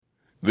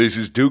This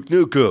is Duke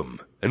Nukem,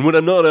 and when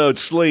I'm not out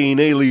slaying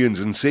aliens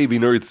and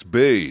saving Earth's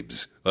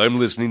babes, I'm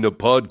listening to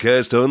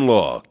Podcast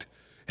Unlocked.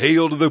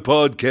 Hail to the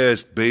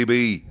podcast,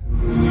 baby.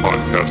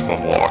 Podcast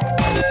Unlocked.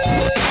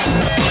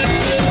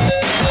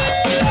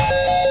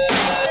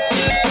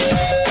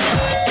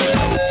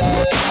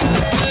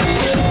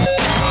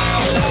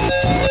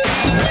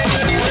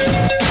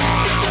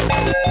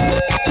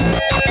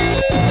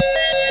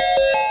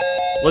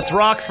 Let's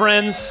rock,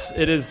 friends.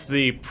 It is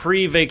the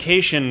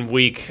pre-vacation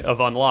week of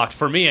Unlocked,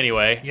 for me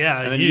anyway. Yeah,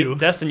 and then you.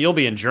 Destin, you'll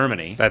be in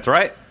Germany. That's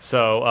right.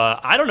 So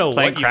I don't know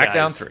Playing what you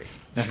Crackdown guys...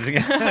 3.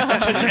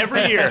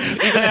 Every year,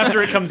 even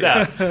after it comes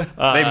out.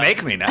 They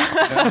make me now.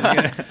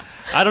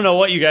 I don't know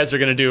what you guys are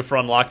going to do for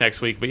Unlocked next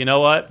week, but you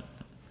know what?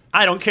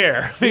 I don't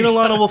care. Me and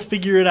Alana will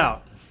figure it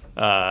out.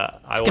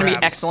 It's going to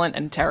be excellent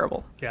and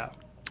terrible. Yeah.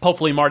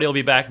 Hopefully Marty will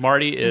be back.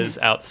 Marty is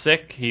out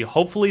sick. He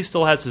hopefully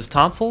still has his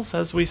tonsils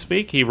as we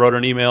speak. He wrote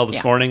an email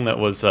this morning that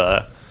was...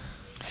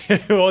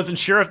 he wasn't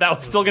sure if that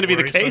was still going to be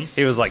the case.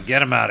 He was like,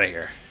 get him out of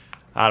here.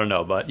 I don't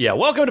know, but yeah.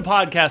 Welcome to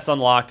Podcast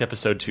Unlocked,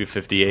 episode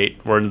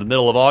 258. We're in the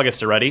middle of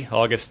August already.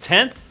 August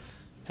 10th.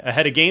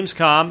 Ahead of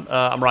Gamescom,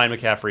 I'm Ryan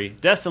McCaffrey,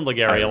 Destin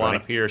Legary,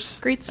 Alana Pierce,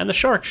 Greets. and the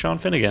Shark, Sean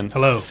Finnegan.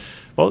 Hello.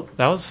 Well,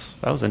 that was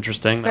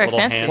interesting. Very that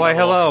little fancy. Why,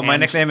 hello. hand- My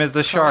nickname is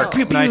the Shark.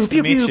 Pew, Nice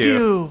to meet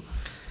you.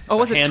 Oh,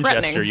 was it hand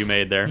threatening? gesture you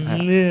made there.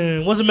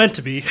 It wasn't meant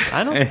to be.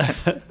 I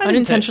don't.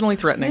 Unintentionally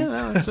threatening.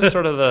 No, it's just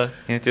sort of the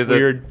You do the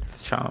weird.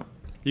 chomp.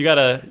 You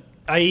gotta.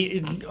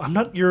 I'm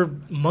not your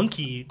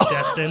monkey,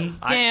 Destin.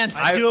 Dance.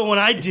 I do it when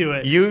I do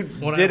it. You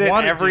When I did it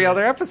wanna every do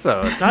other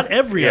episode. Not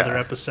every Yeah. other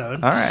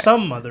episode. All right.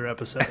 Some other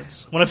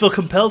episodes. When I feel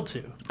compelled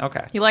to.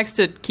 Okay. He likes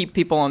to keep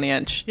people on the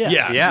edge. Yeah.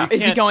 Yeah. you Is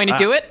he can't- going to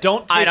do it?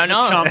 Don't take I don't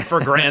know. the chump for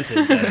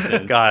granted,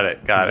 Destin. Got it.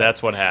 'Cause Got it.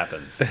 that's what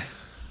happens.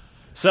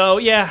 So,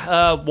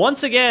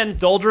 once again,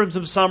 doldrums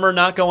of summer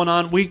not going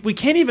on. We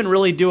can't even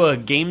really do a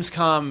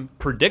Gamescom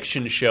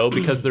prediction show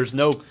because there's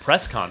no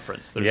press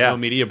conference. There's no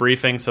media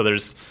briefing, so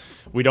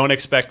we don't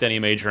expect any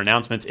major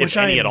announcements, if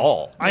any at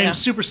all. I Yeah. am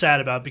super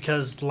sad about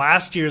because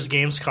last year's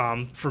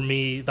Gamescom, for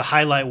me, the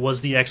highlight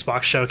was the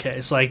Xbox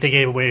showcase. Like, they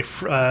gave away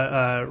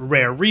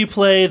Rare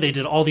Replay. They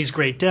did all these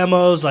great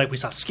demos. Like, we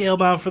saw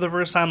Scalebound for the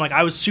first time. Like,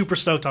 I was super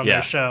stoked on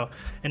their show.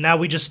 And now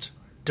we just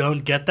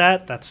don't get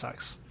that. That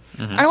sucks.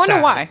 I wonder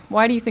Sad. why.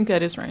 Why do you think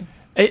that is, Ryan?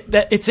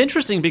 It's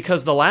interesting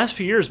because the last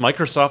few years,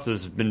 Microsoft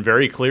has been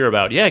very clear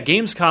about,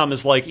 Gamescom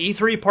is like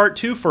E3 Part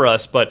 2 for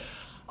us, but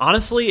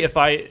honestly, if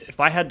I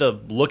had to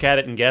look at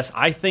it and guess,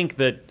 I think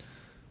that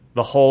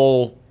the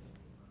whole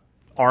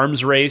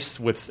arms race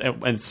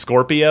and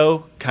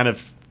Scorpio kind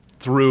of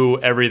threw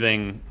a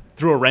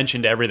wrench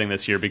into everything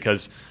this year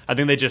because I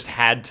think they just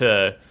had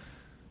to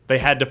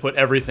put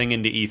everything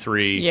into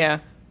E3. Yeah.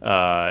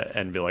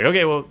 And be like,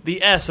 okay, well,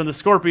 the S and the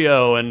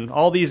Scorpio and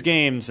all these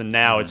games, and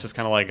now it's just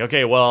kind of like,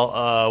 okay,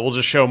 well, we'll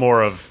just show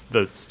more of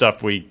the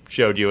stuff we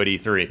showed you at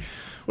E3.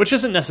 Which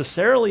isn't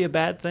necessarily a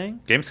bad thing.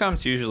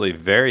 Gamescom's usually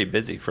very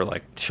busy for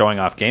like showing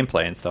off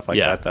gameplay and stuff like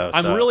that, though.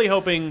 I'm so. really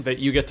hoping that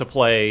you get to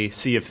play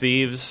Sea of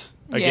Thieves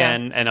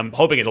again, and I'm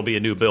hoping it'll be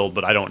a new build,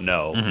 but I don't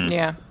know.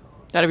 Yeah.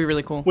 That'd be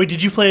really cool. Wait,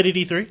 did you play it at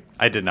E3?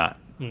 I did not.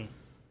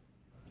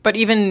 But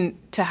even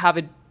to have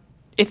it,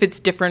 if it's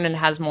different and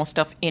has more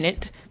stuff in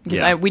it,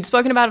 because we'd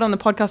spoken about it on the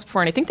podcast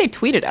before, and I think they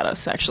tweeted at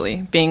us, actually,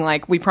 being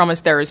like, we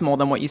promise there is more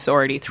than what you saw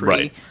at E3.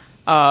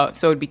 Right.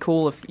 So it'd be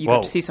cool if you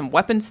got to see some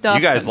weapon stuff.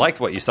 You guys liked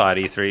what you saw at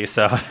E3,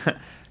 so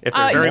if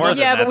there's more than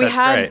yeah, that, but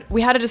that's great.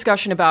 we had a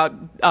discussion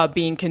about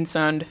being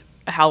concerned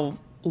how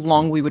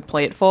long we would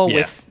play it for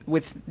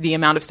with the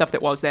amount of stuff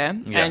that was there,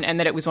 and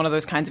that it was one of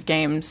those kinds of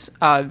games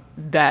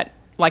that,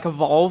 like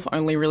Evolve,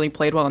 only really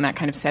played well in that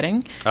kind of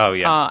setting. Oh,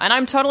 yeah. And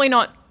I'm totally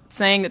not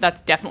saying that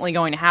that's definitely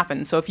going to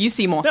happen. So if you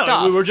see more No,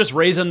 stuff... we were just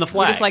raising the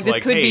flag. we're just like, this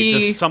could hey, be...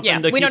 just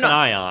something to we keep don't an know.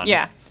 eye on.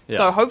 Yeah.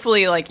 So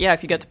hopefully,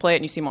 if you get to play it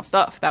and you see more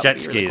stuff, that Jet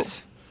would be really cool.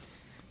 skis.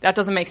 That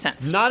doesn't make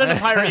sense. Not in a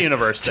pirate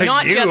universe. then.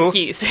 Not you. jet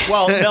skis.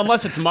 Well,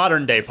 unless it's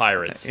modern day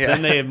pirates. Yeah.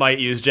 Then they might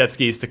use jet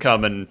skis to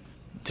come and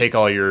take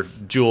all your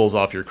jewels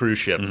off your cruise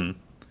ship. I'm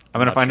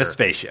going to find a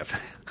spaceship.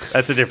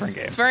 That's a different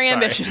game. It's very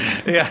ambitious.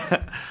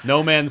 Yeah.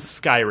 No Man's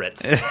Skyrits.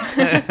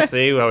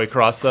 See how we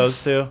crossed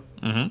those two?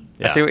 I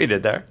see what you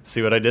did there.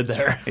 See what I did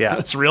there? Yeah.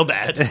 It's real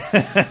bad.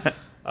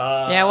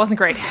 Yeah, it wasn't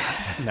great.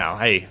 No,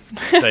 hey,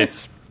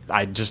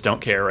 I just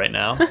don't care right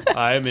now.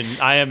 I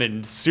am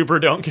in super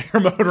don't care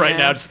mode right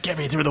now. Just get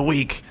me through the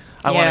week.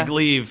 I want to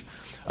leave.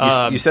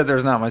 You said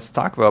there's not much to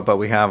talk about, but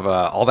we have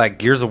all that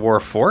Gears of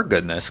War 4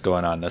 goodness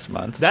going on this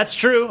month. That's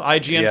true.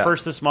 IGN Yeah.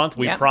 first this month.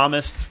 We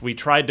promised. We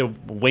tried to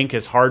wink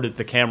as hard at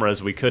the camera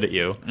as we could at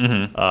you.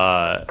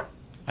 I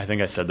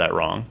think I said that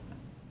wrong.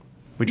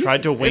 We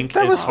tried to wink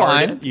that as was hard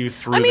fine. at you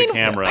through the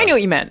camera. I knew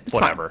what you meant. It's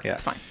Whatever. fine.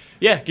 It's fine.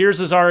 Yeah, Gears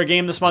is our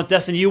game this month.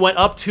 Destin, you went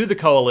up to the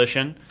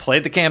Coalition.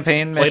 Played the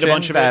campaign Played a mission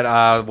bunch of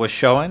that was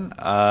showing.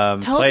 Tell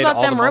us played about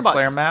all them the robots.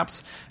 multiplayer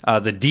maps.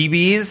 The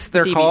DBs,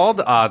 they're DBs. called.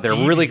 They're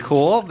DBs. really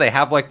cool. They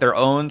have like their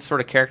own sort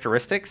of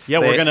characteristics. Yeah,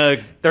 we're gonna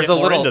there's get a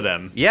more little into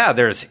them. Yeah,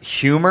 there's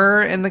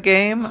humor in the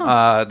game. The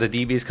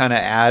DBs kind of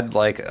add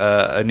like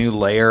a new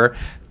layer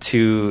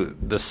to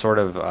the sort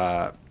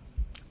of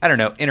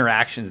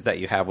interactions that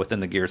you have within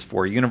the Gears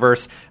 4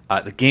 universe.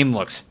 The game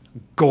looks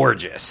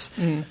gorgeous,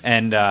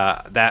 and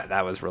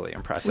that was really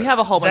impressive. We have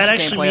a whole bunch that of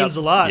actually gameplay means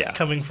a lot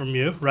coming from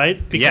you, right?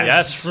 Because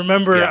Yes.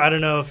 remember, Yeah. I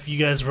don't know if you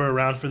guys were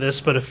around for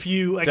this, but I guess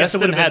it Destin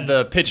would have had been,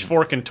 the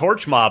pitchfork and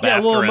torch mob yeah,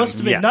 after well, it him. must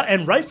have been, not,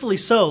 and rightfully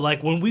so.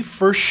 Like when we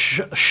first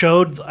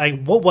showed,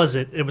 what was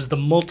it? It was the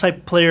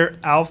multiplayer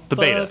alpha, The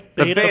beta.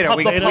 The beta.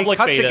 The public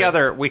cut beta.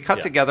 together. We cut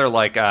Yeah. together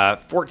like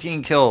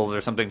 14 kills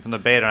or something from the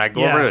beta, and I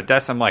go Yeah. over to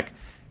Des. I'm like,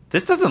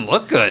 this doesn't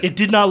look good. It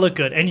did not look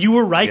good, and you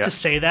were right Yeah. to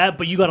say that.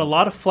 But you got a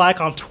lot of flack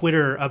on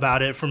Twitter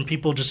about it from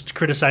people just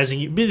criticizing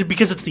you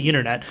because it's the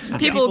internet.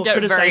 People get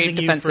very criticizing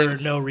defensive. you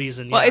for no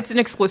reason. Well, yeah. it's an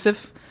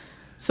exclusive.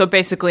 So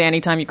basically,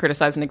 anytime you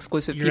criticize an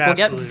exclusive, You're people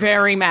get absolutely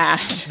very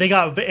mad.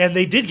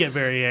 They did get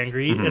very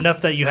angry Mm-hmm.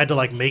 enough that you had to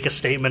like make a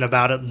statement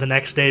about it the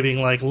next day,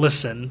 being like,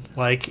 "Listen,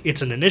 like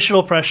it's an initial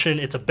impression,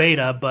 it's a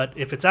beta, but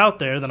if it's out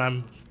there, then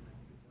I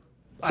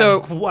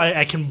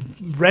can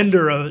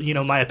render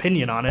my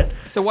opinion on it."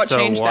 So what so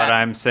changed what that?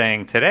 I'm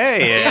saying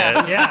today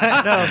is,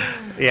 Yeah, no,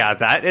 yeah,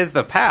 that is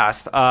the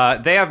past.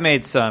 They have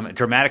made some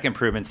dramatic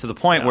improvements to the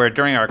point where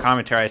during our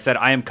commentary I said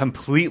I am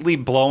completely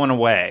blown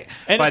away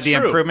And by it's the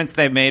true. improvements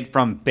they've made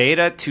from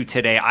beta to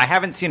today. I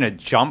haven't seen a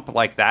jump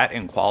like that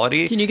in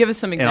quality. Can you give us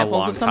some in a examples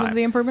long of some time. of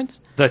the improvements?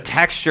 The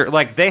texture,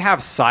 like they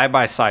have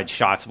side-by-side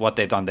shots of what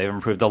they've done. They've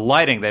improved the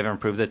lighting. They've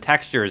improved the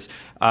textures.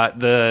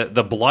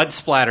 The blood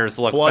splatters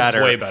look Blood's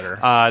better. way better.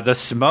 The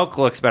smoke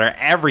looks better.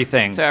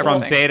 Everything So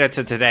from everything. beta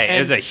to today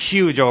And- is a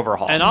huge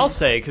overhaul. And I'll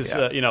say, because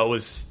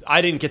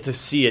I didn't get to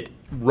see it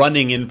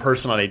running in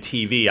person on a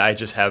TV. I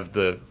just have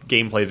the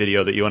gameplay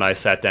video that you and I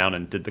sat down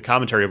and did the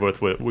commentary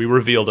with. We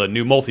revealed a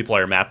new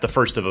multiplayer map, the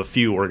first of a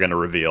few we're going to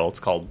reveal. It's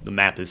called, the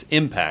map is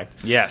Impact.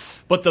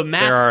 yes, But the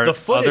map, there are the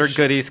footage, other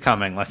goodies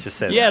coming. Let's just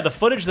say yeah, that. the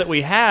footage that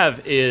we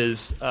have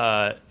is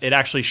it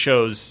actually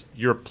shows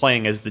you're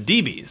playing as the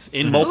DBs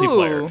in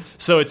multiplayer. Ooh.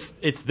 So it's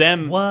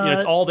them. What?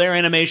 It's all their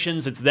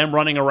animations. It's them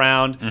running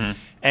around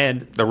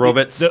and The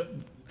robots.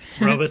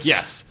 robots.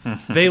 Yes,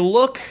 they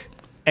look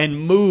and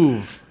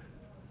move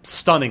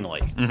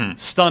stunningly.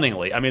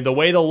 Stunningly. I mean, the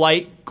way the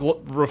light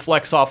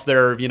reflects off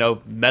their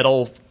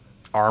metal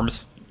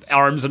arms.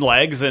 arms and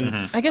legs, and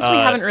I guess we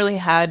haven't really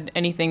had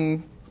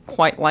anything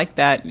quite like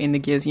that in the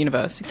Gears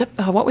universe. Except,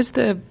 what was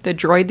the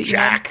droid that you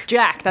Jack. had?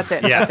 Jack, that's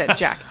it. Yeah. That's it,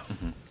 Jack.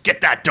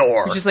 get that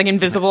door. He's just like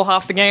invisible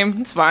half the game.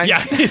 It's fine.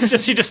 Yeah, he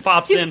just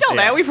pops He's in. still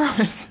Yeah. there, we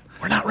promise.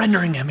 We're not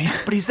rendering him,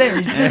 but he's there.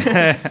 He's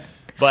there.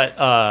 But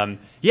and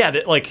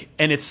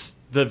it's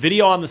the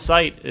video on the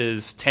site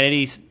is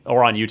 1080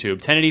 or on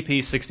YouTube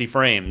 1080p 60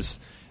 frames,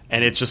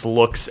 and it just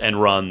looks and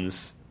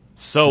runs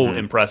so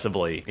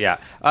impressively. Yeah.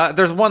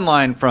 There's one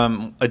line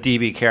from a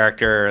DB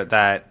character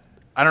that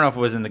I don't know if it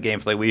was in the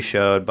gameplay we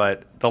showed,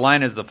 but the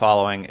line is the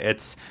following.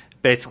 It's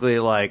basically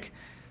like,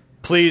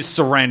 please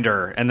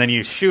surrender, and then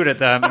you shoot at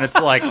them, and it's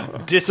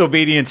like,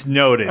 disobedience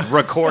noted,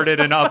 recorded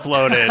and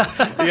uploaded.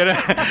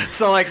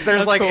 So like,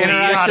 there's like cool.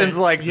 interactions Got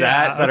it. like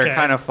Yeah, that are okay.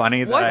 kind of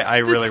funny. That What's I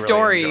really, the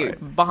story really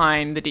enjoy.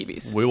 behind the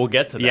DBs? We will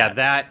get to that. Yeah,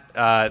 that is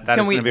Can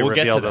going we- to be We'll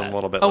get to revealed that. a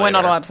little bit Oh, later. we're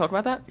not allowed to talk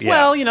about that?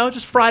 Yeah. Well,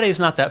 just Friday's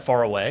not that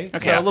far away.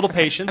 Okay. So a little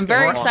patience. I'm goes a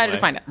very long excited way.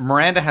 to find out.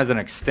 Miranda has an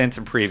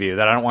extensive preview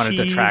that I don't want to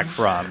detract Tease.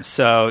 from.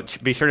 So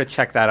be sure to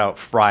check that out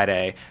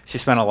Friday. She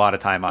spent a lot of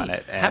time on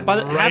it. And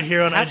Right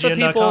here on half the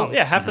IGN.com.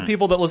 people, half the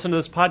people that listen to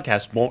this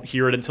podcast won't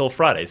hear it until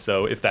Friday.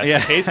 So if that's Yeah.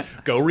 the case,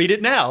 go read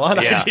it now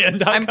on Yeah.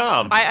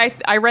 IGN.com.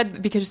 I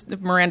read, because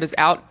Miranda's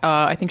out,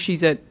 I think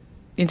she's at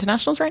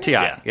Internationals right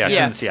now? TI. Yeah, she's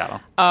Yeah. in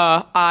Seattle.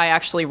 I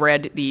actually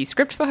read the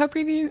script for her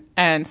preview,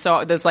 and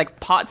so there's like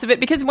parts of it,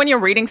 because when you're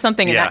reading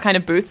something in Yeah. that kind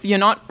of booth, you're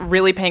not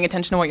really paying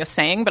attention to what you're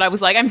saying, but I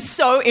was like, I'm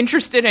so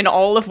interested in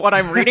all of what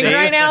I'm reading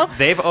right now.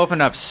 They've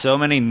opened up so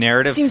many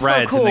narrative Seems so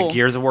threads in the cool.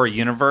 Gears of War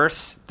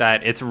universe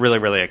that it's really,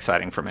 really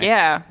exciting for me.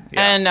 Yeah.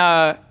 Yeah.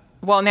 And,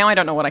 well, now I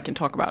don't know what I can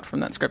talk about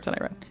from that script that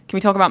I read. Can we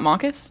talk about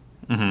Marcus?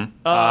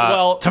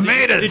 Well,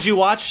 tomatoes! Did you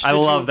watch? I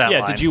love that Yeah.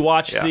 line. Did you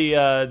watch Yeah.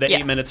 the Yeah.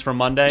 8 minutes from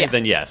Monday? Yeah.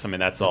 Then yes. I mean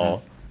that's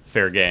all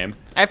fair game.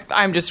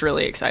 I'm just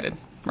really excited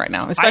right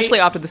now, especially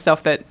after the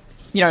stuff that,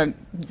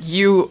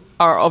 you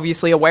are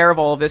obviously aware of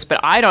all of this, but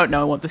I don't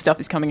know what the stuff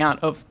is coming out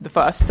of the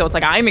first. So it's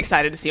like, I'm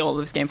excited to see all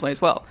of this gameplay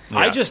as well.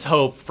 I just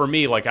hope, for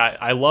me, like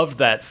I loved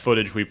that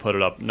footage we put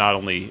it up. Not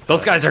only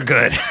Those guys are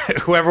good.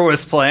 Whoever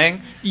was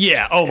playing.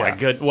 yeah. Oh my Yeah.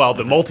 good. Well,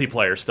 the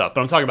multiplayer stuff,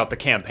 but I'm talking about the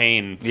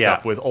campaign Yeah.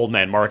 stuff with Old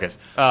Man Marcus.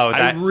 Oh,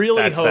 that, I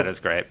really that hope set is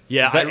great.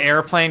 Yeah, the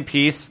airplane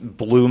piece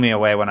blew me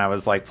away when I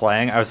was like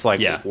playing. I was like,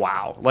 Yeah.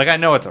 wow. Like I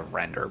know it's a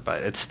render,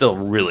 but it's still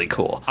really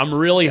cool. I'm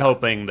really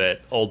hoping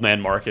that Old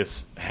Man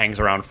Marcus hangs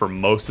around for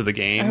most of the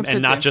game, I hope so,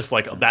 and not too. just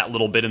like that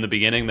little bit in the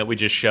beginning that we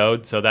just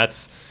showed. So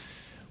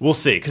we'll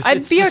see. Because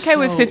I'd be okay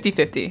with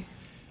 50-50.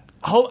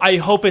 I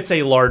hope it's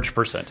a large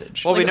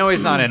percentage. Well, we know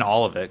he's not in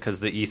all of it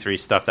because the E3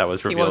 stuff that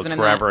was He revealed wasn't in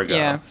forever that. ago.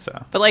 Yeah.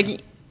 So. But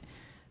like,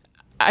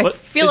 I But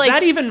feel is like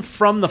that even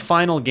from the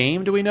final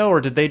game? Do we know,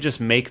 or did they just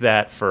make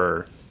that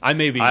for I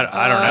may be. I don't know.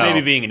 I may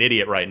be being an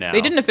idiot right now.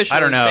 They didn't officially I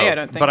don't know, say, I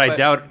don't think. but I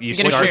doubt you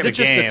start Was the it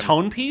just game. a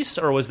tone piece,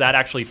 or was that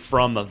actually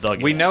from the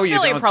game? We know you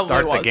feel like it don't probably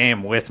start the was.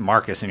 game with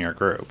Marcus in your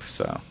group,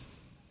 so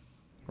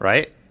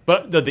right?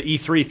 But the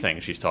E3 thing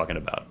she's talking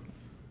about.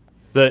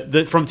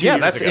 The from 2 years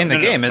ago. that's in the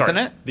game, sorry. isn't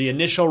it? The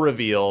initial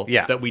reveal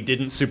that we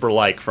didn't super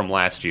like from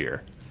last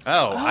year.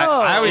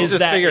 I always Is just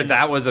that figured in the-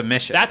 that was a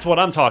mission. That's what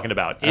I'm talking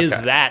about. Is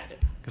Okay. that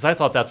because I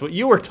thought that's what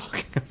you were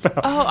talking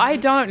about? Oh, I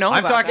don't know.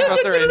 I'm talking about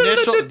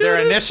their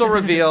initial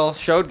reveal,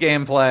 showed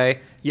gameplay,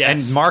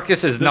 Yes. and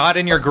Marcus is not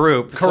in your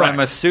group. So Correct. I'm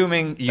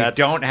assuming you That's-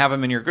 don't have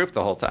him in your group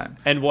the whole time.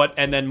 And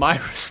then my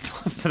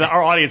response to that,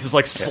 our audience is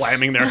like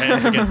slamming their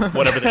hands against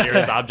whatever the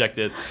nearest object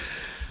is.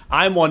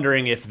 I'm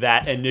wondering if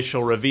that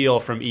initial reveal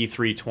from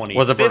E3 2015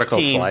 Was a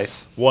vertical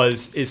slice.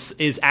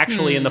 is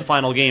actually in the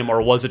final game, or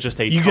was it just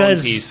a You tone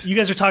guys, piece? you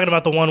guys are talking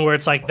about the one where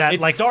it's like that,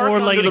 It's like dark under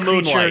four-legged the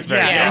moonlight. creature, It's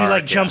very and he dark,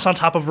 like jumps on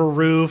top of a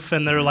roof,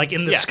 and they're like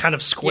in this Yeah. kind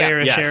of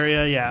squarish Yes.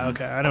 area. Yeah,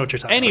 okay, I know what you're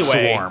talking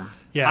Anyway, Swarm.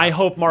 Yeah. I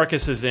hope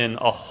Marcus is in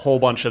a whole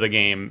bunch of the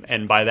game,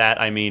 and by that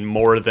I mean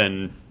more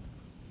than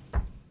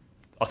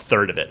a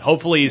third of it.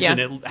 Hopefully he's Yeah. in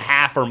it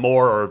half or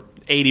more, or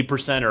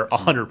 80% or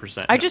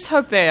 100%. I just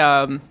hope they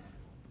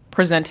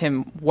present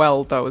him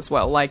well, though, as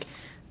well. Like,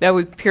 there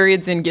were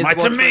periods in Gears My of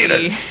War 3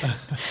 tomatoes!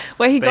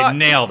 where he They got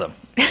nailed him.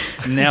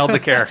 Nailed the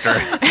character.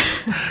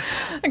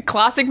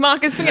 classic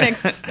Marcus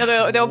Phoenix.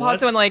 No, there were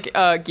parts What? in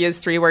like Gears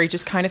 3 where he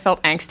just kind of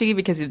felt angsty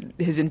because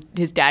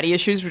his daddy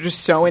issues were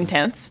just so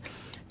intense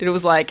that it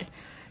was like,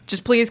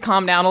 just please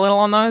calm down a little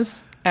on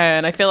those.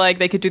 And I feel like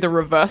they could do the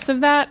reverse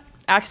of that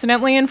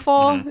accidentally in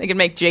 4. They could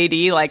make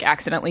JD like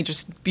accidentally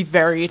just be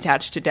very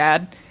attached to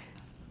dad.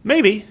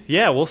 Maybe,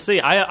 yeah, we'll see.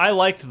 I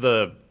liked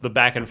the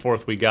back and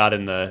forth we got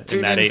in that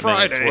Tune 8 in minutes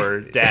Friday. where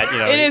Dad,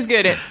 It is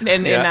good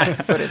in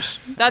that footage.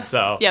 That's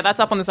So- that's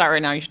up on the site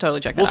right now. You should totally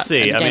check that We'll out.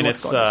 see. And the I game mean, looks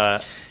it's.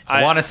 gorgeous.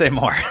 I want to say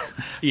more,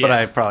 Yeah, but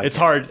I probably it's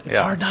can't. hard. It's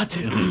Yeah. hard not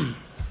to.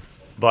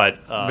 But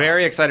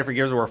Very excited for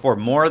Gears of War 4,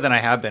 more than I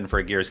have been for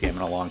a Gears game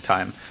in a long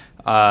time,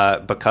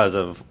 because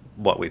of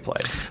what we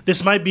played.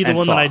 This might be the And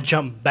one that Saw. I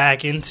jump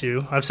back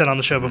into. I've said on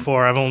the show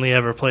before, I've only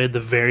ever played the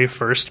very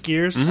first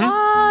Gears.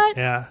 What?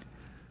 Yeah,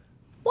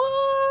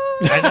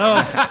 What? I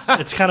know.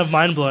 It's kind of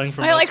mind blowing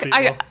for most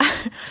people.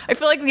 I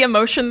feel like the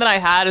emotion that I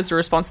had as a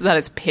response to that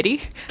is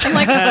pity. I'm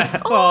like,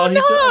 oh Well, he-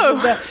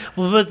 no.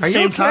 Well, but at the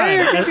same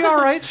time,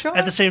 all right, Sean?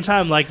 at the same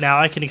time, like now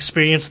I can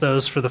experience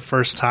those for the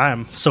first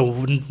time. So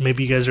wouldn't-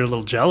 maybe you guys are a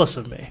little jealous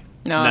of me.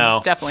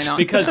 no, definitely not.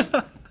 because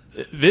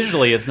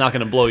visually it's not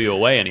going to blow you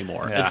away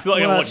anymore. Yeah. It's still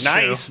going to Well, look that's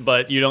nice,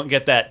 but you don't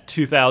get that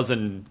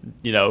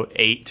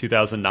 2008,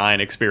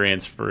 2009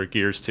 experience for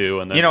Gears 2.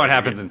 And then You know what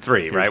happens in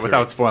 3, Gears right? 3.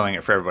 Without spoiling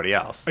it for everybody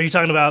else. Are you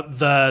talking about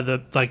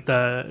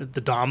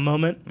the Dom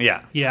moment?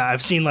 Yeah. Yeah,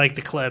 I've seen like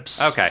the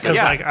clips. Okay. Because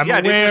Yeah. like I'm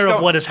Yeah, dude, aware just of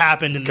go- what has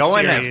happened in Go the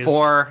in series. at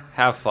 4,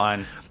 have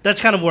fun.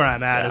 That's kind of where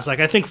I'm at. Yeah. Is like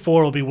I think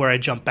 4 will be where I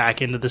jump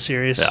back into the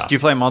series. Yeah. Do you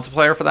play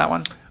multiplayer for that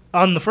one?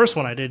 On the first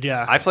one, I did.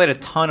 Yeah. I played a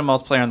ton of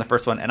multiplayer on the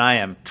first one, and I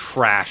am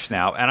trash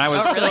now. And I was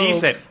Oh, really?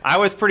 decent. I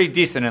was pretty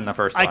decent in the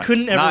first I one.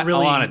 couldn't ever Not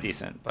really- a lot of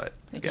decent, but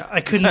yeah.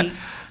 I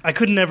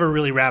couldn't ever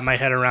really wrap my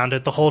head around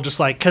it. The whole just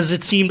like because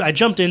it seemed I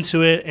jumped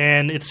into it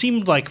and it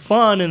seemed like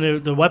fun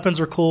and the weapons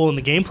were cool and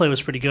the gameplay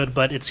was pretty good,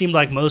 but it seemed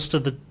like most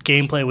of the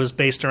gameplay was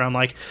based around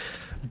like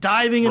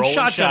diving and Rolling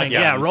shotgunning. shotguns.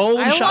 Yeah, rolling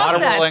I love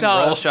shotguns. that, rolling,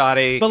 though. roll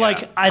shotty. But yeah,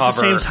 like at the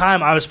same cover.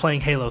 time, I was playing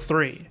Halo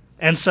 3,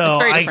 and so It's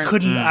very I different.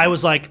 couldn't. I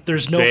was like,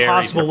 "There's no Very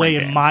possible way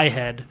different in games. my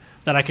head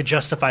that I could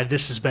justify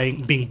this as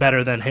being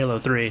better than Halo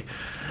 3."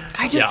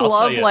 I just I'll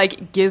love tell you.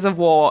 like Gears of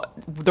War,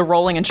 the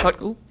rolling and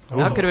shot. Ooh,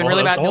 that could have been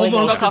really that's bad. Nearly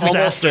almost spilled coffee.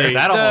 disaster. Almost a-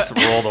 That almost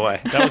rolled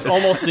away. That was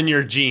almost in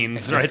your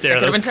genes right there. That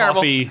could've Those been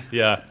terrible. coffee,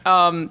 yeah.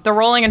 The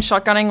rolling and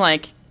shotgunning,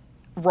 like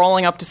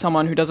rolling up to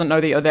someone who doesn't know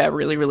that you're there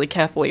really, really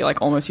carefully,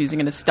 like almost using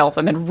it as stealth,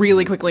 and then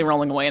really quickly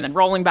rolling away, and then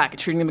rolling back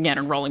and shooting them again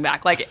and rolling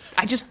back. Like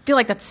I just feel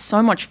like that's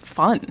so much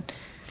fun.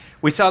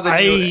 We saw the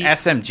new I-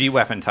 SMG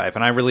weapon type,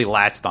 and I really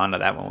latched onto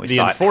that when we The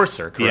saw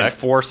Enforcer, it. The correct?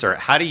 Enforcer.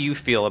 How do you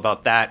feel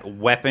about that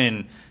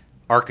weapon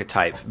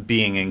archetype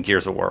being in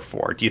Gears of War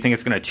 4? Do you think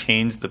it's going to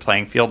change the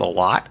playing field a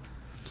lot?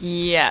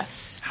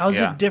 Yes. How's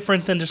Yeah. it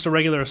different than just a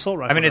regular assault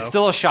rifle? I mean, it's though?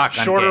 still a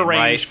shotgun Shorter game,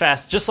 range, right?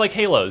 fast, just like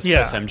Halo's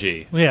Yeah.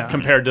 SMG. Yeah.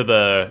 Compared to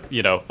the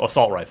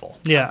assault rifle.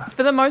 yeah.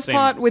 For the most Same.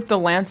 part, with the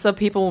Lancer,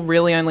 people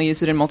really only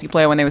used it in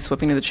multiplayer when they were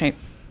swapping to the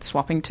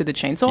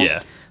chainsaw.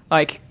 Yeah.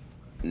 Like,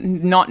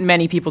 not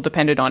many people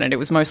depended on it. It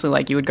was mostly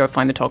like you would go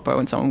find the Togbo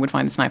and someone would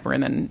find the sniper,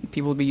 and then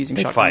people would be using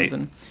They'd shotguns. fight.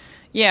 And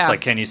yeah, It's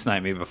like, can you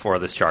snipe me before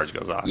this charge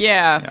goes off?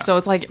 yeah. So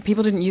it's like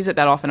people didn't use it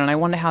that often, and I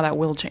wonder how that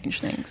will change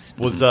things.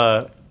 Was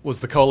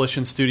the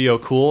Coalition studio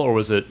cool, or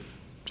was it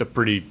a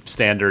pretty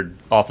standard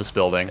office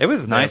building? It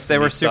was nice. They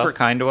were super stuff?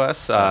 kind to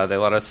us. They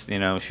let us,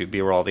 shoot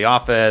B-roll of the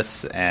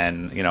office,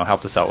 and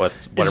helped us out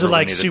with whatever Is it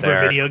like we needed super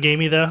there. video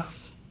gamey though?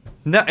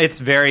 No, it's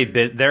very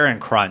busy. They're in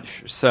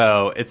crunch,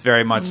 so it's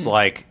very much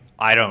like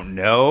I don't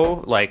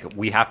know. Like,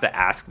 we have to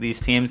ask these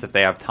teams if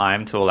they have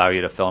time to allow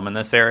you to film in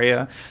this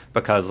area,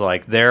 because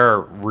like they're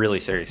really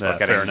serious about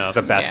getting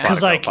the best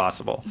product like,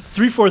 possible.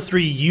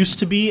 343 used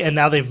to be, and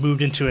now they've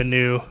moved into a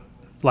new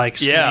like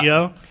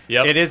studio.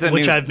 Yep. It is a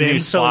which new, I've been. new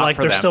So slot like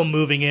for they're them. still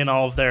moving in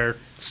all of their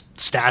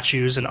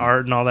statues and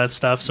art and all that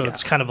stuff. So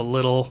it's kind of a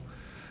little.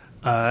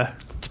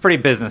 It's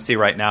pretty businessy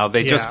right now.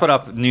 They just put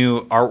up an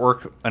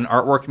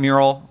artwork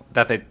mural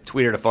that they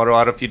tweeted a photo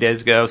out a few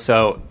days ago.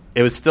 So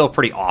it was still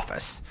pretty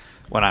office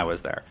when I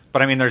was there.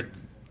 But I mean, there's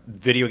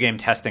video game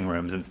testing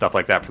rooms and stuff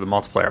like that for the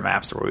multiplayer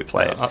maps where we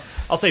played.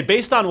 I'll say,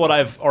 based on what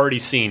I've already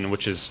seen,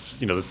 which is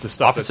the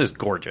stuff Office is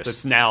gorgeous.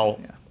 That's now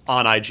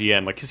on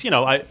IGN. Like, because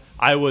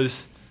I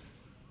was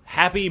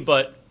happy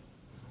but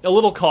a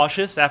little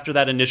cautious after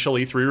that initial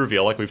E3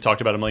 reveal, like we've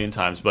talked about a million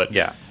times. But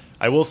Yeah.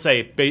 I will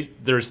say,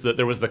 there was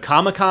the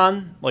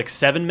Comic-Con like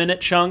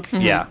 7-minute chunk,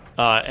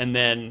 and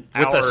then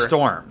With the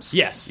storms.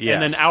 yes, and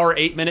then our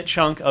 8-minute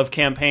chunk of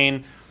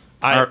campaign.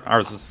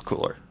 Ours is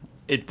cooler.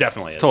 It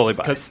definitely is. Totally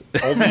biased.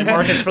 Old man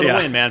Marcus for the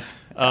win, man.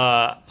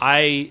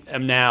 I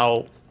am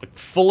now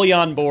fully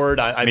on board.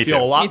 I Me feel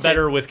too. a Me lot too.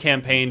 better with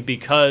campaign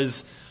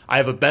because I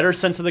have a better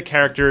sense of the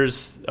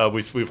characters.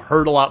 We've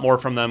heard a lot more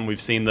from them.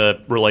 We've seen the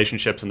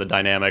relationships and the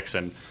dynamics,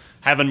 and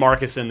having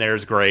Marcus in there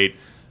is great.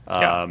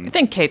 I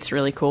think Kate's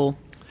really cool.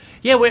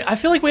 Yeah, I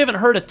feel like we haven't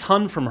heard a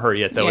ton from her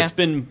yet, though. Yeah. It's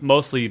been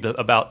mostly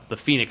about the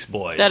Phoenix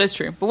Boys. That is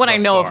true. But what I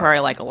thus know of far. her, I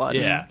like a lot.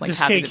 Yeah. And, like,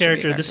 This happy Kate that she'll be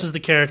a character. This is the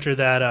character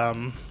that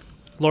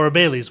Laura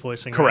Bailey's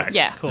voicing. Correct. Right?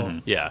 Yeah.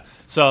 Cool. Yeah.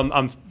 So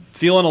I'm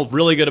feeling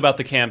really good about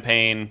the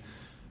campaign.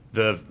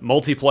 The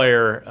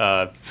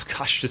multiplayer,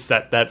 just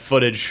that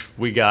footage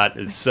we got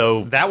is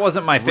so. That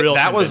wasn't my real favorite.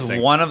 That was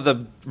convincing. one of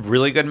the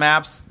really good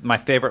maps. My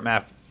favorite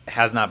map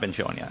has not been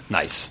shown yet.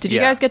 Nice. Did you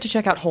guys get to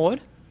check out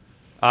Horde?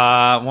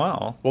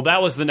 Well, Well,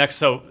 that was the next.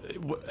 So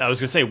I was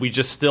going to say we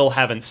just still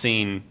haven't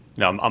seen.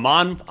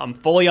 I'm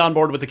fully on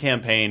board with the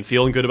campaign,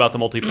 feeling good about the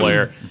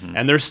multiplayer,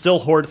 and there's still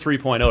Horde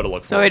 3.0 to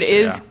look So forward it to.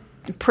 is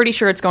pretty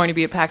sure it's going to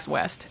be at PAX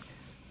West,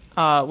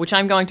 which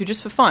I'm going to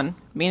just for fun,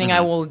 meaning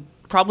I will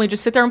probably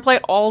just sit there and play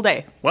it all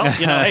day, Well,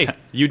 hey,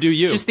 you do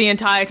you. just the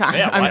entire time.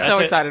 Yeah, I'm that's so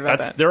it. excited about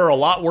that. There are a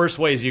lot worse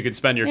ways you could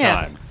spend your Yeah.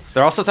 time.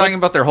 they're also talking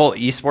about their whole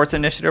esports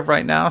initiative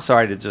right now.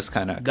 Sorry to just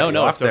kind of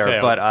No, off it's there, okay.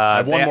 but I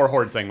have one they- more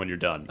Horde thing when you're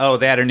done. Oh,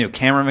 they had a new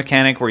camera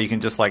mechanic where you can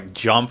just like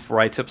jump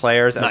right to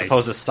players as Nice.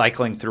 opposed to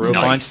cycling through a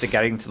Nice. bunch to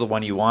getting to the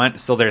one you want.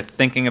 So they're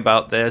thinking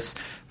about this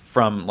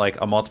from like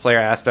a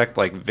multiplayer aspect,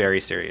 like very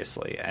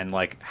seriously, and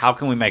like how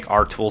can we make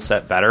our tool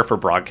set better for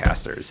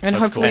broadcasters? And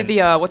That's hopefully cool.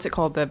 the what's it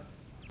called, the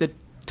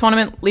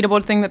tournament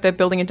leaderboard thing that they're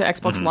building into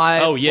Xbox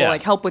Live Oh, yeah. will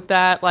like help with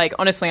that. Like,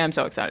 honestly, I'm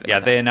so excited. Yeah,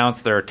 about they that.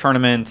 announced their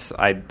tournament.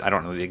 I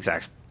don't know the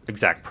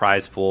exact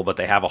prize pool, but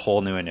they have a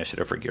whole new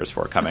initiative for Gears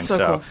 4 coming. That's so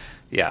cool.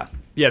 Yeah.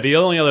 Yeah, the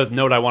only other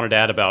note I wanted to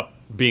add about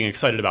being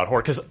excited about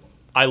Horde, because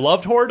I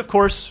loved Horde, of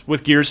course,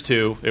 with Gears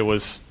 2. It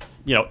was,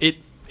 it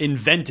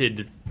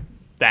invented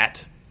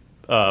that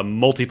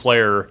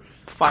multiplayer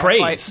Firefight.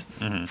 craze.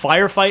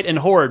 Firefight and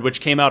Horde,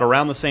 which came out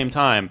around the same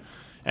time,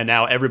 and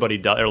now everybody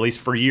does, or at least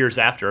for years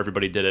after,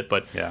 everybody did it.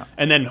 But Yeah.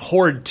 And then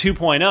Horde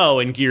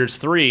 2.0 and Gears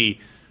 3,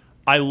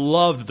 I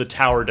loved the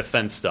tower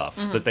defense stuff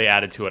that they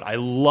added to it. I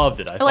loved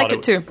it. I thought liked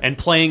it too. And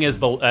playing as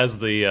the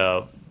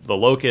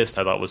Locust,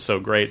 I thought was so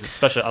great.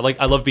 Especially,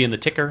 I love being the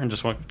ticker and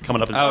just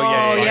coming up and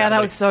Oh yeah,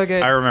 that was so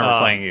good. I remember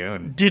playing you.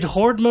 And Did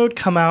Horde mode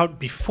come out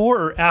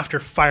before or after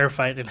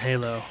Firefight in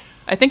Halo?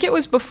 I think it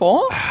was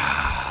before,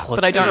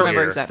 but I don't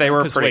remember exactly. They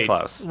were 'Cause pretty wait.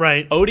 close.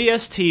 Right.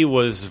 ODST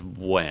was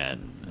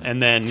when?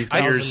 And then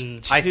Gears 2.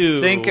 I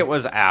think it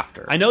was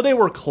after. I know they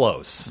were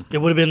close. It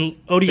would have been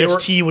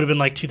ODST would have been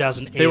like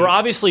 2008. They were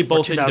obviously or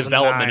both in 2009.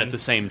 development at the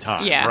same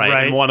time, Yeah. right?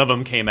 Right. And one of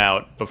them came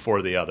out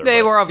before the other.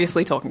 They but- were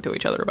obviously talking to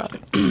each other about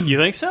it. You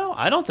think so?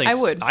 I don't think I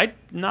so. would. I'm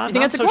not You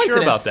think that's a so sure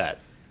about coincidence? that.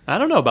 I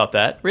don't know about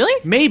that. Really?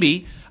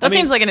 Maybe. That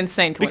seems like an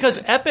insane coincidence.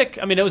 Because Epic,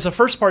 it was a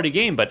first-party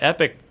game, but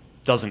Epic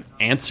doesn't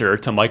answer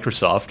to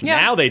Microsoft. Yeah.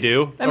 Now they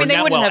do. I mean, they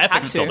now, wouldn't have Epic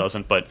had still to.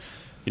 doesn't, but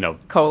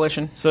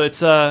Coalition. so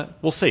it's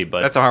we'll see.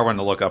 But That's a hard one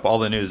to look up. All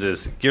the news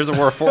is Gears of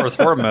War 4's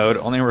Horde mode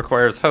only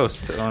requires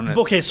hosts to own it.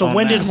 Okay, so own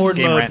when did maps. Horde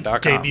mode GameRant.com.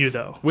 debut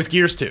though? with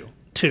Gears 2,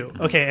 2.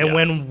 Okay, and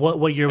Yeah.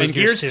 what year was and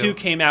Gears 2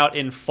 came out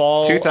in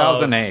fall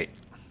 2008.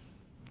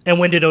 And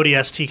when did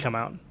ODST come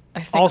out? I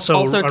think Also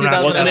also around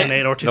 2008.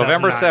 2008 or 2009.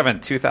 November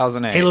 7th,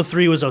 2008. Halo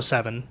 3 was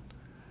 07.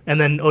 And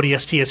then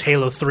ODST is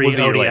Halo 3 Was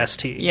a year later.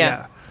 ODST.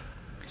 Yeah.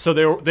 So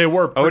they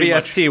were pretty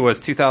ODST was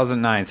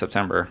 2009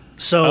 September.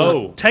 So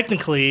Oh.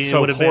 technically So it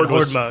would have been Horde Horde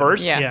was mode.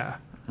 first? Yeah.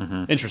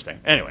 Yeah. interesting.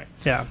 Anyway,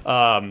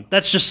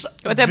 That's just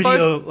But they're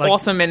video, both like,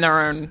 awesome in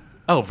their own.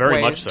 oh, very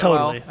Ways. much so.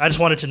 Totally. well. I just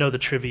wanted to know the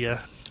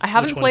trivia. I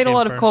haven't Which one played a came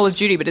lot of Call of first.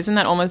 Duty, but isn't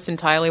that almost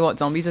entirely what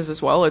Zombies is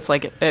as well? It's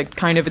like a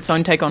kind of its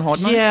own take on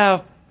Horde mode. Yeah,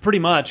 pretty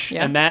much.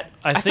 Yeah. And that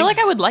I think feel like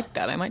I would like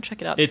that. I might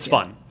check it out. It's this year.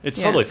 fun. It's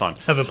Yeah. totally fun.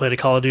 Haven't played a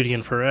Call of Duty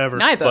in forever.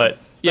 Neither. But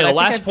yeah, I the think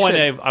last point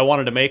should. I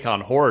wanted to make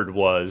on Horde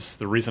was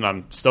the reason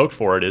I'm stoked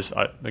for it is,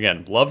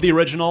 again, love the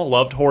original,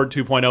 loved Horde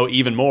 2.0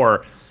 even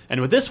more. And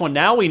with this one,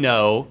 now we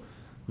know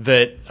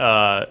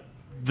that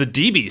the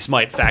DBs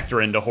might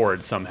factor into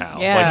Horde somehow.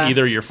 Yeah. Like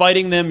either you're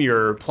fighting them,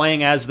 you're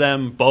playing as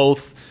them,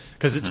 both.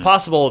 Because it's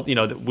possible, you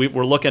know, that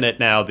we're looking at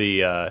now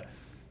the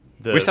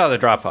we saw the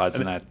drop pods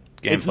in that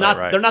gameplay, it's not.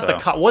 right? They're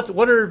not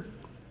So-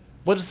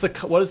 what is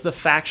the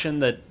faction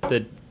that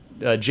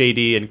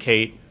JD and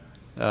Kate?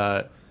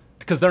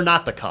 Because they're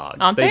not the COG.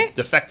 Aren't they?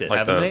 defected, like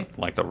haven't they?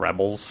 like the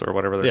rebels or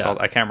whatever they're Yeah. called.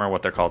 I can't remember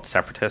what they're called.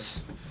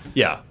 Separatists.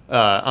 Yeah,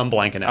 I'm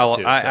blanking out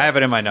too. I so. have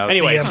it in my notes.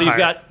 Anyway, The so you've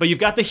Empire.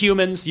 got the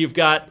humans, you've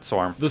got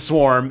Swarm. the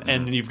Swarm,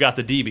 and you've got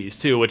the DBs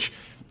too, which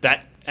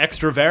that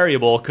extra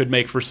variable could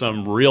make for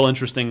some real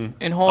interesting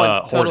In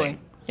Horde, totally. hoarding.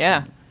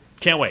 Yeah.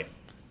 Can't wait.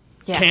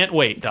 Yeah. Can't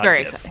wait. It's very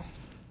Div. exciting.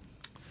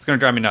 It's going to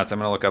drive me nuts. I'm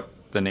going to look up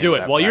the name. Do of it.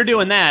 that While you're faction.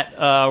 doing that,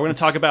 we're going to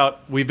talk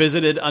about we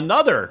visited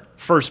another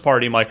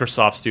first-party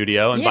Microsoft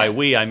studio, and by Yeah.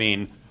 we I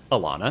mean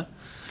Alana.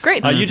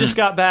 Great. You just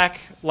got back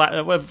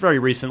very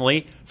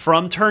recently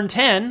from Turn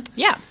 10.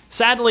 Yeah.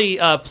 Sadly,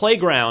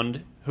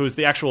 Playground, who's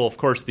the actual, of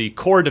course, the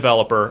core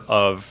developer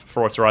of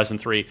Forza Horizon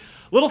 3, a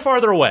little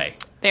farther away.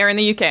 They're in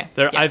the UK.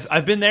 There, Yes.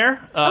 I've been there.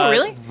 Oh,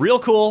 really? Real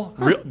cool.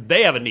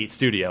 They have a neat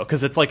studio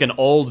because it's like an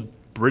old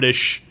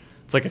British.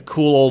 It's like a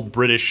cool old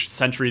British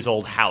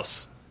centuries-old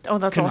house Oh,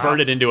 that's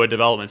converted awesome. into a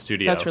development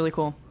studio. That's really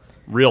cool.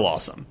 real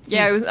awesome.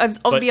 Yeah, I was of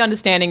But- the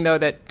understanding though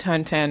that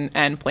Turn 10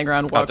 and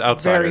Playground work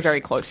Outsiders. very, very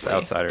closely.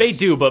 Outsiders. They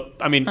do, but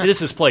I mean,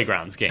 this is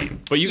Playground's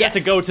game. But you got Yes.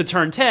 to go to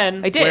Turn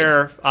 10, I did.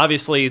 where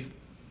obviously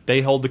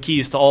they hold the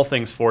keys to all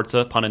things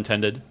Forza, pun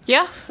intended.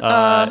 Yeah.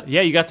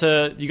 Yeah, you got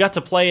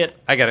to play it.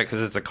 I get it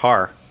because it's a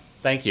car.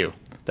 Thank you,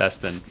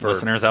 Destin. for-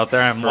 Listeners out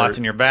there, I'm for-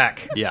 watching your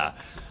back. Yeah.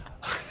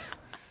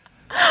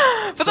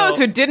 For those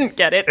who didn't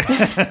get it,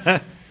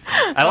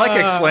 I like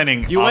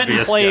explaining You went and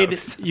obvious played.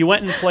 jokes. You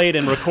went and played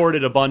and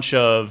recorded a bunch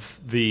of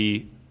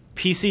the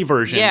PC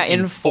version. yeah,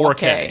 in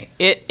 4K.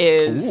 It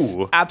is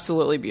Ooh.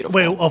 absolutely beautiful.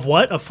 Wait, of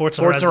what? Of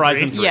Forza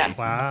Horizon 3. Yeah.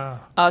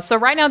 Wow. So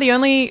right now, the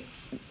only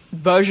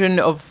version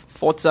of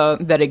Forza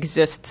that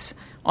exists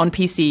on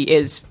PC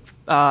is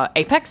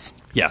Apex.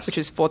 Yes. Which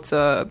is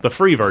Forza. The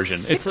free version.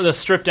 It's 6? the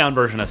stripped down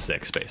version of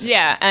 6, basically.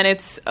 Yeah, and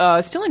it's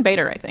still in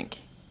beta, I think.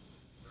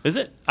 Is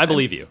it? I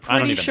believe you. I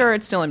don't Pretty even sure know.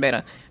 it's still in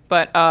beta.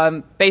 But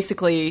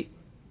basically,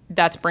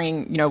 that's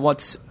bringing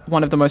what's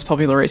one of the most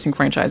popular racing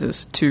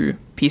franchises to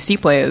PC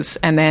players,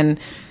 and then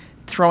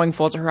throwing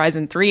Forza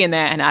Horizon 3 in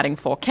there and adding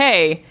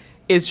 4K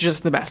is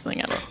just the best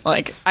thing ever.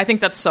 Like, I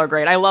think that's so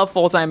great. I love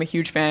Forza. I'm a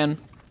huge fan.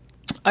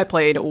 I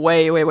played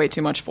way, way, way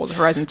too much Forza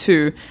Horizon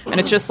 2, and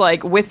it's just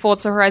like with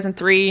Forza Horizon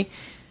 3,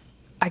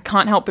 I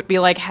can't help but be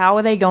like, how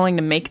are they going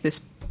to make this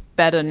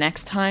better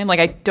next time? Like,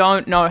 I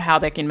don't know how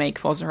they can make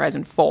Forza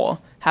Horizon 4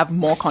 have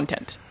more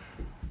content.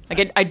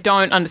 Like, I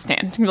don't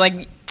understand.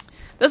 Like,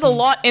 there's a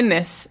lot in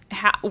this.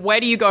 Where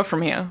do you go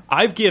from here?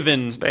 I've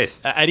given Space.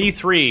 at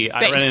E3.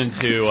 I ran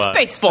into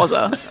Space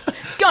Forza,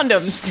 Gundams.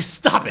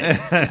 Stop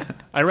it!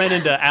 I ran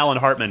into Alan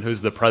Hartman,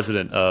 who's the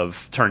president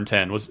of Turn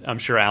 10. I'm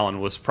sure Alan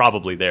was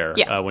probably there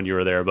Yeah. when you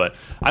were there. But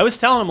I was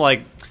telling him,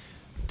 like,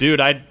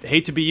 dude, I'd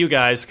hate to be you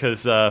guys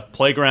because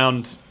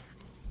Playground,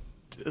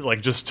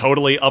 like, just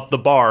totally up the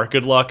bar.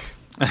 Good luck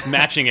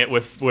matching it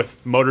with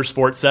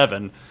Motorsport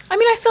 7. I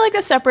mean, I feel like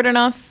they're separate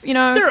enough.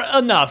 They're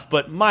enough,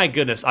 but my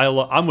goodness,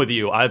 I'm with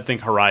you. I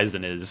think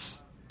Horizon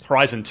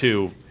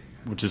 2,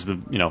 which is the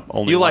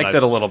only You one liked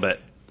it a little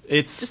bit.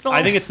 It's Just a I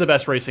little- think it's the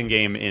best racing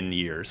game in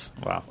years.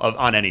 Wow.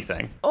 On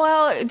anything.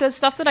 Well, the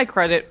stuff that I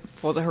credit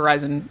Forza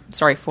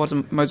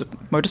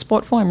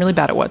Motorsport for, I'm really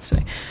bad at words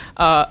today.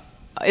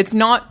 It's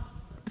not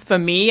for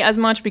me as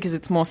much because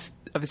it's more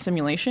of a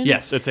simulation.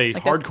 Yes, it's a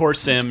Like hardcore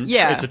sim.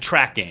 Yeah. It's a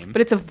track game. But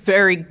it's a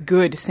very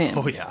good sim.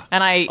 Oh, yeah.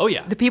 And Oh,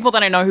 yeah. the people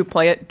that I know who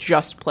play it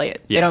just play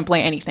it. Yeah. They don't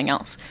play anything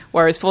else.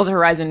 Whereas Forza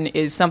Horizon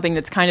is something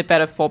that's kind of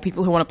better for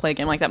people who want to play a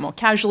game like that more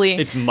casually.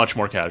 It's much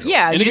more casual.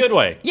 yeah, in you a just- good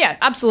way. Yeah,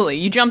 absolutely.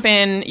 You jump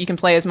in, you can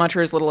play as much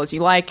or as little as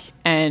you like,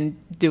 and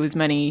do as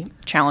many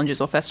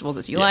challenges or festivals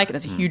as you like. And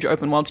there's a huge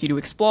open world for you to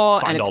explore.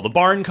 and Find it's, all the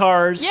barn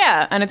cars.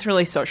 yeah, and it's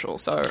really social.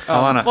 So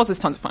Alana- Forza's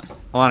tons of fun.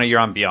 Alana, you're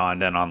on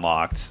Beyond and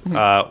Unlocked.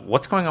 Mm-hmm.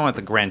 What's going on with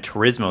the Gran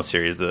Turismo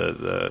series,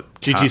 the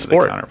GT the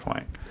Sport.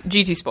 counterpoint?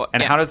 GT Sport.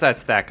 And yeah. how does that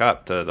stack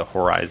up to the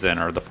Horizon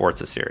or the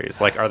Forza series?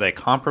 Like, are they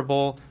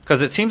comparable?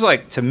 Because it seems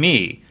like, to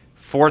me,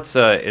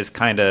 Forza is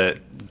kind of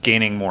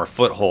gaining more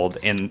foothold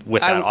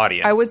with that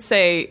audience. I would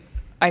say,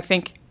 I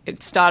think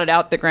it started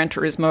out that Gran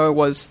Turismo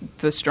was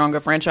the stronger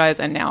franchise,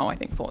 and now I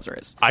think Forza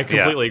is. I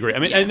completely agree. I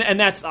mean, Yeah. and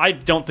that's, I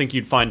don't think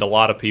you'd find a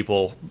lot of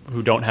people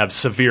who don't have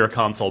severe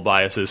console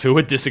biases who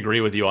would disagree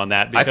with you on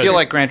that. I Because feel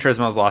like Gran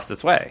Turismo's lost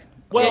its way.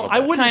 well, I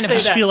wouldn't Kind of. say I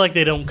just that. feel like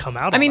they don't come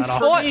out. I mean, all that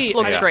Sport often. me,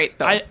 looks yeah. great,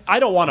 though. I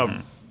don't want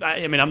to.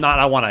 I mean,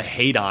 I want to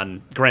hate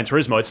on Gran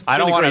Turismo. It's I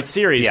still don't a wanna- great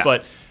series, yeah.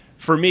 but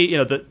for me,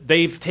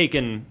 they've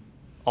taken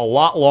a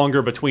lot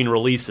longer between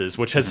releases,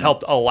 which has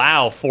helped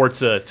allow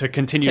Forza to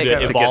continue Take to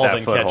over. To get evolve that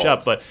and catch foothold.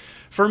 up. But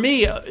for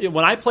me,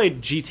 when I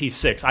played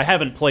GT6, I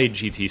haven't played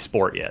GT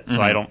Sport yet, so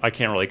I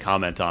can't really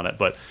comment on it.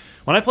 But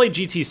when I played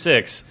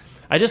GT6,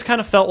 I just kind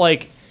of felt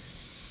like,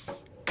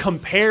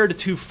 compared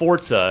to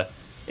Forza,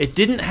 it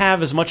didn't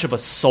have as much of a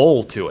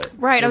soul to it.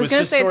 Right, I was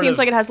going to say it seems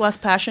like it has less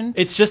passion.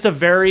 It's just a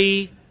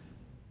very...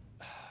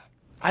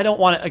 I don't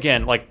want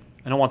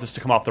this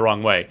to come off the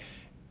wrong way.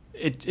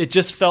 It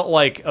just felt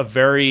like a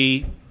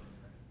very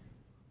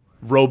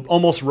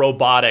almost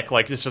robotic,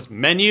 like it's just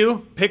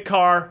menu, pick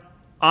car,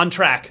 on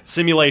track,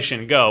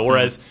 simulation, go.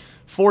 Whereas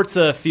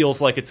Forza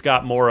feels like it's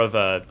got more of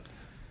a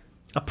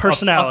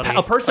personality.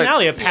 A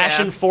personality, a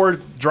passion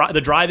for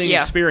the driving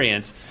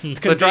experience. The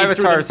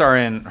Drivatars are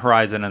in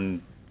Horizon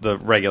and the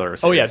regular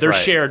series, they're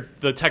shared.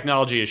 The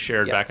technology is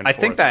shared back and forth. I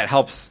think that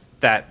helps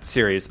that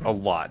series a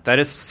lot. That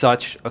is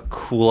such a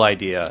cool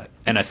idea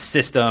and a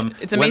system.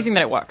 It's amazing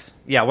that it works.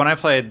 Yeah, when I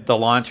played the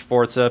launch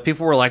Forza,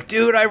 people were like,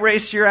 dude, I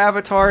raced your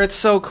avatar. It's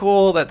so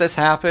cool that this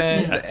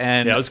happened. Yeah.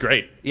 And it was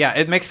great. Yeah,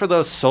 it makes for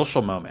those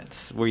social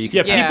moments where you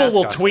can people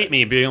will tweet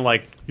me being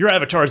like, your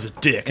avatar's a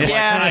dick. I'm like,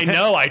 I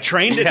know, I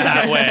trained it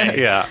that way.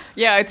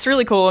 Yeah, it's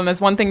really cool. And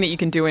there's one thing that you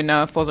can do in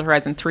Forza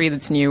Horizon 3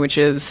 that's new, which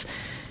is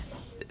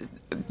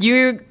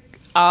you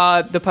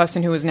are the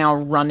person who is now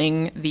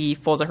running the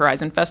Forza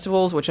Horizon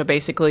festivals, which are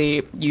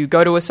basically you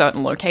go to a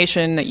certain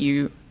location that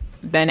you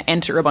then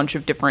enter a bunch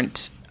of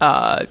different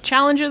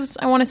challenges,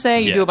 I want to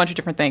say. You do a bunch of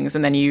different things,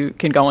 and then you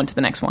can go on to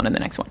the next one and the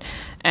next one.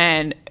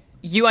 And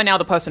you are now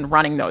the person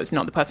running those,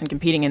 not the person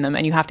competing in them,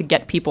 and you have to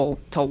get people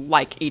to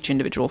like each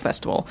individual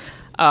festival.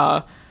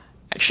 I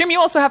assume you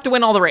also have to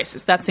win all the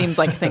races. That seems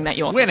like a thing that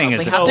you also Winning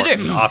is have to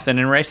do. Often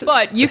in races.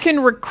 But you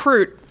can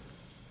recruit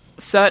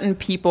certain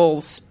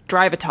people's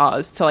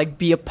Drivatars to like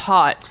be a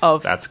part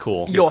of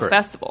your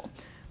festival.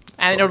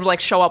 And it'll like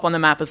show up on the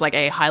map as like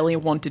a highly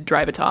wanted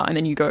Drivatar, and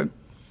then you go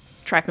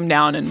track them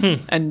down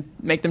and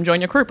make them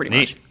join your crew pretty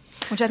much.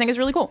 Which I think is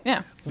really cool.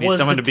 Yeah. Run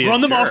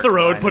them off the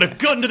road, put a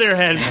gun to their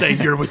head, and say,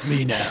 "You're with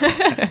me now."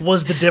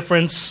 Was the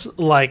difference,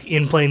 like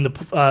in playing the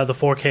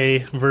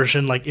 4K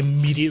version, like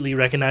immediately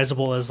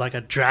recognizable as like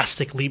a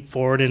drastic leap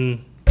forward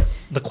in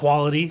the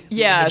quality?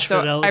 Yeah. So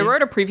I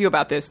wrote a preview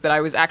about this that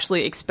I was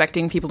actually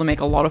expecting people to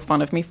make a lot of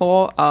fun of me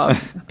for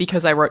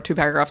because I wrote 2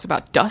 paragraphs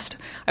about dust.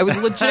 I was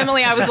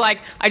like,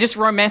 I just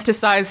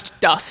romanticized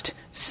dust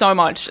so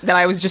much that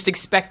I was just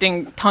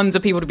expecting tons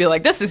of people to be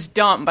like, this is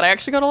dumb, but I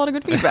actually got a lot of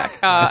good feedback.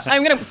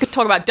 I'm going to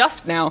talk about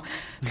dust now.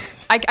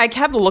 I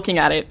kept looking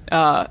at it,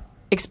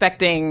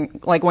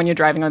 expecting, like when you're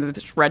driving under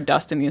this red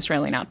dust in the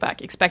Australian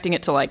outback, expecting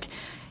it to like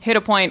hit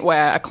a point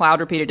where a cloud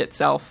repeated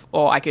itself,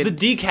 or I could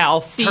the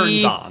decal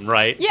turns on,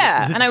 right?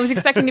 Yeah, and I was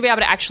expecting to be able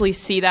to actually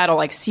see that, or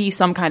like see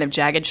some kind of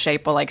jagged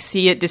shape, or like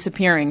see it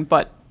disappearing,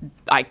 but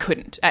I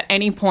couldn't. At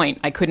any point,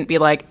 I couldn't be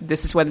like,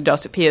 this is where the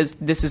dust appears,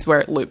 this is where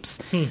it loops.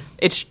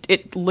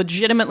 It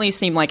legitimately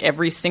seemed like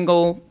every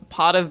single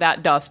part of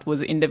that dust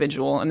was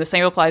individual, and the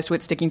same applies to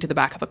it sticking to the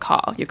back of a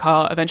car. Your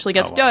car eventually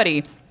gets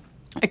dirty.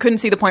 I couldn't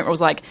see the point where it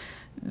was like,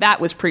 that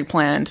was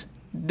pre-planned.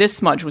 This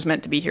smudge was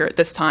meant to be here at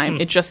this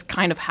time. It just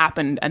kind of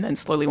happened and then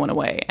slowly went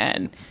away.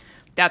 And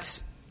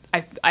that's...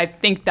 I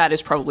think that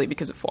is probably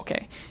because of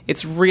 4K.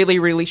 It's really,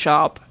 really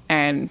sharp,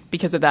 and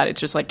because of that,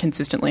 it's just like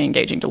consistently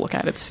engaging to look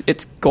at.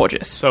 It's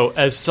gorgeous. So,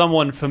 as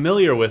someone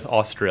familiar with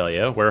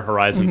Australia, where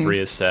Horizon 3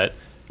 is set,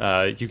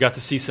 you got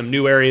to see some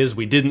new areas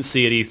we didn't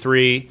see at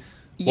E3.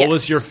 What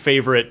was your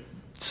favorite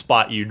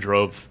spot you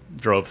drove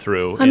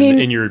through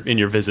in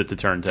your visit to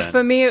Turn 10?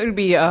 For me, it would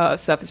be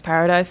Surfers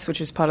Paradise, which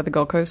is part of the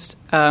Gold Coast.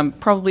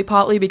 Probably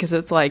partly because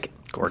it's like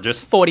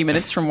gorgeous, 40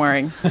 minutes from where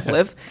I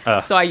live.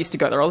 So I used to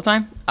go there all the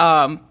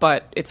time.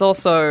 But it's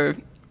also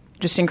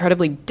just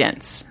incredibly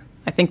dense.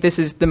 I think this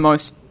is the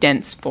most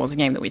dense Forza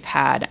game that we've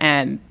had,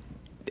 and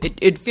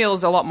it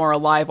feels a lot more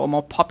alive or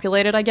more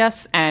populated, I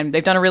guess. And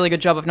they've done a really good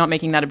job of not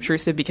making that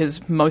obtrusive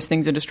because most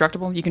things are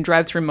destructible. You can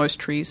drive through most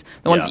trees.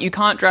 The ones that you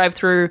can't drive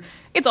through,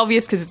 it's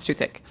obvious because it's too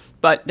thick.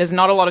 But there's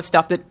not a lot of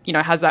stuff that,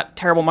 has that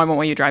terrible moment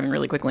where you're driving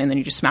really quickly and then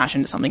you just smash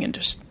into something and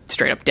just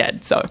straight up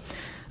dead. So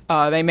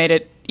they made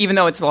it, even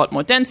though it's a lot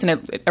more dense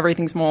and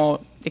everything's more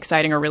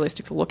exciting or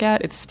realistic to look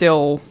at, it's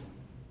still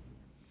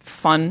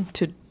fun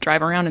to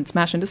drive around and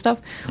smash into stuff.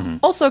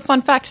 Also,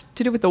 fun fact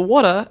to do with the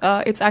water,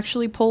 it's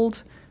actually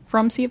pulled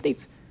from Sea of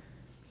Thieves.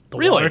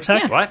 Water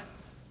tech? Yeah. What?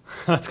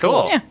 That's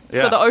cool. Yeah.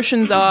 So the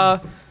oceans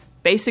are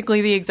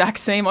basically the exact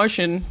same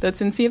ocean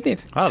that's in Sea of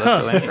Thieves. Oh,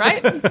 that's really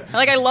right?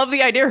 I love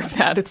the idea of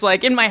that. It's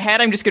like, in my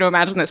head, I'm just going to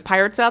imagine there's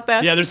pirates out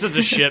there. Yeah, there's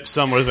a ship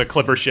somewhere. There's a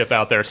clipper ship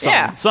out there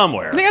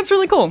somewhere. I think that's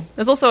really cool.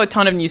 There's also a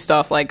ton of new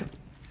stuff, like,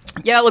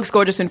 it looks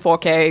gorgeous in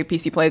 4K.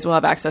 PC players will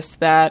have access to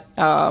that.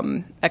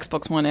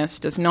 Xbox One S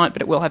does not,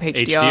 but it will have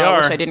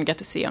HDR. Which I didn't get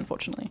to see,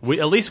 unfortunately.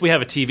 At least we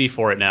have a TV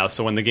for it now,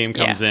 so when the game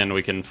comes in,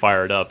 we can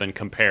fire it up and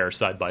compare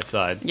side by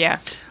side. Yeah.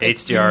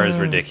 HDR is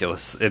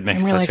ridiculous. It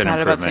makes I'm really such an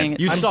improvement. About seeing it.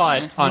 You saw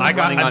it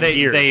running on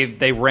Gears.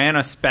 They ran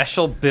a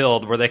special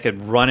build where they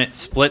could run it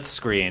split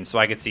screen, so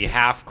I could see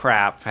half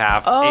crap,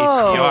 half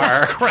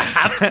HDR.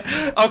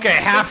 Crap. Okay,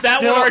 half is that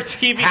still, what our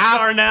TVs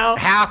are now?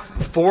 Half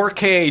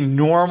 4K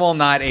normal,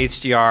 not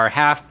HDR.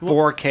 Half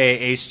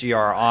 4K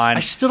HDR on.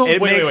 I still don't.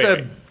 It makes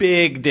a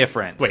big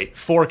difference. Wait,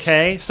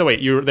 4K? So wait,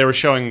 they were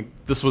showing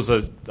this was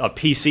a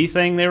PC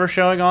thing they were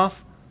showing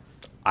off?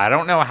 I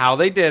don't know how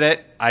they did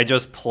it. I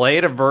just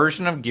played a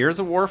version of Gears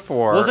of War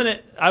 4. Wasn't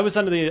it? I was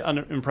under the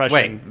impression.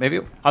 Wait,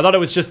 maybe I thought it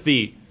was just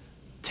the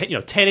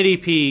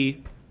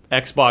 1080p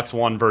Xbox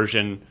One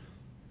version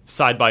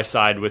side by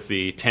side with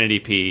the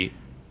 1080p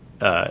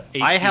HDR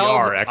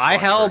Xbox I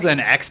held version.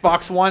 an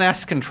Xbox One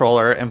S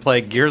controller and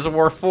played Gears of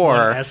War 4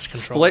 One S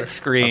controller. split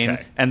screen,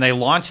 Okay. and they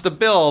launched the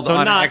build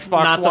on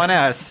Xbox One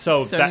S.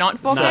 So not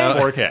 4K? Not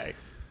 4K.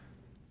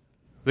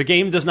 The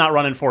game does not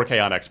run in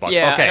 4K on Xbox.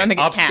 Yeah. Okay, I don't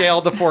think it can.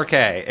 upscaled to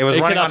 4K. It was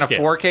It running can on a upscale.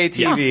 4K TV.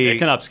 Yes, it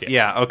can upscale.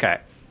 Yeah, okay.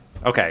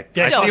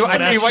 Yeah, I still, see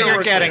that's what you're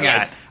true. getting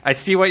Yes. at. I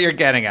see what you're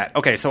getting at.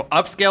 Okay, so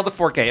upscale to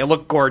 4K. It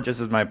looked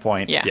gorgeous is my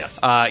point. Yeah. Yes.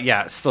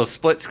 Yeah, so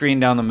split screen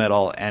down the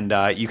middle, and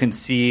you can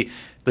see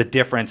the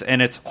difference.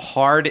 And it's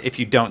hard if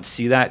you don't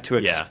see that to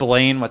Yeah.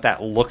 explain what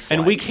that looks like.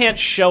 And we can't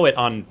show it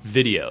on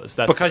videos.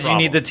 That's because the you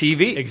need the problem.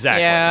 TV.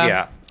 Exactly. Yeah.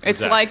 Yeah,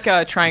 It's exactly.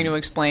 like trying to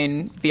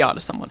explain VR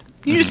to someone.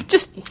 You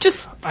just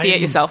see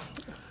it yourself.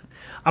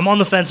 I'm on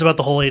the fence about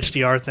the whole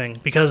HDR thing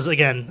because,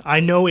 again, I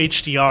know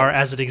HDR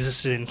as it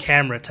existed in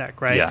camera tech,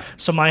 right? Yeah.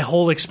 So my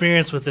whole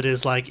experience with it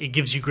is like it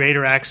gives you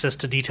greater access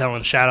to detail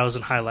and shadows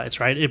and highlights,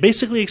 right? It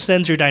basically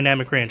extends your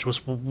dynamic range,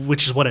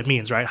 which is what it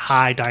means, right?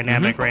 High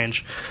dynamic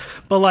range.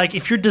 But like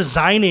if you're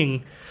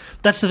designing,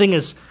 that's the thing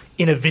is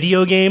in a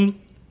video game,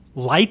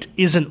 light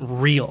isn't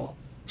real.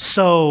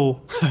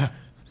 So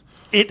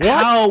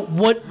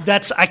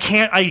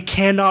I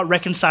cannot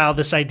reconcile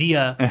this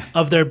idea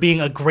of there being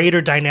a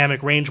greater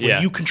dynamic range when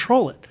Yeah. you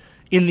control it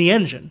in the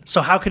engine.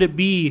 So how could it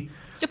be?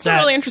 It's that- a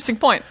really interesting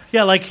point.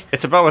 Yeah, like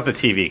it's about what the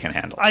TV can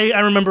handle. I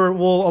remember,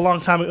 well, a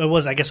long time it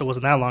was. I guess it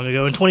wasn't that long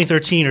ago. In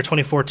 2013 or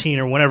 2014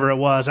 or whenever it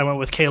was, I went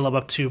with Caleb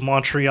up to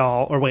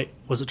Montreal, or wait,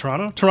 was it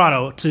Toronto?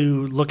 Toronto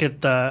to look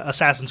at the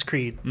Assassin's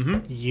Creed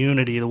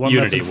Unity, the one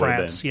Unity that's in would have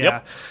France. been. Yeah,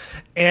 Yep.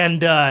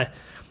 and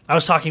I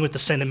was talking with the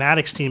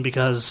cinematics team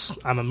because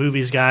I'm a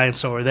movies guy and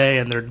so are they,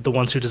 and they're the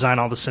ones who design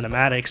all the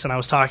cinematics. And I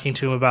was talking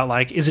to him about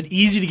like, is it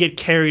easy to get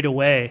carried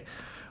away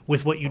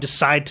with what you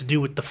decide to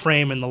do with the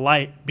frame and the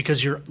light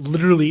because you're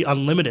literally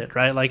unlimited,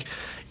 right? Like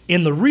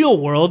in the real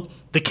world,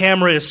 the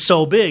camera is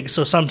so big,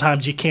 so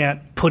sometimes you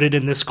can't put it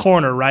in this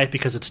corner, right?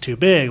 Because it's too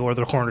big, or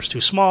the corner's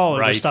too small, or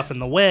Right. there's stuff in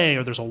the way,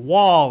 or there's a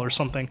wall or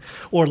something,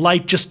 or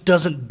light just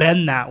doesn't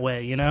bend that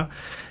way, you know?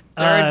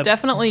 There are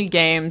definitely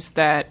games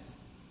that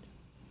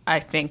I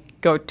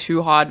think go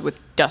too hard with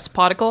dust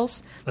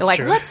particles. They're That's like,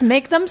 true. let's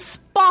make them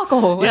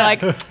sparkle. They're Yeah.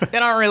 like, they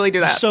don't really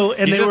do that. So,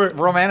 and you they just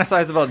were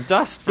romanticize about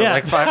dust for Yeah.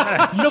 like 5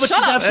 minutes. No, but she's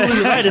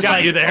absolutely right. It's got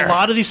like you there. a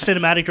lot of these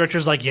cinematic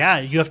directors, like, yeah,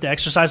 you have to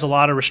exercise a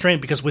lot of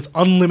restraint because with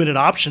unlimited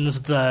options,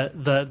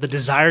 the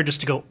desire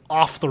just to go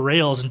off the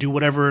rails and do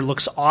whatever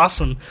looks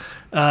awesome,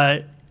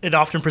 it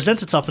often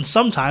presents itself, and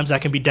sometimes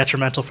that can be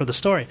detrimental for the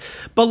story.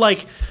 But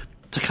like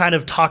to kind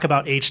of talk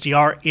about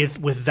HDR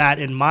with that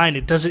in mind,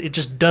 it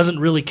just doesn't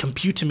really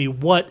compute to me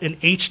what an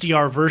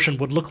HDR version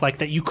would look like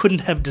that you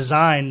couldn't have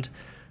designed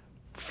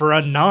for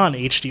a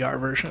non-HDR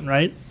version,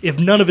 right? If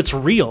none of it's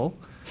real.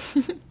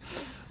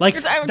 Like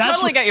I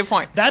totally get your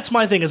point. That's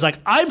my thing. Is like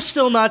I'm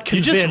still not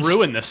You convinced. just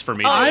ruined this for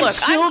me. Oh, dude. I'm look,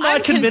 still I'm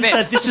not convinced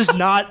that convinced. this is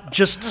not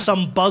just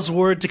some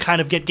buzzword to kind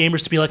of get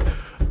gamers to be like,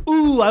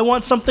 "Ooh, I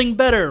want something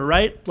better,"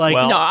 right? Like,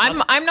 Well, No,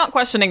 I'm not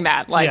questioning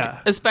that. Like, Yeah.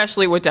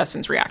 especially with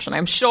Destin's reaction.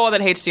 I'm sure that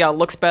HDR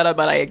looks better,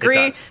 but I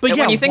agree. does. but that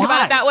yeah, when you think why?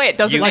 about it that way, it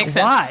doesn't like make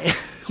sense. why?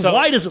 So-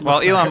 why does it? Well,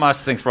 look Elon better?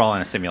 Musk thinks we're all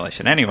in a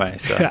simulation anyway.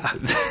 So Oh,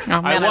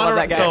 man, I, love wanna-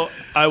 that guy. So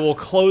I will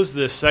close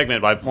this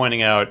segment by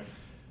pointing out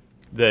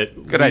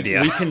that Good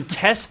idea. we can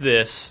test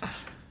this.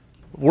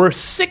 We're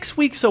 6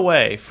 weeks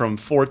away from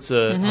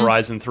Forza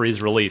Horizon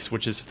 3's release,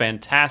 which is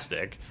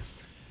fantastic.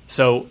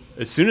 So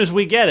as soon as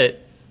we get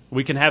it,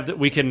 we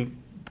can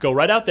go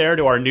right out there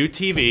to our new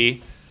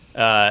TV,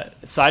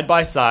 side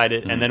by side,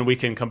 and then we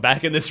can come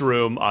back in this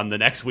room on the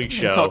next week's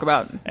show talk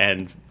about-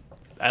 and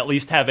at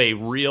least have a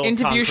real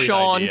Interview concrete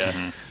Sean.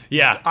 idea.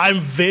 Yeah. I'm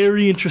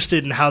very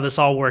interested in how this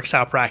all works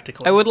out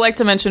practically. I would like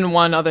to mention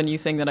one other new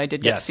thing that I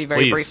did get Yes, to see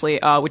very please. briefly,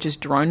 which is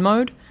drone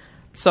mode.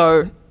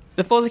 So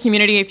the Forza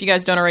community, if you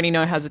guys don't already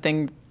know, has a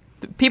thing.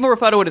 People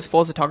refer to it as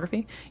Forza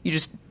photography. You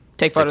just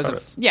take photos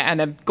of, and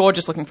they're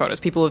gorgeous looking photos.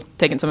 People have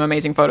taken some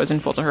amazing photos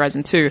in Forza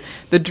Horizon 2.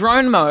 The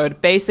drone mode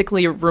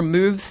basically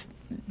removes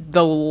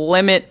the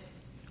limit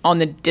on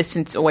the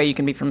distance away you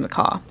can be from the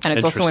car, and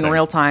it's also in Interesting.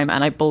 real time.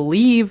 And I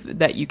believe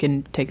that you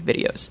can take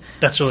videos.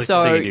 That's really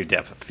so so. you do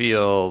depth of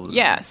field.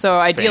 Yeah, so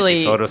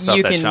ideally fancy photo stuff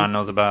you that can Sean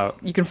knows about.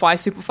 you can fly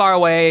super far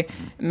away,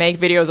 make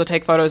videos or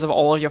take photos of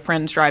all of your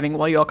friends driving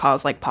while your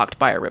car's like parked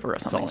by a river or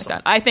something like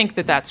that. I think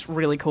that that's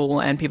really cool,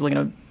 and people are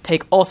going to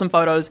take awesome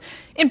photos.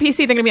 In PC,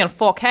 they're going to be on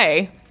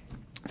 4K,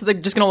 so they're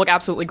just going to look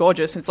absolutely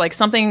gorgeous. It's like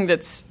something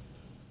that's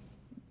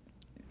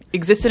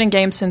existed in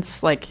games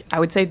since, like, I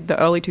would say the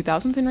early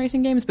 2000s in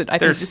racing games, but I think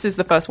There's- this is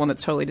the first one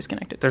that's totally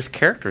disconnected. There's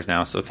characters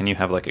now, so can you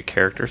have like a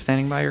character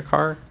standing by your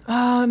car?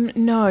 No, you don't-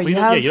 have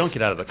yeah, you don't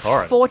get out of the car,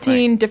 I don't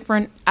 14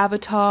 different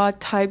avatar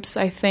types,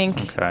 I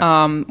think,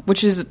 Okay.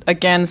 which is,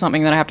 again,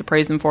 something that I have to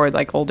praise them for,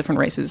 like all different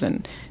races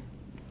and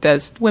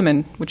there's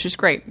women, which is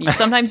great.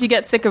 Sometimes you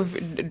get sick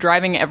of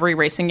driving every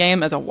racing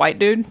game as a white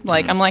dude.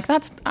 Like, I'm like,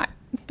 but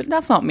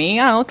that's not me.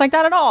 I don't look like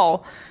that at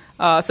all.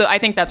 So I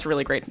think that's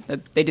really great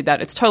that they did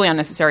that. It's totally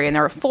unnecessary, and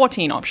there are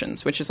 14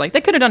 options, which is like, they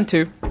could have done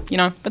 2,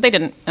 but they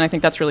didn't, and I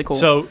think that's really cool.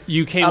 So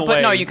you came away...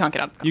 But no, you can't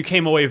get out. You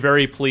came away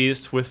very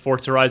pleased with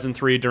Forza Horizon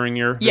 3 during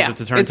your visit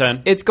to Turn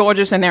 10? It's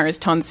gorgeous, and there is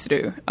tons to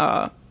do.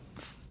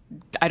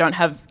 I don't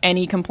have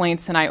any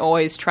complaints, and I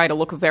always try to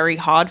look very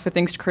hard for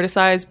things to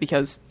criticize,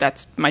 because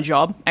that's my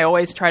job. I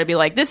always try to be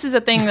like, this is a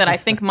thing that I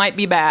think might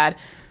be bad.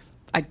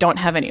 I don't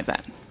have any of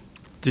that.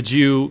 Did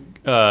you...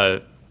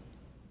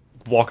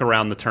 walk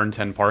around the Turn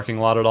 10 parking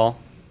lot at all?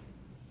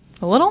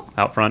 A little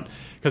out front,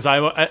 because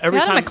every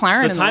time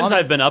the times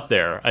I've been up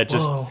there, I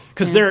just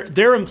because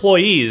their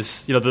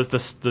employees,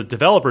 the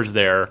developers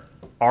there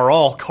are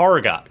all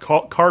car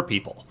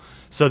people,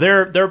 so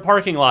their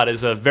parking lot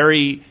is a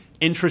very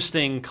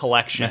interesting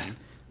collection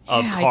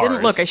of cars. I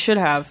didn't look. I should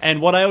have.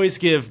 And what I always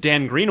give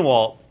Dan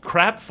Greenwald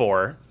crap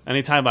for,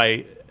 anytime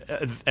I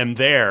am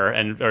there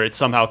or it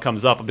somehow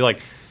comes up, I'll be like,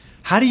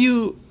 how do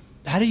you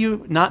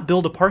not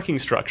build a parking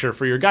structure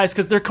for your guys?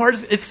 Because their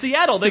cars, it's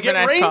Seattle. They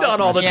get rained on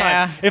all the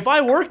time. If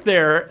I worked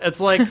there, it's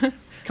like,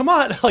 come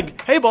on,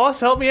 like, hey boss,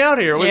 help me out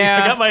here.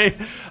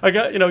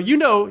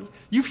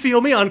 You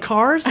feel me on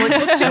cars? Like,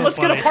 let's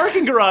get a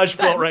parking garage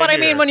built right here. But I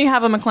mean, when you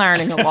have a McLaren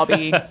in the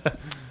lobby,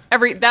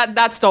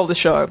 that stole the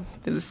show.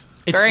 It's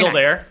very still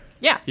nice. there.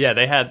 Yeah,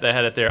 they had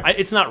it there.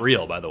 It's not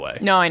real, by the way.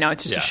 No, I know,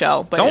 it's just a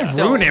shell. But don't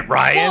ruin it,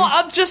 Ryan.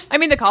 Well,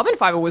 the carbon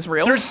fiber was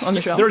real on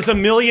the show. There's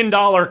 $1 million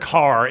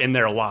car in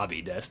their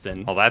lobby,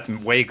 Destin. Well, that's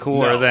way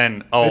cooler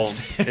than it's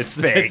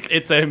fake.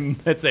 It's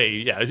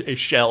a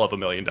shell of $1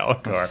 million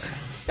car.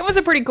 It was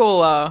a pretty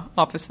cool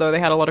office, though. They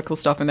had a lot of cool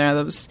stuff in there.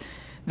 There was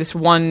this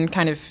one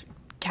kind of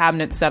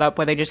cabinet setup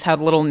where they just had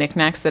little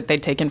knickknacks that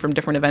they'd taken from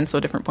different events or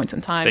different points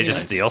in time. They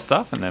just steal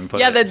stuff and then put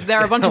there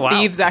are a bunch of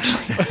thieves,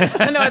 actually.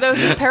 No, there was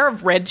this pair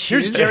of red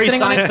shoes. Here's Jerry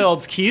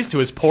Seinfeld's keys to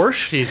his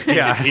Porsche.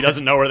 He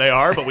doesn't know where they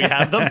are, but we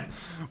have them.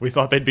 We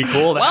thought they'd be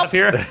cool to have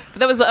here. But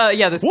that was,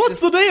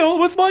 What's the deal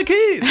with my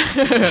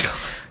keys?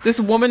 This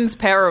woman's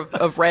pair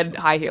of red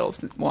high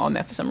heels were on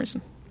there for some reason.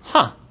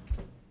 Huh.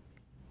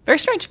 Very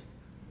strange.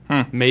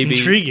 Maybe.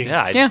 Intriguing.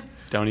 Yeah,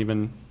 don't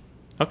even...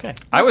 Okay.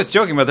 I was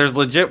joking, but there's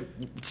legit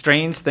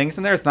strange things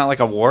in there. It's not like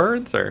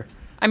awards or...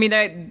 I mean,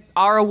 there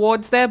are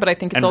awards there, but I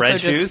think it's and also red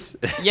just...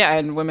 shoes? Yeah,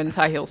 and women's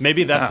high heels.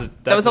 Maybe there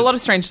was a lot of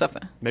strange stuff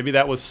there. Maybe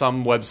that was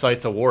some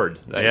website's award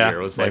that year.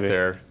 It was maybe. like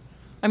their...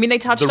 I mean, they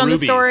touched on the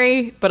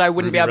story, but I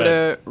wouldn't be able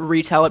to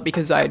retell it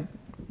because I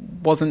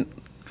wasn't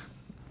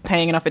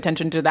paying enough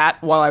attention to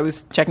that while I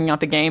was checking out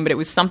the game. But it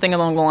was something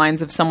along the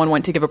lines of someone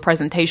went to give a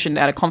presentation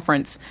at a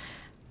conference,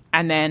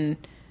 and then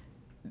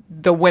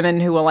the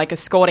women who were like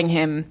escorting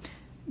him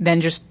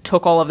then just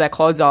took all of their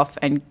clothes off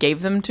and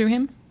gave them to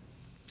him.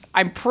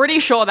 I'm pretty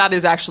sure that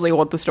is actually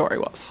what the story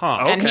was. Huh,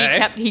 and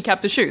he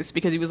kept the shoes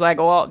because he was like,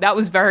 well, that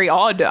was very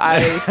odd.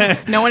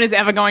 No one is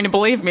ever going to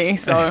believe me.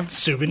 So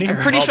souvenir.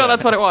 I'm pretty sure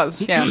that's what it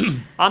was. Yeah.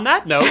 On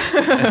that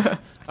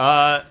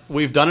note,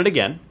 we've done it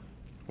again.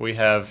 We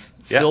have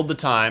filled the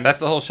time. That's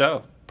the whole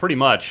show. Pretty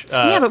much.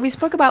 But we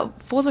spoke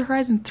about Forza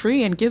Horizon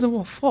 3 and Gears of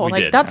War 4.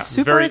 We did. That's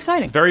super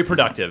exciting. Very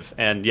productive.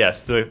 And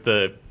yes,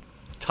 the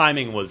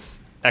timing was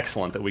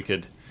excellent that we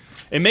could...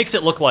 It makes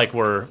it look like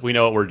we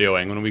know what we're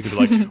doing when we could be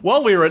like,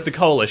 well, we were at the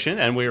Coalition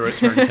and we were at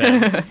Turn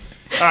 10. All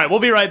right, we'll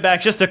be right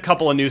back. Just a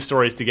couple of news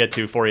stories to get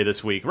to for you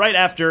this week, right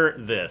after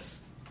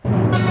this.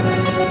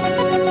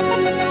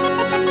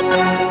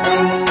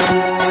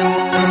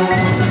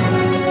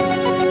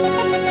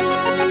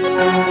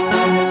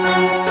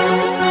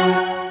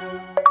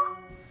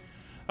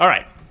 All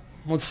right.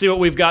 Let's see what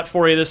we've got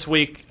for you this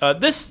week.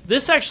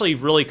 This actually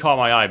really caught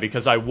my eye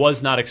because I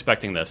was not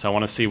expecting this. I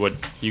want to see what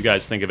you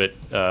guys think of it.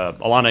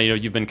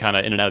 Alana, you've been kind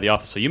of in and out of the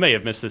office, so you may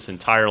have missed this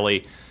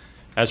entirely.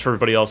 As for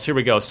everybody else, here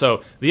we go.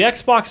 So the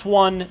Xbox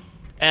One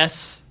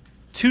S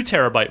 2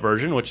 terabyte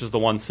version, which is the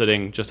one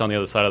sitting just on the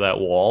other side of that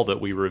wall that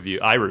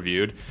I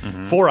reviewed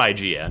for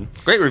IGN.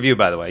 Great review,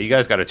 by the way. You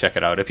guys got to check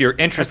it out if you're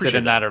interested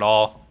in that at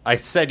all. I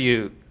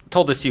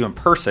told this to you in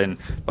person,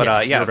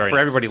 but for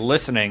everybody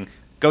listening,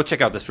 go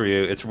check out this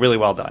review. It's really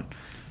well done.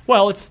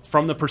 Well, it's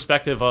from the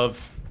perspective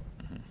of,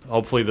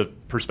 hopefully, the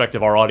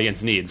perspective our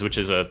audience needs, which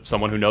is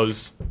someone who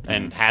knows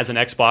and has an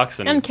Xbox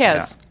and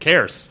cares.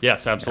 Cares,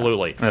 yes,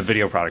 absolutely. And the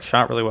video product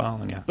shot really well.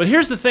 And But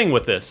here's the thing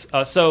with this.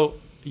 So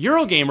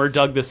Eurogamer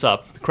dug this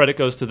up. The credit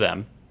goes to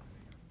them.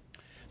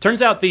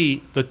 Turns out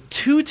the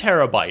 2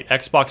 terabyte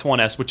Xbox One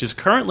S, which is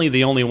currently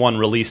the only one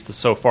released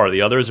so far,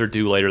 the others are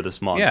due later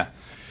this month. Yeah.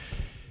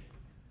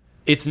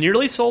 It's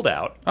nearly sold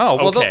out. Oh,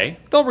 well, okay.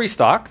 They'll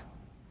restock.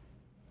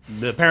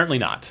 Apparently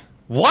not.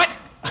 What?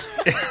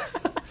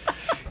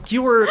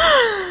 You were...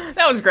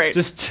 That was great.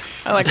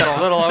 I like that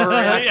a little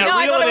overreaction.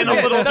 Reel it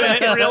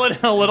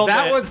in a little bit.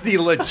 That was the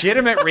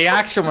legitimate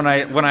reaction when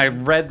I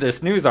read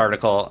this news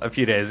article a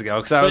few days ago,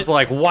 because I was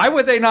like, why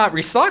would they not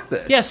restock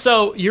this? Yeah,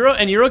 so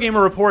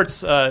Eurogamer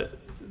reports that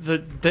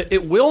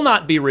it will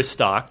not be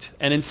restocked,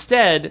 and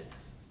instead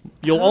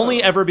You'll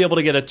only ever be able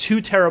to get a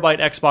 2 terabyte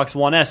Xbox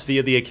One S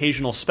via the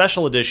occasional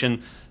special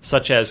edition,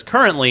 such as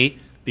currently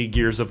the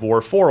Gears of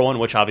War 4 one,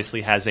 which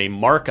obviously has a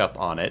markup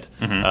on it,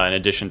 in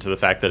addition to the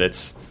fact that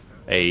it's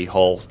a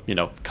whole,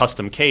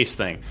 custom case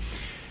thing.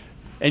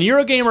 And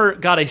Eurogamer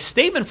got a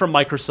statement from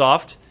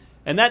Microsoft,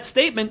 and that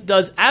statement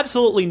does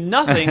absolutely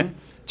nothing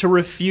to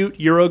refute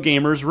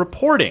Eurogamer's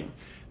reporting.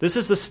 This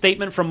is the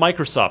statement from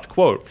Microsoft,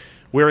 quote,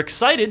 "We're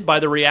excited by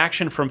the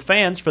reaction from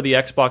fans for the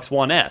Xbox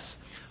One S.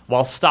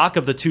 While stock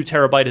of the 2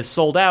 terabyte is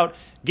sold out,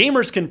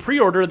 gamers can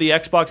pre-order the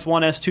Xbox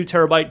One S 2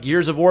 terabyte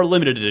Gears of War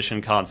limited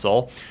edition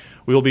console.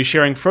 We will be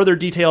sharing further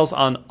details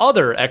on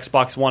other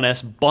Xbox One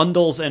S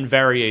bundles and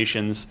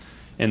variations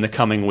in the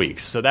coming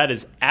weeks." So that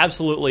is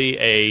absolutely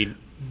a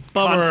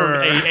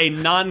Bummer. a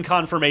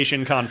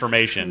non-confirmation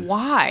confirmation.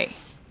 Why?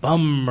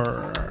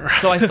 Bummer.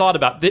 So I thought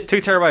about 2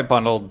 terabyte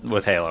bundled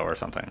with Halo or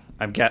something.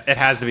 It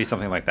has to be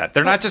something like that.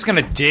 They're not just going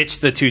to ditch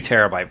the 2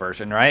 terabyte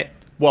version, right?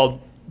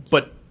 well,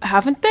 but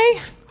Haven't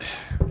they?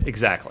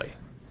 exactly.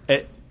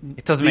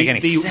 It doesn't make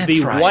any sense.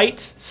 The right?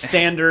 white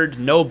standard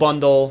no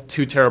bundle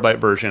 2 terabyte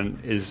version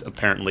is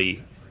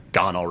apparently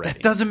gone already.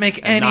 That doesn't make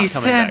And any not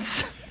coming back.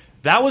 sense.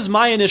 That was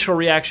my initial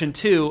reaction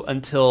too,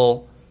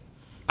 until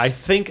I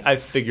think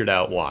I've figured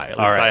out why. At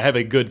least right. I have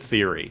a good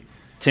theory.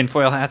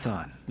 Tinfoil hats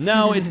on.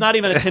 No, it's not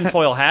even a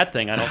tinfoil hat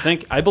thing. I don't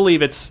think. I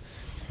believe it's.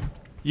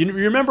 You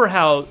remember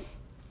how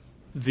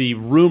the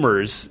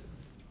rumors?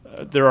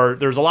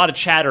 There's a lot of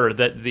chatter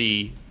that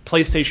the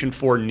PlayStation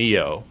 4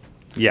 Neo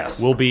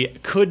Yes.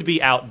 could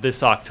be out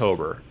this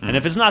October, and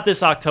if it's not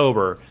this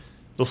October,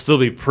 it'll still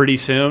be pretty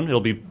soon. It'll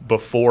be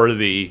before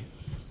the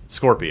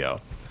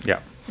Scorpio. Yeah.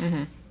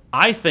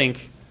 I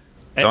think.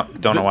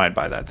 Don't know why I'd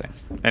buy that thing.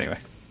 Anyway.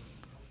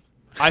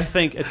 I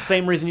think it's the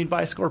same reason you'd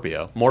buy a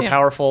Scorpio. More Yeah.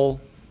 powerful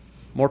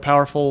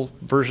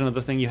version of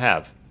the thing you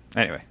have.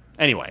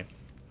 Anyway.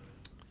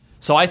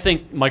 So I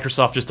think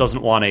Microsoft just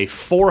doesn't want a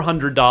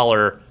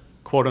 $400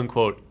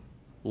 quote-unquote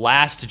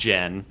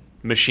last-gen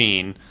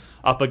machine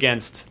up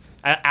against,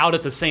 out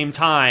at the same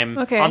time,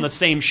 on the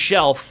same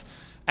shelf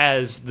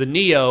as the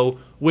Neo,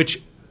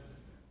 which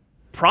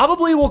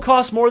probably will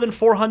cost more than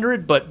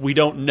 $400, but we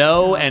don't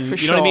know. And for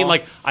you know what I mean? sure.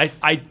 Like,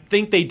 I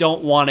think they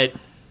don't want it.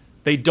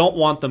 They don't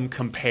want them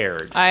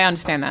compared. I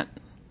understand that.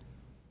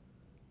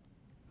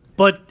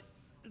 But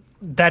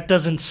that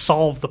doesn't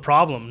solve the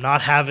problem.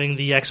 Not having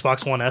the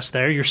Xbox One S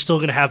there, you're still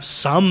going to have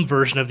some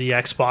version of the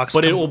Xbox.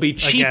 But it will be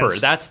cheaper.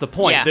 against- That's the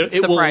point. Yeah, it's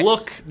the price.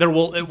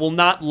 It will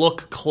not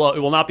look close. It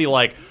will not be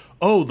like,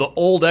 oh, the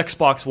old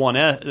Xbox One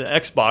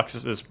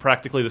Xbox is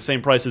practically the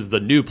same price as the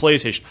new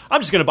PlayStation.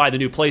 I'm just going to buy the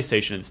new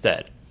PlayStation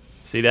instead.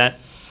 See that?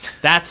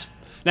 That's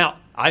now.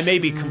 I may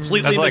be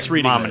completely That's like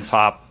misreading mom this. and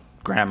pop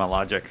grandma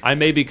logic. I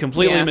may be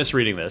completely Yeah.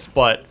 misreading this,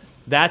 but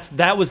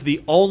that was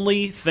the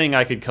only thing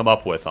I could come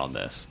up with on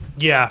this.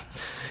 Yeah.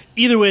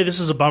 Either way, this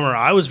is a bummer.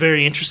 I was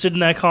very interested in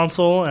that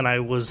console, and I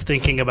was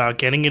thinking about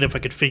getting it if I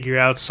could figure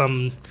out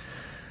some,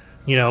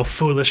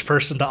 foolish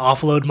person to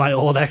offload my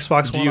old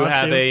Xbox One. you onto.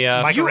 have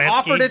a, Mike You Aransky.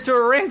 offered it to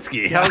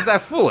Aransky. How is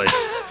that foolish?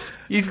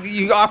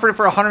 You offered it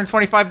for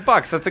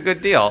 $125. That's a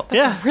good deal.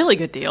 That's Yeah. a really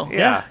good deal.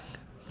 Yeah.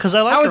 Because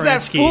I like How is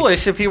that Aransky.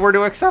 foolish if he were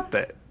to accept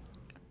it?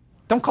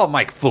 Don't call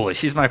Mike foolish.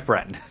 He's my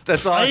friend.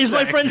 That's all. He's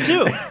I'm my saying.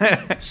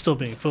 friend too. Still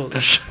being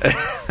foolish.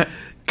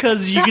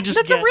 Because you could just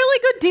That's get a really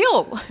good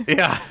deal.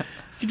 Yeah.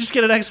 you just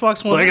get an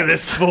Xbox One. Look at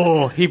this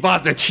fool. He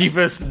bought the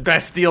cheapest,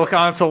 best deal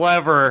console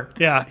ever.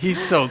 Yeah.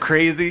 He's so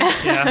crazy.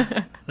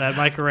 Yeah, that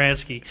Mike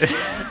Aransky.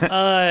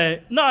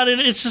 No,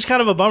 it's just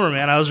kind of a bummer,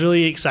 man. I was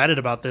really excited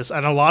about this,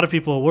 and a lot of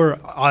people were,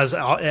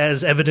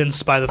 as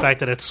evidenced by the fact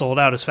that it sold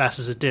out as fast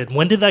as it did.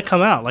 When did that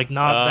come out? Like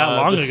not that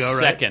long the ago, right?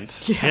 second.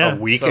 Yeah. A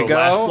week So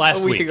ago.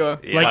 last A week ago.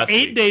 Like Last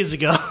 8 week. days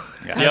ago,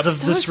 as of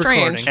So this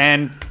strange. recording.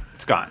 And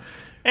it's gone.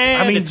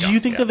 And I mean, it's do gone, you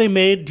think yeah. that they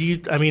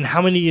made?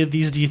 How many of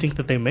these do you think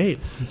that they made?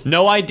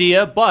 No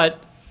idea,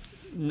 but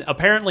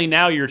apparently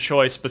now your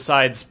choice,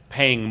 besides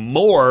paying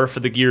more for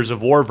the Gears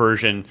of War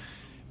version,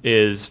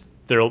 is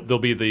there'll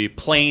be the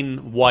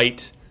plain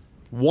white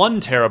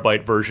 1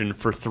 terabyte version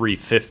for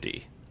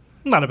 $350.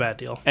 Not a bad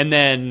deal. And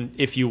then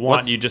if you want,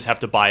 What's- you just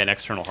have to buy an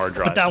external hard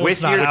drive. But that With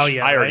one's not your- out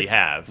yet. I already right?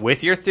 have.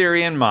 With your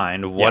theory in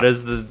mind, what Yeah.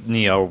 does the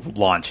Neo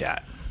launch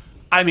at?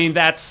 I mean,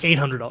 that's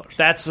 $800.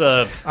 that's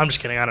a. I'm just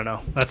kidding. I don't know.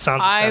 That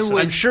sounds I excessive.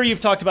 would- I'm sure you've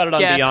talked about it on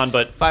Yes, Beyond,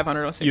 but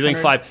 500 or 600. you think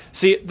 5?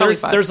 See, Probably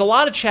 5. there's a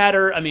lot of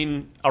chatter. I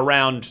mean,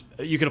 around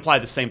you could apply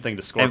the same thing to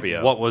And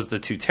Scorpio. what was the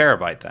 2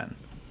 terabyte then?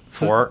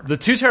 For The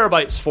 2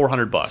 terabytes,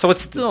 $400. so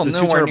it's still the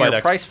 2 nowhere near terabyte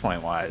X- price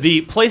point wise.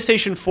 The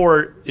PlayStation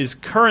 4 is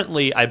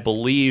currently, I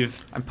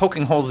believe, I'm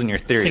poking holes in your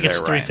theory. I think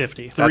it's there, Ryan.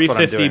 $350. That's what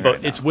I'm $350, doing but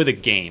right now. it's with a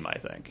game. I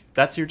think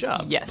that's your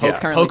job. Yes, Poke- it's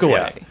currently poke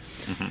away.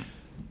 $350.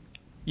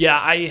 Yeah,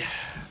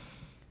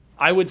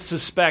 I would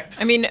suspect.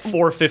 I mean-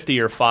 $450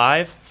 or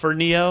 $5 for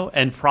Neo,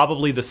 and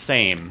probably the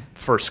same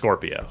for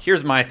Scorpio.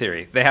 Here's my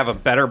theory. They have a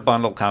better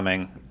bundle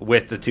coming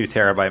with the 2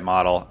 terabyte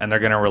model, and they're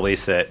going to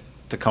release it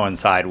to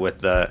coincide with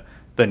the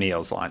the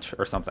Neo's launch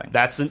or something.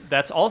 That's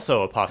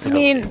also a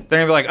possibility. I mean, They're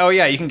going to be like, oh,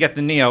 yeah, you can get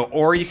the Neo,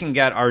 or you can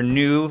get our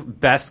new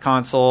best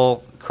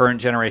console, current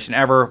generation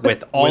ever,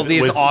 with all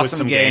these with awesome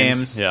some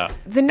games. Yeah.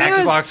 the Neo's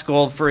Xbox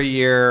Gold for a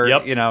year.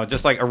 Yep. You know,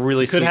 just like a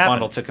really sweet happen.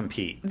 bundle to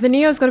compete. the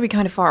Neo's going to be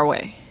kind of far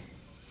away.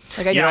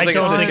 Like, You don't I think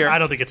it's this year?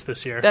 don't think it's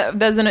this year.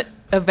 There's an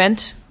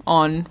event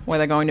on where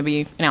they're going to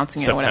be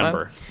announcing it or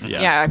whatever. September.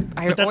 Yeah.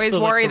 I But that's always the,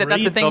 like, worry the that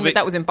that's a read- thing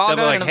that was embargoed.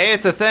 They'll be like, and hey,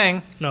 it's a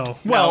thing. No.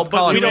 Well, but we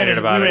Colin's don't, tweeted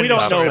about it. we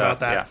don't know about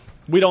that. Yeah.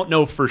 We don't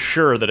know for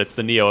sure that it's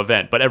the Neo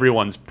event, but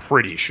everyone's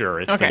pretty sure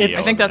it's Okay, the Neo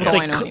I think that's event.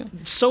 all I know. Anyway.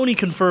 Sony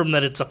confirmed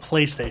that it's a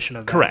PlayStation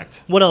event.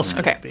 Correct. What else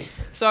could Okay. it be?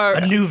 So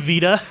A new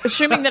Vita?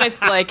 assuming that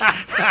it's like,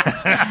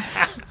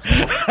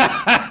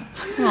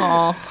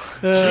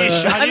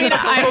 Sheesh, I mean,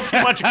 a little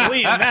too much glee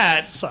in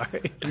that.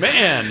 Sorry.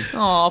 Man,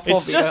 oh, poor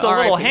it's just Vita, a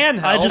little RIP.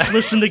 handheld. I just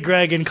listen to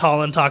Greg and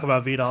Colin talk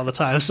about Vita all the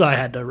time, so I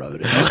had to rub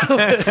it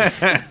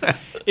in.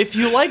 If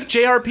you like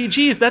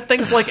JRPGs, that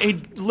thing's like a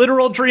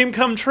literal dream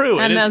come true.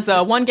 And It is-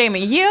 there's one game a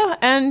year,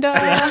 and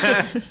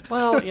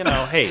well, you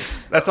know, hey,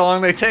 That's how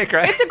long they take,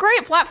 right? it's a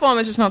great platform.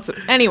 It's just not so.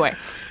 Anyway,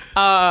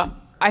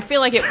 I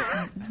feel like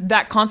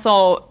that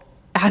console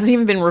hasn't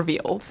even been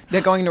revealed.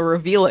 They're going to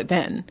reveal it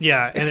then.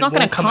 Yeah, and it's it not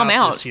going won't to come come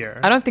out out this year.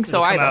 I don't think so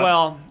It'll come either. out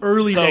well,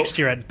 Early so next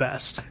year at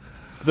best.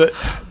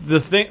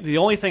 the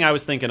only thing I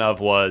was thinking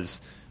of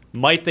was,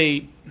 might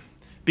they,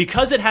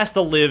 because it has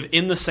to live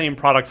in the same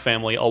product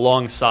family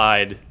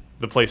alongside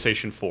the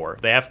PlayStation 4.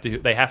 They have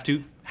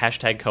to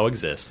hashtag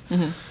coexist.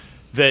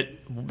 That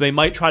they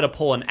might try to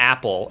pull an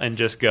Apple and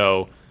just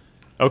go,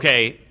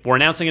 okay, we're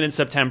announcing it in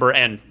September,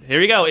 and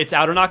here you go, it's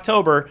out in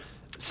October,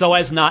 so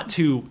as not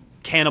to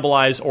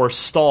cannibalize or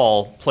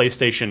stall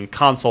PlayStation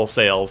console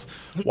sales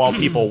while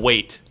people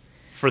wait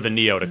for the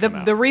Neo to come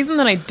out. The reason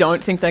that I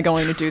don't think they're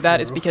going to do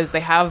that is because they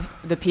have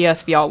the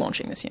PSVR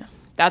launching this year.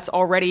 That's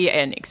already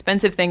an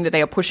expensive thing that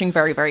they are pushing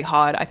very, very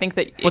hard. I think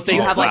that if they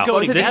you have like could go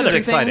both of together. these This two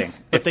is exciting.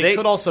 things, But they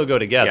could also go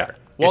together.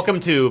 Yeah. Welcome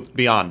to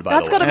Beyond, by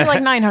that's the way. got to be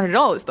like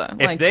 $900 though.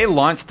 If Like, they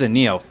launch the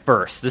Neo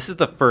first, this is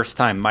the first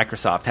time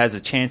Microsoft has a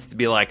chance to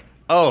be like,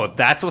 oh,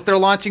 that's what they're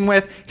launching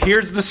with?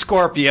 Here's the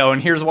Scorpio,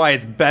 and here's why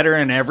it's better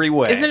in every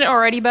way. isn't it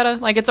already better?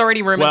 Like it's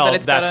already rumored Well, that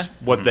it's that's better.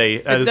 what they.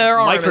 there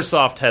are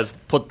Microsoft has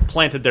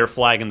planted their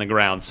flag in the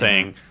ground,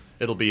 saying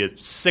it'll be a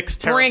 6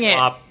 Bring it.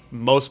 teraflop,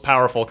 most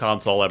powerful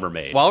console ever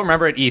made. Well,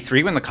 remember at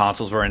E3 when the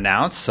consoles were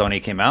announced,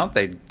 Sony came out,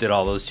 they did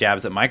all those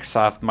jabs at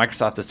Microsoft.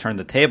 Microsoft has turned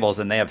the tables,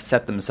 and they have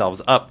set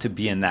themselves up to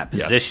be in that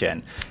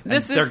position. And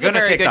This is they're a gonna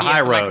very take good the year high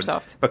for road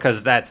Microsoft.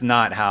 because that's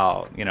not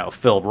how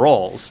Phil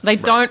rolls. They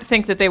don't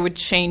think that they would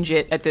change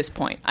it at this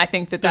point. I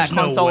think that There's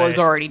no console way. is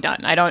already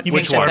done. I don't You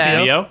think mean that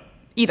Scorpio? Neo?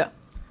 either.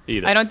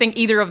 Either. I don't think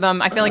either of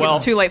them. I feel like Well,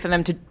 it's too late for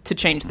them to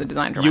change the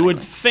design. You would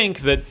dramatically. think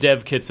that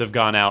dev kits have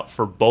gone out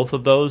for both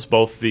of those,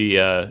 both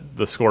the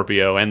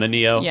Scorpio and the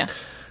Neo. yeah.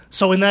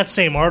 So in that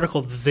same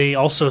article, they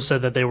also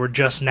said that they were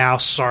just now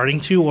starting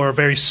to, or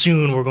very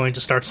soon, we're going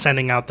to start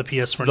sending out the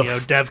PS4 The Neo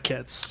f- dev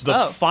kits.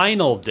 The Oh.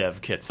 final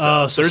dev kits,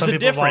 though. Oh, so there's some a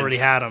people have difference. already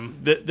had 'em.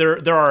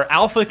 There are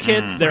alpha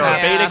kits, there are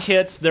Yeah. beta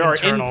kits, there are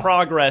Internal. in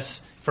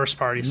progress, First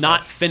party stuff.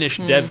 not finished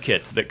dev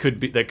kits that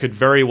could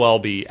very well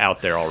be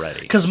out there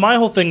already. Because my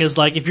whole thing is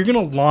like, if you're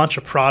going to launch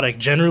a product,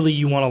 generally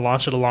you want to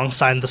launch it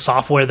alongside the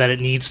software that it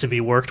needs to be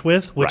worked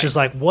with, which Right. is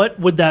like, what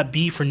would that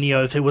be for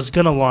Neo if it was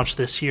going to launch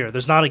this year?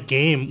 There's not a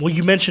game. Well,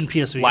 you mentioned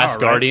PSVR, Last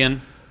right?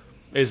 Guardian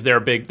is their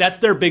big. That's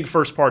their big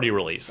first party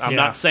release. I'm Yeah.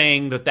 not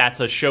saying that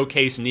that's a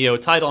showcase Neo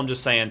title. I'm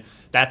just saying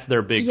that's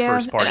their big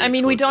first party. and I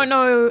mean, we don't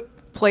know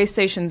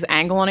PlayStation's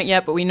angle on it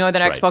yet, but we know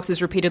that Right. Xbox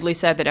has repeatedly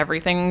said that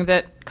everything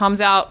that comes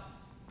out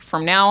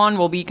from now on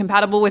will be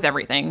compatible with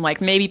everything. Like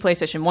maybe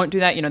PlayStation won't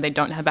do that. They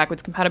don't have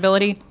backwards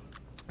compatibility.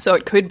 So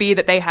it could be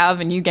that they have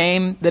a new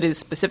game that is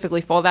specifically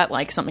for that,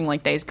 like something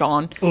like Days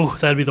Gone. Ooh,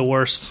 that'd be the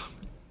worst,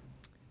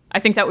 I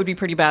think that would be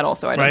pretty bad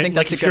also. I don't right? think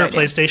Like that's if a you're good a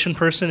idea. PlayStation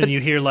person and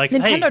you hear like,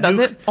 Nintendo hey, does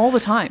new- it all the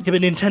time. Yeah,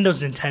 but Nintendo's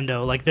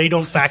Nintendo. Like they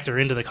don't factor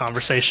into the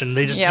conversation.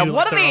 They just Yeah, do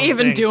what are their they own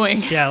even thing.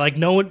 doing? Yeah, like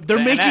no one. They're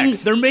Fan making.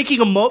 X. They're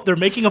making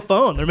a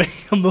phone. They're making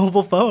a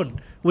mobile phone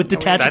with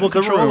detachable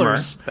That's the rumor.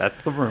 controllers.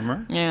 That's the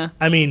rumor. Yeah.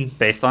 I mean,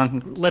 Based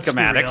on let's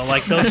schematics. be real.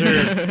 Like those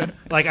are.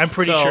 Like I'm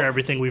pretty So- sure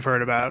everything we've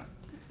heard about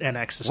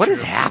NX is What true.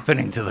 is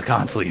happening to the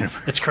console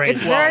universe? It's crazy.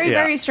 It's very, yeah.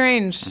 very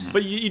strange.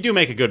 But you do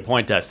make a good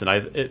point,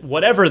 Destin.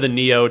 Whatever the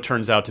Neo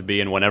turns out to be,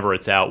 and whenever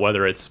it's out,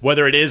 whether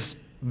it is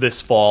this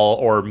fall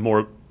or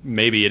more,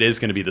 maybe it is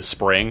going to be the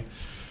spring.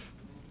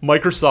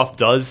 Microsoft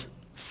does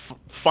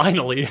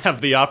finally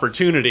have the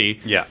opportunity.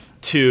 Yeah.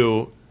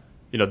 To,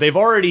 they've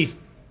already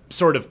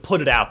sort of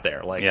put it out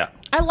there. Like, Yeah.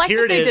 I like here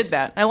that it they is. did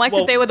that. I like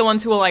Well, that they were the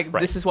ones who were like,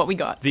 right. this is what we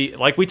got.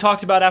 like we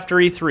talked about after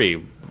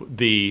E3,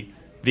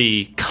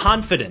 the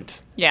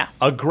confident, Yeah.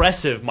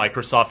 aggressive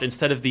Microsoft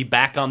instead of the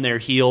back on their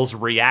heels,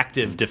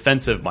 reactive,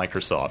 defensive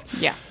Microsoft.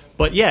 Yeah.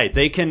 But yeah,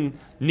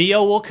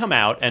 Neo will come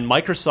out, and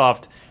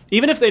Microsoft,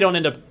 even if they don't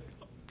end up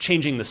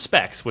changing the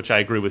specs, which I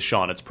agree with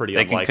Sean, it's pretty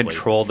They unlikely. can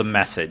control the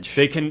message.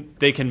 They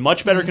can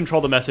much better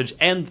control the message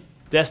and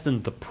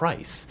Destin the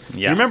price.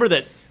 Yeah. You remember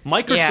that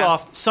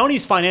Microsoft,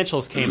 Sony's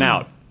financials came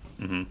out,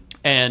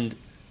 and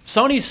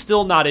Sony's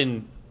still not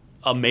in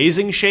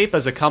amazing shape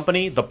as a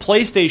company. The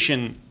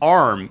PlayStation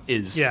arm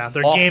is their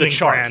off gaming the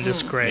charts. brand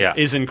is great. Yeah.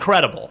 Is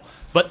incredible.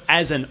 But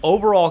as an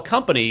overall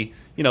company,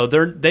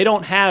 they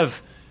don't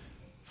have.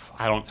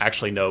 I don't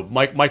actually know.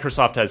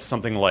 Microsoft has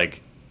something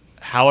like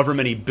however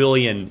many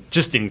billion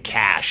just in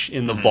cash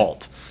in the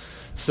vault.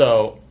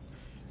 So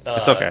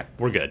it's okay.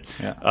 We're good.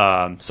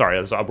 Yeah. Sorry,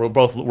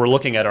 we're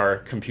looking at our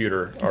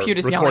computer, our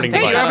Computer's recording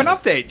yelling. Hey, device. you have an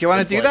update. Do you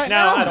want to do that?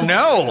 No, I don't.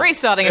 No.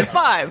 Restarting in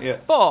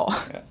 5, 4.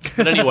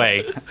 But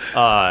anyway,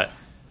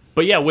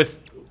 but yeah, with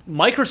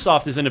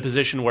Microsoft is in a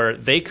position where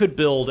they could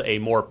build a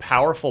more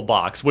powerful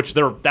box, which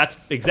that's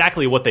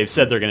exactly what they've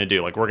said they're going to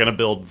do. Like, we're going to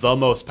build the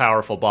most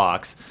powerful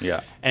box.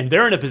 Yeah. And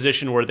they're in a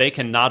position where they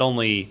can not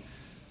only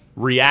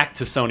react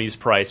to Sony's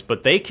price,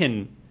 but they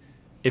can,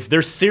 if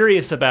they're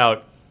serious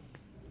about,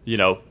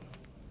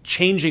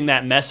 changing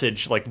that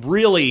message, like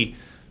really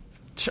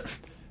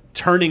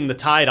turning the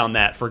tide on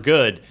that for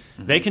good,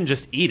 they can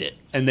just eat it.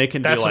 And they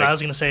can That's be like, what I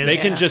was going to say. they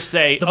can just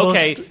say,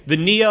 okay, most- the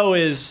Neo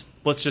is,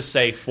 let's just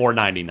say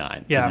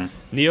 $499. Yeah.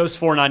 Neo's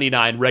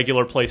 $499.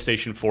 Regular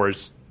PlayStation 4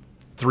 is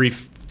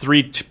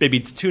maybe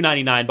it's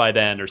 $299 by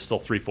then, or still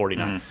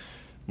 $349.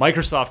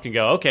 Microsoft can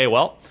go, okay,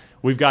 well,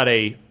 we've got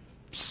a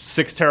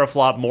 6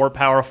 teraflop more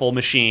powerful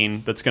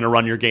machine that's going to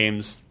run your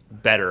games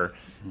better,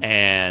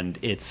 and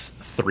it's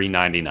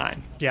 $399.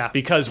 Yeah.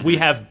 Because we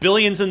have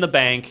billions in the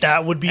bank.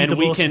 That would be and the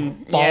we most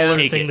can baller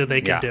take thing it. that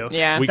they could do.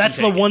 Yeah. We can That's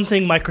the take it. one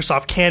thing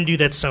Microsoft can do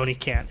that Sony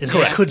can't. Is they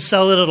Correct. could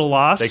sell it at a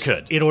loss. They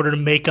could. In order to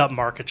make up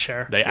market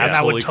share. They and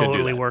that would absolutely could do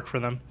totally that. work for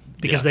them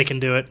because Yeah. they can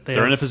do it.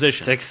 They're in a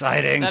position. It's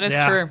exciting. That is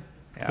Yeah. true.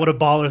 What a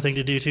baller thing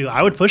to do too.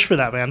 I would push for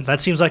that, man.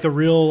 That seems like a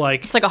real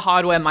It's like a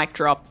hardware mic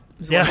drop.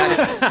 Is what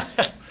that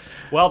is.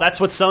 Well, that's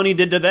what Sony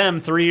did to them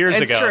 3 years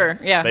It's ago. true,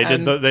 yeah, They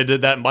did and they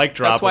did that mic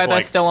drop. that's why of they're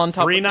like, still on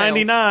top of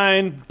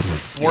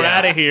 $399. We're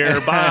out of here.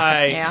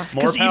 Bye. Yeah.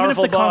 More Because even if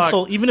powerful the box.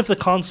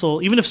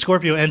 console, even if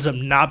Scorpio ends up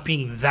not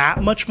being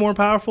that much more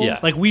powerful, Yeah.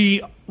 like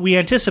we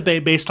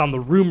anticipate based on the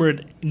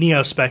rumored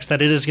Neo specs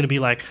that it is going to be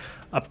like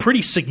a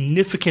pretty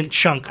significant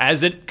chunk.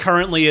 As it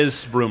currently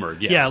is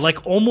rumored, yes. Yeah,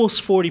 like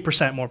almost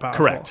 40% more powerful.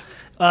 Correct.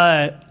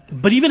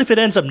 But even if it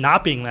ends up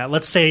not being that,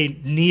 let's say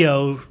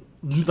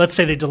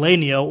they delay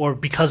Neo, or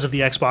because of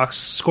the Xbox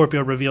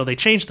Scorpio reveal, they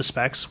change the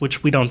specs,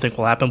 which we don't think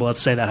will happen, but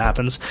let's say that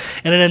happens,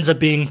 and it ends up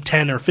being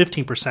 10 or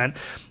 15%.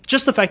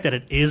 Just the fact that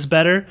it is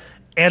better,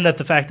 and that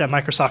the fact that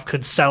Microsoft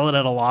could sell it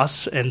at a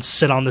loss and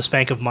sit on this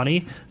bank of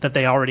money that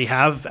they already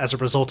have as a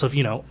result of,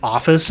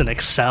 Office and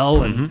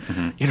Excel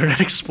and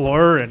Internet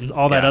Explorer and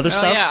all that other Oh,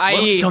 stuff. yeah,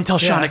 i.e. Don't tell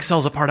Sean Yeah.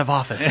 Excel's a part of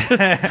Office.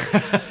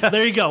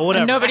 There you go,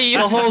 whatever. Nobody The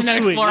uses whole Internet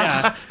suite, Explorer.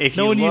 yeah. If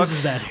No you one look-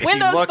 uses that. if you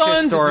Windows look phones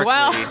as historically,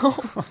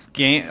 well.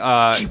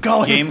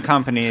 game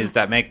companies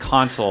that make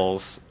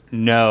consoles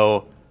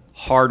know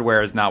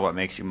hardware is not what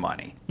makes you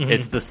money.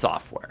 It's the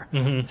software.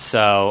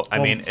 So, I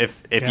mean,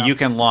 if yeah. you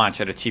can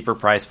launch at a cheaper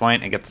price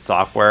point and get the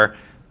software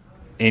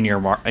in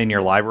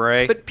your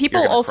library, But people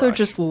you're gonna also crush.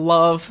 just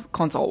love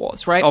console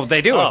wars, right? Oh,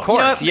 they do, of You know,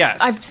 course, yes.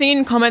 I've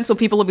seen comments where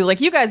people will be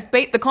like, "You guys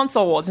bait the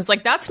console wars." It's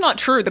like, that's not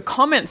true. The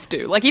comments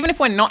do. Like, even if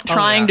we're not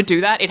trying yeah. to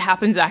do that, it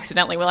happens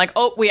accidentally. We're like,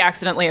 "Oh, we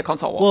accidentally a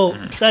console war."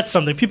 Well, that's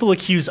something. People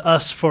accuse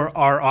us for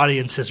our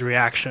audience's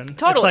reaction. It's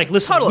Totally, like,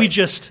 listen, totally.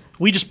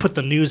 we just put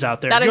the news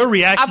out there. That Your is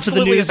reaction to the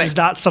absolutely news the is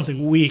thing. not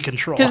something we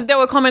control. Because there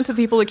were comments of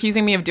people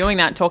accusing me of doing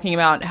that, talking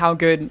about how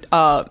good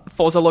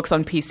Forza looks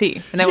on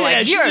PC, and they were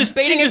like, she "You're just-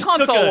 baiting she a just took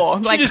console war."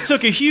 She Like, just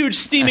took a huge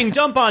steaming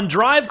dump on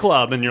Drive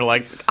Club, and you're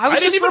like, I, was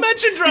didn't just even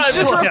mention Drive It's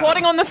just Club.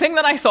 reporting on the thing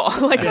that I saw.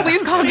 Like,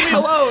 please calm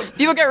down.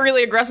 People get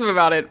really aggressive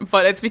about it,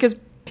 but it's because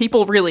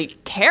people really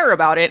care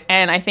about it.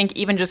 And I think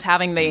even just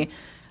having the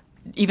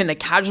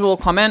casual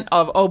comment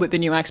of, "Oh, but the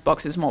new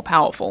Xbox is more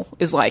powerful,"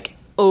 is like,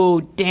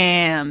 "Oh,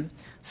 damn.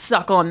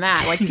 Suck on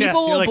that." Like, people Yeah,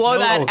 will you're like, blow no,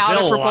 that out of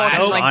they'll proportion,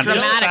 latch like, onto it.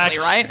 dramatically,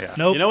 Facts. right? Yeah.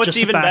 Nope, You know what's just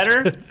a even fact.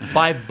 better?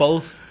 Buy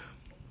both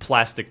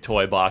plastic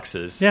toy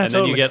boxes, Yeah, and then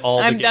you totally. get all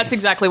the games. That's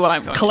exactly what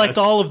I'm going to do. Collect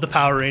all of the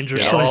Power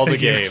Rangers. Yeah, toy all the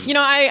figures. games. You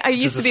know, I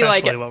used to be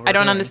like, essentially what we're I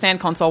don't doing. understand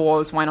console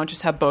wars. Why not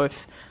just have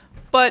both?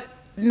 But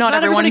not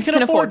Not everyone everybody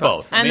can afford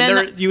both. And I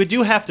mean, then you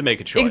do have to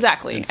make a choice.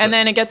 exactly, and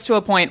then it gets to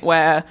a point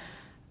where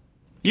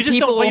you just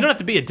people- don't. Well, you don't have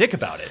to be a dick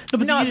about it. no,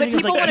 the but thing is,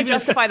 people like, want to even if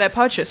justify their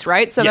purchase,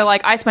 right? So Yeah. they're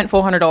like, I spent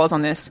 $400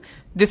 on this.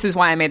 This is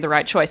why I made the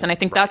right choice. And I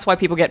think that's why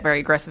people get very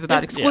aggressive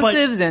about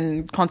exclusives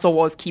and console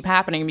wars keep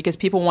happening, because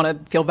people want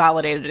to feel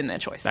validated in their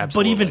choice. But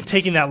Absolutely. even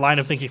taking that line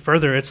of thinking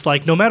further, it's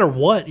like no matter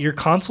what, your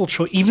console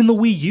choice, even the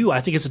Wii U,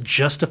 I think is a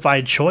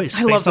justified choice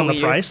I love based the on the Wii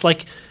U. price.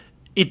 Like,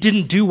 it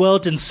didn't do well,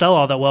 it didn't sell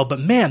all that well, but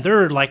man,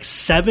 there are like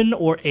 7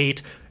 or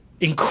 8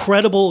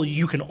 incredible.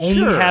 You can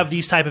only Sure. have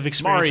these type of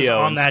experiences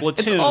Mario on and that. Splatoon.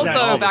 It's all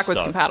also the backwards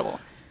stuff. compatible.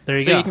 There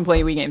you so go. you can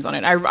play Wii games on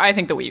it. I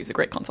think the Wii U is a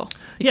great console.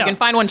 If you can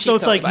find one cheap, So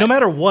it's totally like buy no it.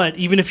 matter what,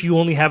 even if you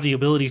only have the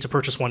ability to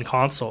purchase one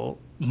console,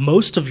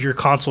 most of your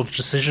console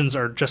decisions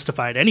are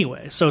justified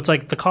anyway. So it's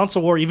like the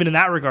console war, even in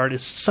that regard,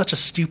 is such a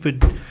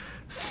stupid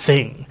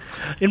thing.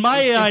 In my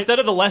Instead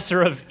of the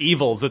lesser of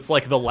evils, it's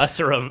like the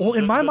lesser of. well,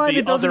 in my mind,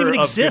 it doesn't even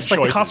exist.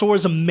 Like the console war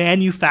is a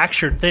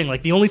manufactured thing.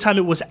 Like the only time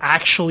it was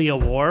actually a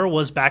war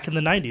was back in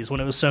the 90s when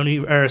it was Sony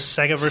or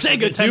Sega versus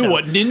Sega Nintendo. do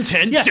what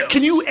Nintendo Yeah, does.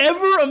 can you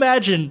ever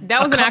imagine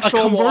That was an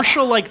actual a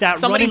commercial war. like that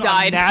Somebody running on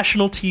died.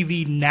 national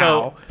TV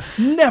now?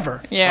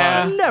 Never.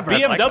 Yeah. Never.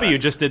 BMW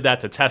just did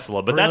that to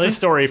Tesla, but Really? that's a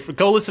story.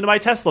 Go listen to my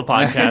Tesla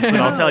podcast, and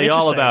I'll tell you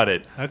all Interesting. about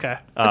it. Okay.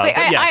 It's like,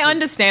 but yes. I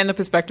understand the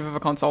perspective of a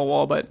console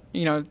war, but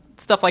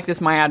stuff like this,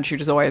 my attitude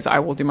is always I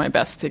will do my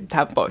best to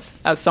have both.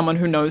 As someone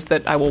who knows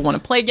that I will want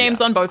to play games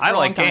on both. For I a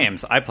long like time.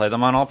 games. I play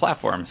them on all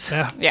platforms.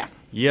 Yeah. Yeah,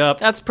 Yep.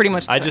 that's pretty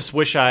much. I just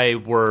wish I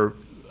were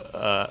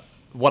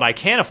what I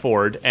can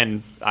afford,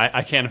 and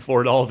I can't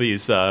afford all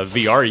these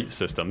VR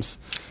systems.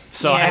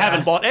 So I Yeah.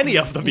 haven't bought any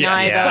of them yet.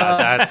 Neither. Yeah, I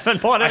that's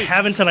haven't bought I any.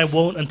 haven't and I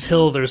won't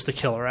until there's the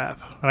killer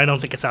app. And I don't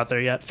think it's out there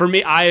yet. For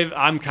me,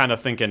 I'm kind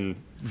of thinking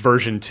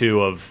version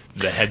 2 of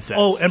the headsets.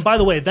 Oh, and by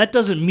the way, that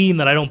doesn't mean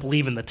that I don't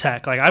believe in the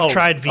tech. Like I've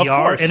tried of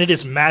VR course. and it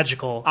is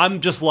magical.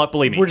 I'm just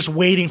believe me. We're just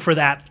waiting for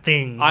that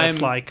thing. That's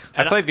I'm- like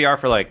I played VR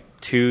for like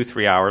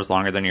 2-3 hours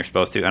longer than you're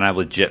supposed to, and I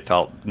legit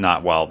felt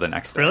not well the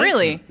next day.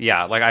 Really?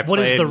 Yeah, like I played. what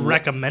is the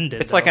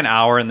recommended? It's like an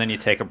hour, and then you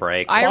take a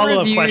break. I follow-up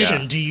reviewed-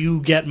 question. Do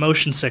you get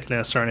motion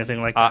sickness or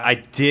anything like that? I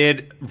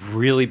did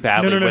really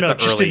badly with the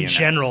just early in units.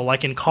 general,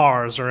 like in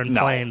cars or in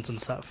No. planes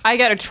and stuff. I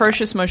get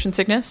atrocious motion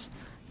sickness.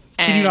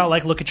 Can you not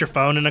like look at your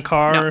phone in a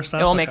car No, or something?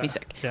 it will make me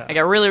sick. Yeah. I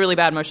get really, really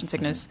bad motion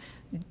sickness.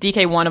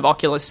 DK1 of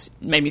Oculus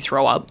made me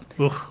throw up.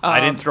 Oof.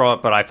 I didn't throw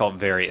up, but I felt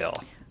very ill.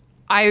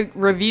 I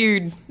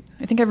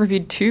think I've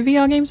reviewed 2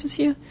 VR games this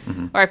year,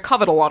 or I've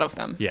covered a lot of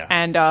them. Yeah.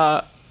 And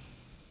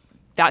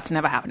that's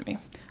never happened to me.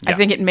 I Yeah.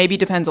 think it maybe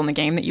depends on the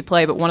game that you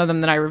play, but one of them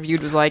that I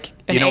reviewed was like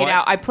an You know 8 what?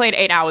 hour. I played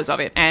 8 hours of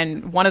it,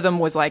 and one of them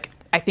was like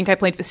I think I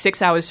played for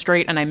 6 hours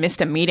straight, and I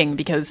missed a meeting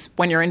because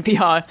when you're in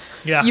VR,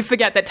 Yeah. you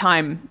forget that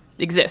time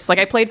exists. Like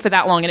I played for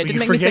that long, and it didn't You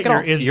make me forget sick at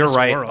all. you're in You're this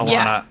right, world. Alana.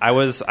 Yeah. I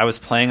was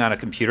playing on a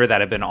computer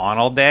that had been on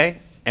all day,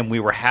 and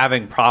we were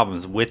having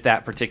problems with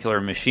that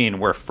particular machine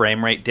where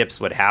frame rate dips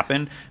would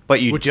happen,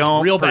 but you Which is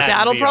don't. real bad.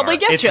 That'll VR. probably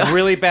get It's you.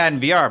 really bad in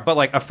VR, but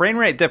like a frame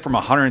rate dip from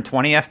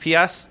 120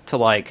 FPS to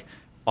like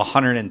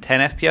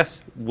 110 FPS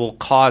will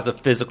cause a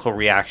physical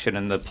reaction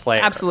in the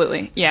player.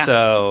 Absolutely, yeah.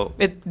 So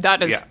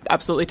That is Yeah.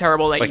 absolutely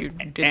terrible that like you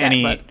did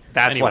any, that. But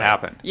that's Anyway. what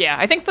happened. yeah,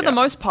 I think for the Yeah.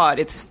 most part,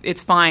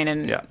 it's fine,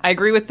 and Yeah. I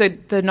agree with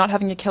the not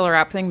having a killer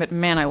app thing. But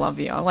man, I love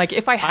VR. Like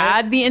if I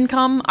had the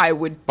income, I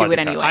would do Budget it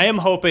cuts. anyway. I am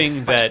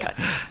hoping Budget that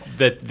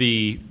cuts.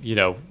 the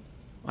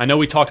I know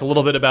we talked a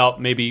little bit about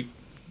maybe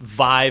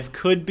Vive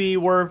could be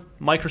where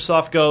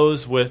Microsoft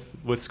goes with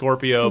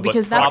Scorpio,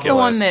 because but that's the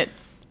one that.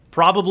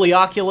 probably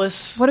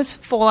Oculus. What is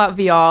Fallout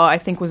VR? I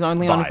think was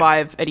only on Vive.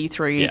 Vive at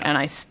E3, Yeah. and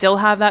I still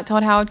have that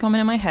Todd Howard comment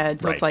in my head.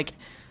 So it's Right. like,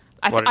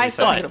 I What did he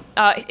still say?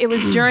 think it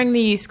was during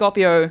the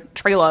Scorpio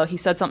trailer. He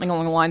said something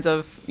along the lines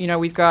of,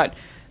 we've got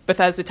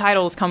Bethesda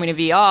titles coming to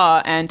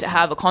VR, and to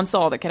have a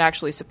console that could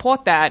actually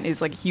support that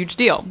is like a huge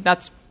deal.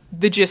 That's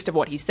the gist of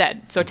what he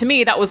said. So to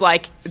me, that was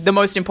like the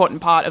most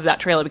important part of that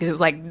trailer, because it was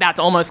like that's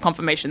almost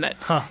confirmation that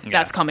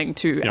that's coming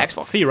to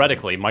Xbox.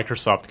 Theoretically,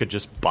 Microsoft could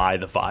just buy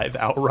the Vive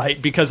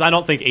outright, because I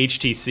don't think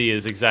HTC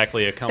is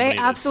exactly a company. They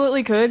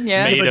absolutely could,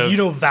 yeah. made But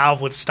of-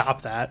 Valve would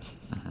stop that.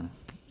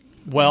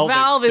 Well,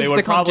 Valve they is would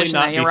the probably competition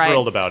not there, be you're right.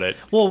 thrilled about it.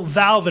 Well,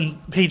 Valve and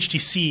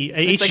HTC,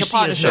 It's like a HTC has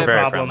partnership. no Very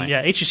problem. friendly.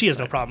 Yeah, HTC has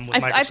no problem with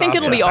Microsoft. I think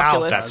it'll be Valve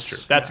Oculus. does. That's true.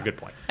 That's a good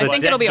point. I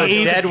think it'll be The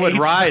Oculus. dead would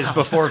hates rise Valve.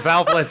 before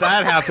Valve let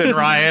that happen,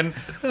 Ryan.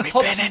 We've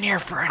been in here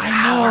for an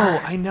hour.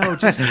 I know.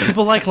 Just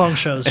People like long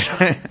shows.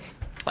 no,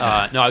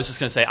 I was just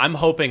going to say, I'm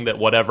hoping that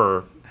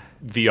whatever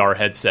VR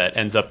headset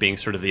ends up being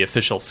sort of the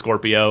official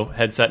Scorpio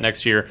headset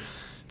next year,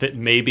 that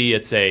maybe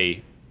it's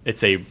a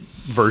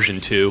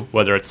version 2,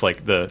 whether it's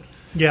like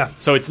Yeah.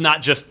 so it's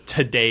not just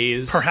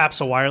today's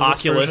Perhaps a wireless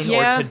Oculus version.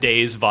 or Yeah.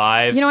 today's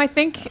Vive. I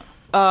think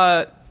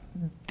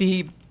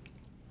the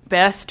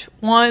best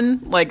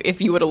one, like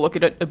if you were to look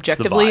at it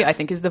objectively, Vive. I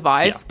think is the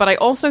Vive. Yeah. But I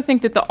also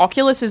think that the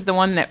Oculus is the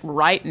one that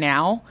right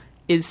now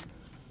is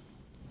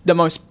the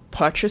most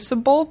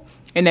purchasable,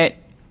 in that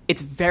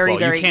it's very, well,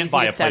 very you can't easy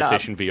buy to a set up.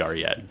 PlayStation VR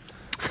yet.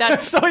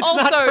 That's So it's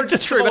not also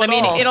purchasable true, but I at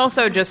mean, all. it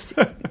also just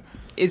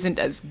isn't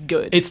as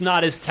good. It's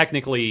not as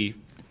technically.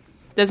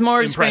 There's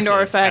more screen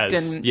door impressive effect,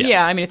 as- and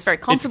yeah. I mean, it's very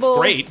It's comfortable.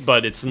 great,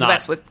 but it's The not.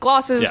 best with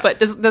glasses, Yeah. but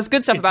there's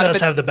good stuff It about does it.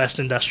 But have the best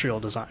industrial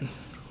design.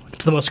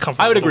 It's the most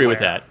comfortable. I would agree to with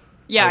wear. that.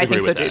 yeah, I I'd think agree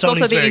so with too. that. It's also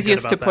Sony's the very good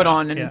easiest to about put that.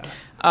 on, and Yeah.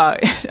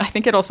 I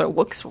think it also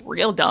looks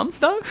real dumb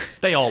though.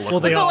 They all look. Well,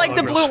 they The, all like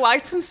the look blue real.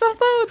 lights and stuff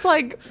though. It's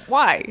like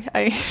why?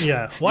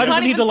 Yeah. Why You does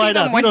it can't need to even see light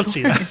them up? You when- don't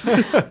see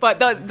that. But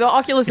the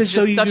Oculus is It's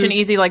so just such an you-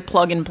 easy like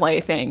plug and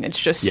play thing. It's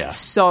just Yeah.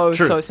 so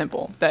True.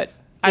 simple that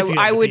If you have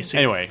I a would PC.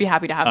 Anyway, be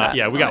happy to have that.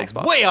 Yeah, we on got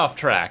Xbox. way off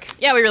track.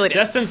 Yeah, we really did.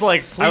 Destin's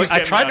like, please I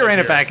get me tried out to of rein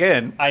it here. back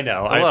in. I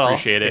know. A I little,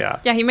 appreciate it. Yeah.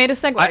 Yeah, he made a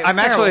segue. I'm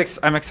It's terrible. actually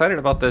I'm excited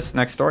about this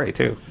next story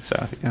too.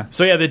 So yeah.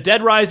 So yeah, the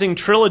Dead Rising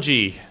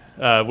trilogy,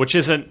 which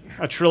isn't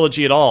a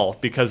trilogy at all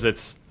because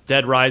it's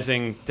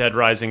Dead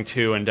Rising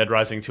 2, and Dead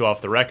Rising 2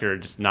 off the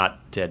record,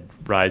 not Dead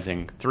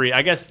Rising 3.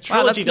 I guess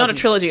trilogy Wow, that's not a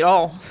trilogy at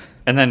all.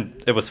 And then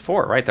it was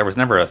 4, right? There was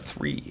never a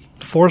 3.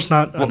 4's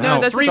not. Well, No,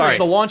 that's 3 was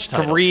the launch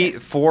title.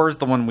 4 is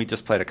the one we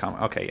just played a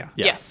comment. Okay, yeah.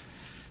 Yes.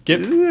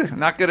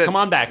 Not good at. Come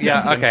on back, Yeah.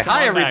 Dustin. Okay. Come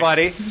Hi, on back.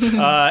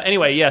 everybody.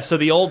 Anyway, yeah, so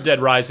the old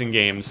Dead Rising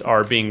games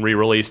are being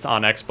re-released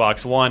on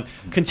Xbox One,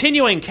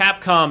 continuing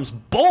Capcom's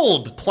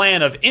bold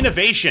plan of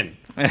innovation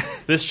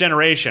this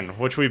generation,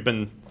 which we've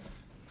been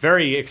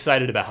very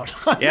excited about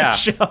on Yeah. the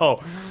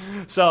show.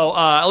 So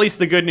at least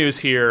the good news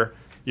here,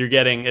 you're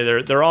getting,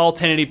 they're all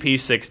 1080p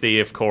 60,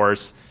 of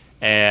course,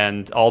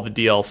 and all the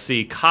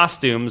DLC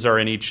costumes are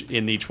in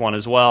each one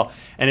as well,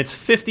 and it's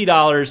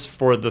 $50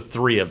 for the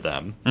 3 of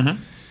them.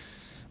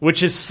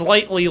 Which is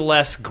slightly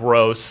less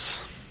gross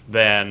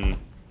than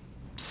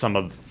some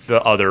of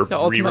the other The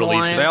Ultimate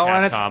re-releases Alliance. They all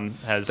run at- Capcom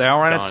has They all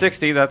run done. at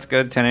 60. That's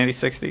good. 1080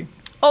 60.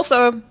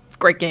 Also,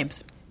 great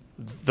games.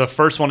 The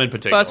first one in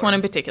particular. First one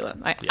in particular.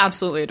 I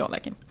absolutely adore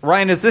that game.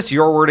 Ryan, is this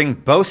your wording?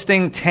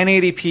 Boasting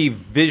 1080p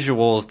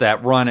visuals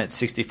that run at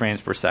 60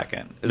 frames per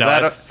second. Is No,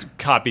 that that's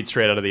copied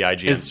straight out of the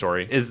IGN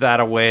story. Is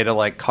that a way to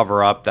like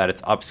cover up that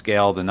it's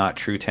upscaled and not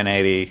true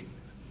 1080?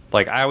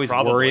 Like I always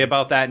Probably. worry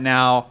about that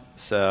now.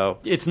 So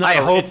It's not I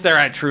a- hope it's- they're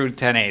at true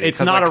 1080. It's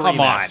 'cause, not like, a come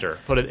on. remaster,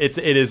 but it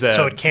is a.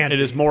 So it can It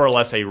be. is more or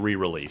less a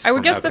re-release. I would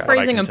from guess the what I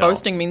phrasing can and tell.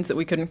 boasting means that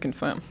we couldn't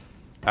confirm.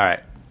 All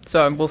right,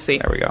 So we'll see.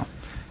 there we go.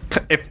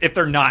 If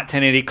they're not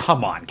 1080,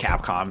 come on,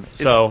 Capcom.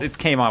 So, it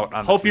came out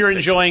on. Hope you're 360.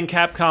 enjoying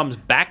Capcom's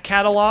back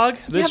catalog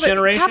this Yeah, but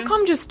generation.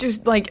 Capcom just do,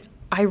 like,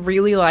 I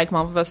really like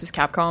Marvel vs.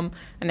 Capcom,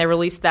 and they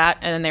released that,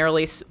 and then they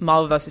released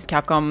Marvel vs.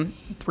 Capcom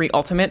 3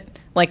 Ultimate,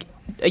 like,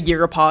 a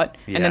year apart,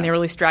 and Yeah. then they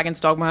released Dragon's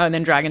Dogma, and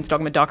then Dragon's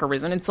Dogma Dark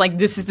Arisen. It's like,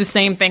 this is the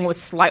same thing with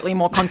slightly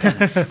more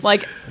content.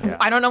 Like,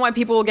 I don't know why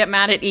people will get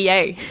mad at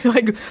EA.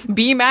 Like,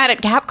 be mad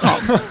at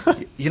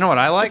Capcom. You know what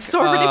I like? It's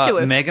so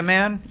ridiculous. Mega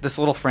Man, this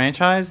little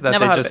franchise that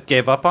Never they heard of just it.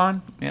 gave up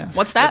on. Yeah,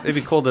 What's that? It'd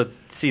be cool to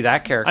see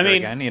that character I mean,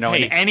 again. You know,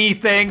 hey. in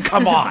anything.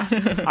 Come on.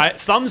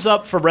 Thumbs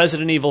up for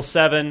Resident Evil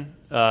 7.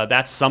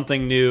 That's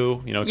something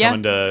new. You know, Yeah.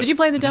 coming to. Did you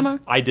play the demo?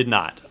 I did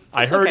not.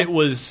 I It's heard okay. it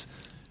was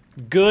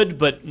good,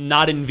 but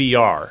not in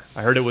VR.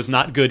 I heard it was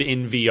not good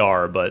in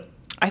VR, but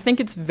I think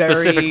it's very...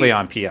 Specifically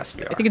on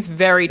PSVR. I think it's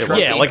very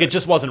tropey. yeah, like it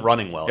just wasn't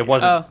running well. It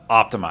wasn't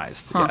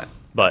optimized yet.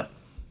 but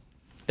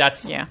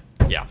that's Yeah.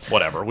 yeah,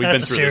 whatever. We've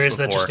That's a been through series this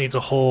that before. just needs a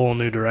whole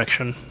new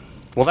direction.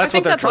 Well, that's I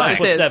think what they're that's what trying. That's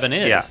what This is. 7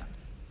 is. Yeah.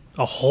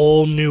 A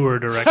whole newer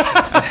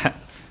direction.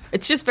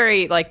 It's just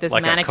very, like, this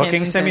Like a mannequins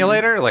cooking and-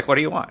 simulator? Like, what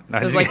do you want?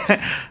 There's, like,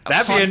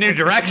 That'd be a new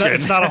direction.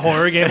 It's not a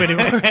horror game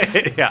anymore.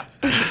 yeah.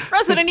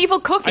 Resident Evil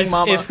cooking,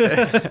 mama.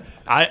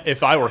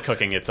 If I were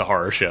cooking, it's a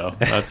horror show.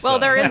 That's, Well,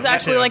 there is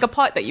actually like a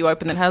pot that you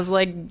open that has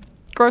like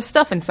gross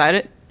stuff inside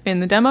it in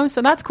the demo,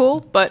 so that's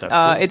cool. But That's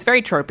cool. it's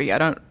very tropey.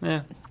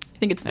 I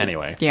think it's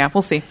Anyway. Yeah,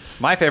 we'll see.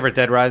 My favorite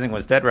Dead Rising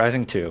was Dead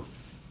Rising 2.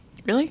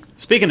 Really?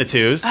 Speaking of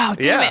twos, Oh,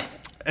 damn Yeah.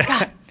 it!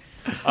 God.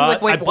 I was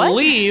like, wait, I what?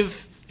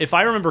 believe, if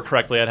I remember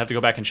correctly, I'd have to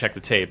go back and check the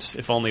tapes.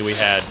 If only we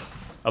had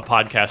a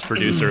podcast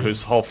producer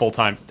whose whole full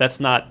time. That's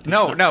not.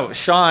 No,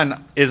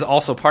 Sean is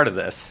also part of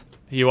this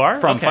You are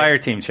from Okay.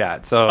 Fireteam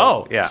Chat. So,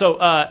 Oh, yeah. So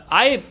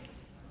I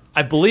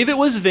believe it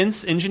was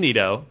Vince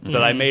Ingenito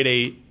that I made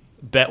a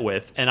bet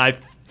with, and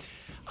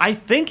I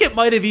think it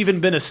might have even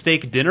been a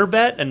steak dinner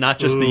bet and not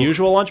just the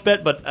usual lunch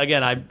bet. But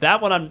again, I'm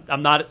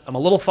a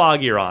little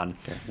foggier on.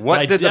 what But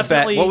I did the bet?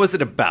 definitely- What was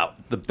it about?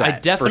 The bet. I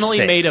definitely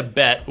for steak? made a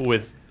bet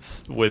with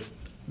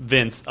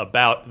Vince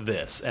about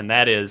this, and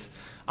that is,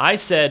 I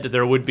said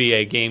there would be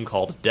a game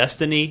called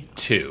Destiny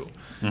 2,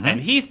 and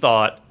he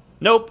thought,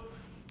 nope,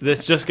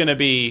 this is just going to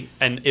be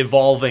an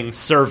evolving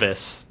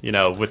service, you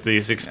know, with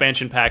these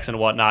expansion packs and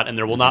whatnot, and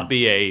there will not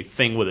be a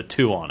thing with a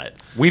 2 on it.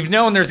 We've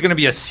known there's going to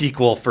be a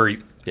sequel for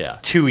Yeah.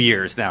 2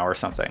 years now or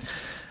something.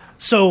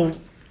 So,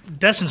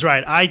 Destin's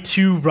right. I,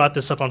 too, brought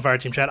this up on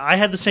Fireteam Chat. I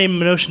had the same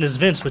notion as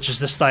Vince, which is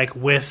just like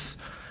with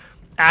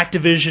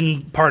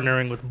Activision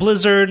partnering with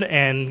Blizzard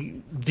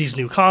and these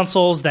new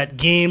consoles, that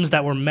games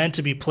that were meant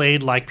to be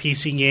played like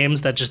PC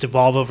games that just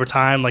evolve over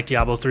time, like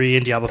Diablo 3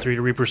 and Diablo 3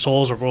 to Reaper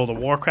Souls or World of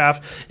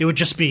Warcraft, it would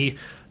just be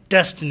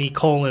Destiny,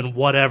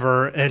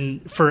 whatever,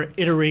 and for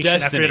iteration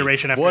after Destiny,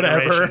 iteration after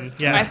whatever. iteration.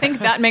 Yeah. I think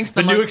that makes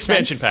the, The new most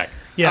expansion sense. pack.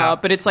 Yeah.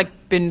 But it's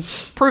like been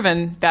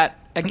proven that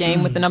a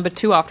game with the number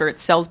 2 after it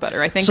sells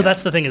better. I think. So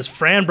that's the thing is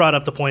Fran brought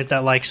up the point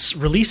that like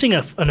releasing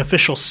an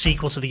official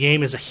sequel to the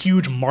game is a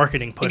huge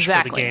marketing push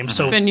exactly for the game.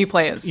 So for new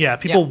players. yeah,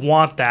 people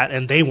want that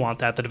and they want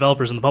that. The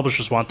developers and the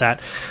publishers want that.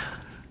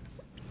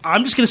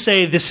 I'm just going to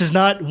say this is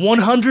not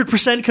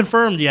 100%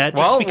 confirmed yet, just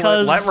Well,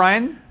 because let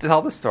Ryan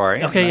tell the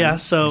story. Okay, and yeah. then-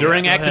 So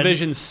During go ahead.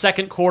 Activision's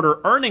second quarter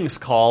earnings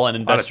call and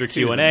investor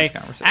excuse me, Q&A, this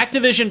conversation.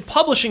 Activision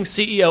publishing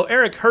CEO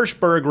Eric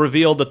Hirschberg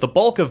revealed that the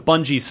bulk of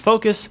Bungie's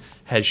focus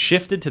has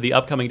shifted to the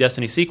upcoming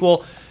Destiny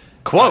sequel.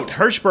 Quote,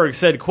 Hirschberg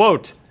said,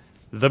 quote,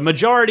 "The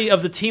majority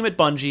of the team at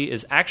Bungie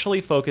is actually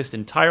focused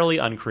entirely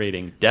on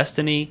creating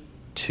Destiny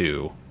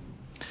 2.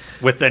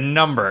 with the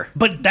number.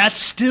 But that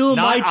still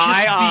Not might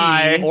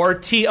just be... or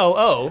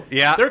TOO.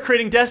 Yeah. They're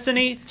creating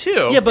Destiny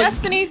 2. Yeah, but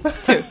Destiny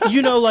 2.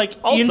 you know, like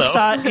Also.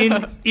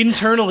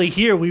 internally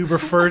here, we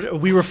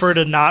refer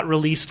to not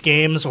released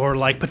games or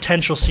like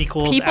potential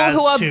sequels. People as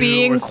who are 2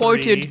 being or 3.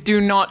 quoted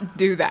do not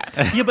do that.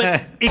 Yeah,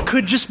 but it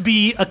could just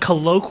be a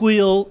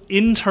colloquial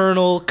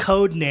internal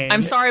code name.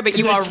 I'm sorry, but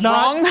you It's are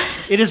not- wrong.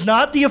 It is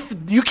not the.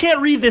 You can't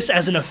read this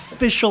as an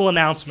official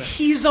announcement.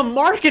 He's a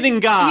marketing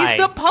guy.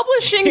 He's the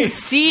publishing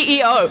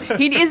CEO.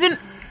 He isn't.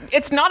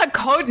 It's not a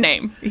code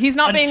name. He's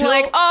not being Until-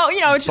 like, oh,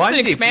 you know, it's just an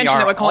Bungie expansion PR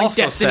that we're calling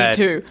also Destiny said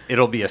 2.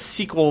 It'll be a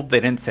sequel. They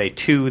didn't say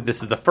 2.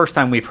 This is the first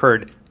time we've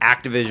heard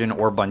Activision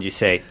or Bungie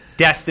say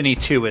Destiny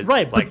 2 is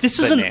Right, like, but this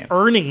the is an name.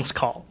 earnings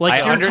call. Like I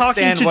you're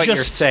talking understand to what just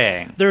you're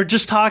saying. They're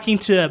just talking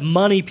to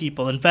money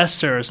people,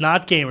 investors,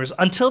 not gamers.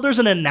 Until there's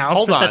an announcement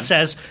Hold on. that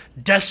says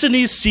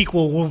Destiny's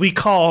sequel will be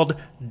called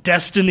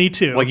Destiny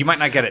 2. Well, you might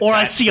not get it Or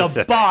I that see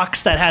specific. a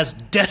box that has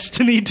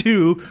Destiny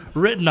 2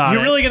 written on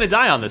You're it. really going to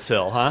die on this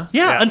hill, huh?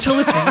 Yeah, until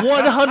it's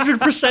 100%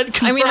 confirmed.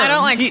 I mean, I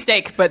don't like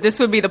steak, but this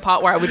would be the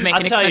part where I would make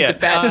I'll an tell you.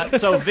 expensive bet.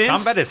 So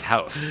Vince, I'm at his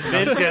house.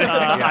 Vince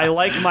I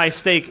like my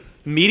steak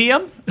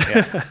medium.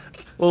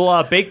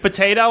 Little baked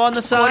potato on the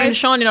According to side.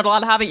 Sean, you're not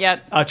allowed to have it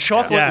yet. A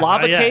chocolate Yeah,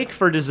 lava yeah. cake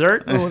for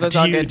dessert. Ooh, those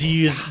are good. Do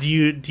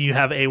you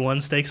have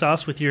A1 steak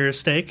sauce with your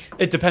steak?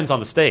 It depends on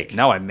the steak.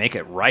 No, I make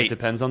it right, It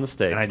depends on the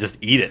steak. and I just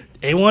eat it.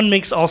 A1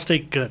 makes all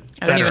steak good.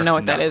 I don't Better. even know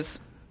what that No. is.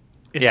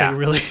 It's Yeah. a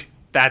really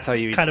That's how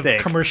you eat kind steak.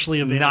 of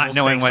commercially available Not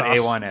knowing steak what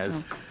sauce. A1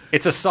 is.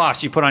 It's a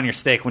sauce you put on your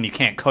steak when you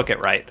can't cook it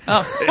right.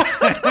 Oh.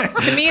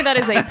 To me, that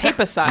is a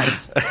paper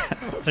size.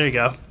 There you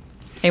go.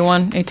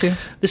 A1, A2.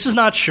 This is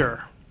not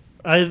sure.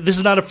 This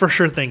is not a for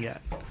sure thing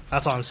yet.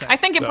 That's all I'm saying. I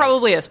think it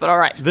probably is, but all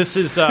right. This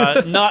is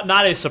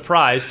not a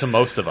surprise to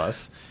most of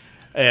us,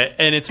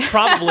 and it's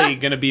probably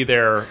going to be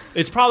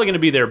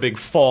their big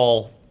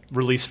fall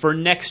release for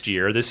next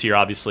year. This year,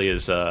 obviously,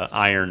 is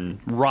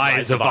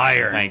Rise of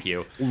Iron. Thank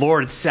you,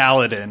 Lord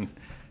Saladin.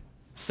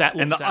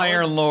 And And the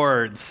Iron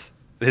Lords.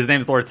 His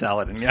name's Lord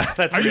Saladin. Yeah,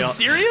 that's Are real. you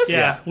serious?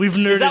 yeah, we've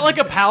nerded. Is that like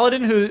a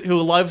paladin who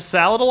loves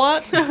salad a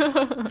lot?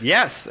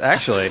 Yes,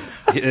 actually.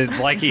 It's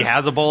like he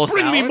has a bowl of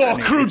Bring salad. me more and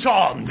he-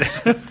 croutons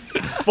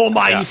for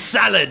my Yeah.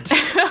 salad.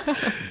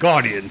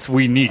 Guardians,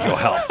 we need your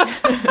help.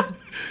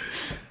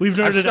 We've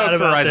I'm nerded stoked out for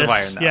about Rise of this?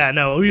 Iron now. Yeah,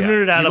 no, we've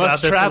nerded out You about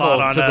must this a travel lot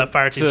on to the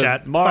Fireteam to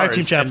Chat. Mars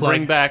Fireteam Chat and plug.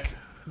 bring back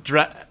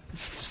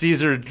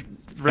Caesar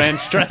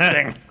ranch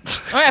dressing.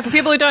 Oh, yeah, for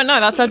people who don't know,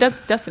 that's our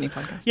Destiny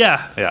podcast.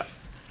 Yeah, Yeah.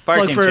 Plug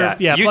Fireteam for-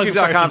 Chat. yeah, plug for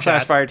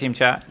YouTube.com/Fireteam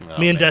Chat.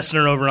 me and Destin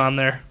are over on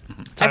there. I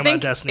Talking think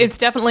about Destiny. it's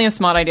definitely a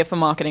smart idea for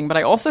marketing, but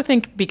I also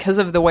think because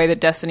of the way that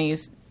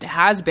Destiny's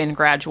has been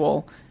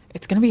gradual,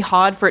 it's going to be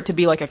hard for it to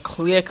be like a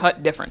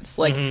clear-cut difference.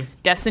 Like,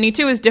 Destiny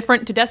 2 is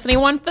different to Destiny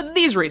 1 for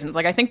these reasons.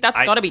 Like, I think that's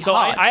got to be so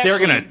hard. They're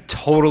actually- going to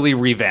totally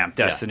revamp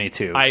Destiny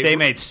 2. I- They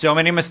made so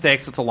many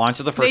mistakes with the launch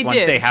of the first They one.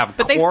 did, They have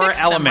but they core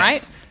fixed them, elements.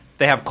 right?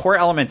 They have core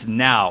elements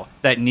now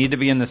that need to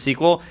be in the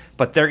sequel,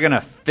 but they're going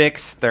to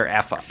fix their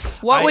F-ups.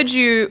 what else would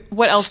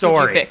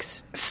you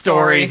fix?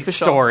 Story. for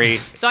sure.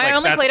 Story. So I Like,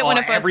 only that's played it when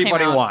all it first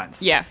everybody came out.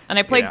 wants. Yeah, and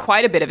I played Yeah.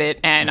 quite a bit of it,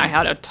 and I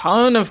had a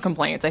ton of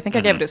complaints. I think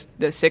I gave it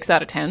a 6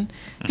 out of 10.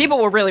 People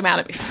were really mad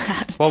at me for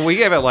that. Well, we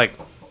gave it like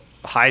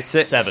high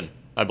 6. 7,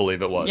 I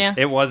believe it was. Yeah.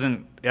 It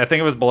wasn't. I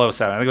think it was below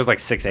 7. I think it was like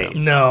 6, 8.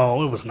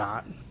 no, it was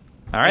not.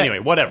 All right. Anyway,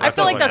 whatever. I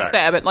feel like that's all right.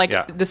 fair, but like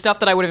Yeah. the stuff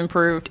that I would have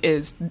improved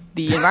is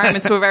the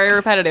environments were very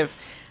repetitive,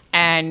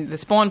 and the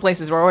spawn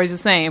places were always the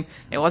same.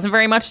 There wasn't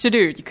very much to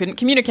do. You couldn't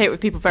communicate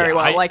with people very Yeah,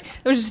 well. I- Like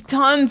there was just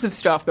tons of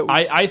stuff that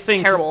was I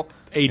think terrible.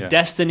 a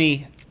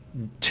Destiny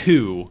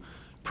 2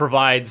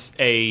 provides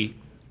a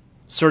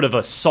sort of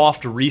a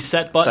soft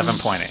reset button.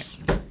 7.8.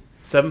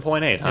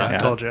 7.8, huh? I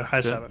told you,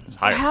 high 7.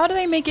 Higher. How do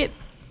they make it?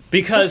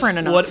 Because different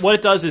enough. what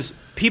it does is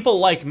people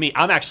like me.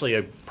 I'm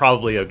actually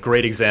probably a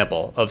great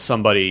example of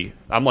somebody.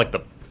 I'm like the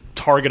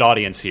target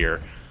audience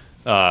here,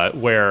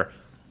 where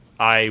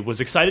I was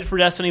excited for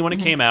Destiny when it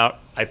came out.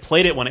 I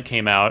played it when it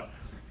came out,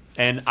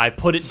 and I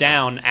put it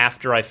down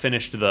after I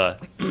finished the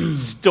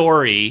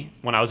story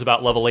when I was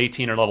about level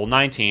 18 or level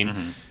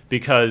 19.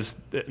 Because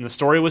the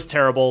story was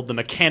terrible, the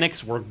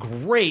mechanics were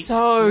great,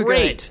 So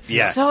great. good.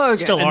 Yes. So good.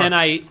 Still And are. then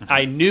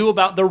I knew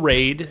about the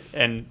raid,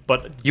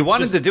 but You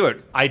wanted just- to do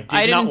it. I I did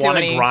didn't not do want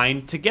to any-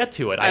 grind to get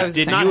to it. I I was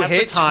did saying- not You have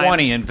hit the time.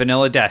 20 in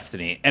vanilla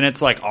Destiny, and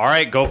it's like, all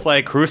right, go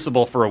play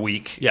Crucible for a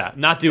week. Yeah,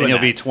 not doing And you'll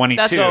that. be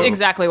 22. That's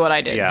exactly what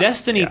I did. Yeah.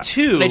 Destiny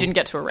 2. But I didn't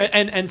get to a raid.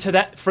 And to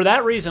that for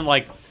that reason,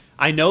 like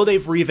I know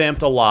they've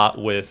revamped a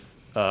lot with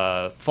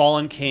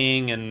Fallen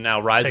King and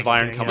now Rise Taken of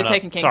Iron King, coming The up.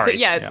 Taken King. Sorry. So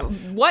yeah,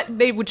 what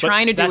they were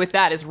trying to do that- with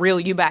that is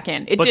reel you back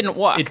in. It But didn't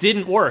work. It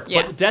didn't work.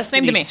 Yeah, But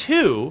same to Destiny me.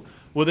 2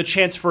 with a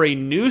chance for a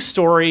new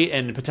story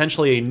and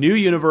potentially a new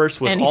universe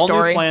with Any all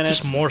story. new planets.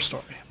 Just more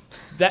story.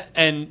 That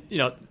and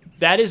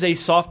that is a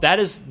soft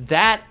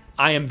that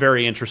I am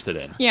very interested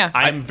in. Yeah.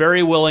 I'm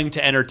very willing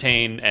to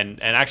entertain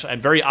and actually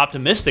I'm very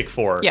optimistic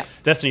for Yeah.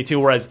 Destiny 2,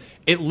 whereas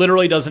it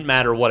literally doesn't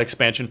matter what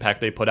expansion pack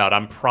they put out.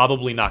 I'm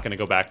probably not going to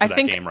go back to I that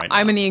think game right now.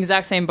 I'm in the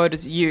exact same boat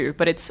as you,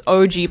 but it's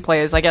OG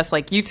players, I guess,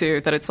 like you two,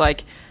 that it's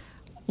like,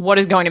 what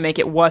is going to make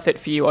it worth it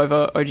for you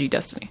over OG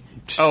Destiny?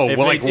 Oh, If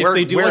well, they- like if we're,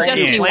 they do we're like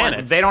Destiny in.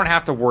 One. They don't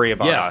have to worry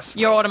about Yeah. us.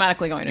 You're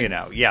automatically going to. You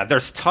know, yeah,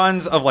 there's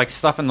tons of like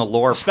stuff in the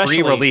lore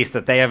Especially- pre-release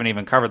that they haven't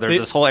even covered. There's They-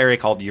 this whole area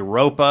called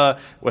Europa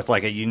with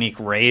like a unique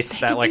race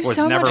that could like do was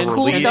so never much cool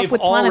released. stuff They've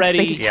with planets, they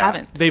already- just Yeah.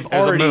 haven't. They've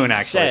There's a already moon,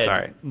 actually, said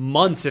sorry.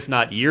 months, if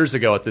not years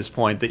ago at this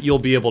point, that you'll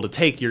be able to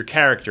take your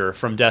character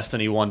from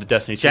Destiny 1 to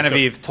Destiny 2.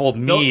 Genevieve told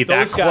me that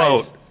those guys-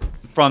 quote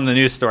from the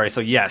news story. So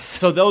yes,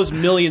 So those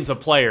millions of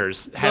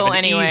players have Will an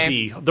anyway.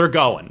 easy. They're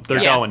going. They're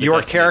Yeah. going. To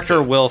your Destiny character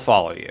 2. will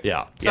follow you.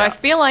 Yeah. So I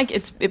feel like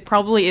it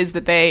probably is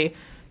that they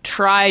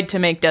tried to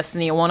make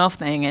Destiny a one-off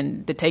thing,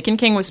 and the Taken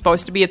King was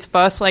supposed to be its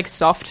first like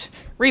soft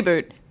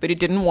reboot, but it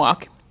didn't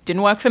work.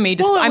 Didn't work for me.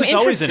 Well, it I'm was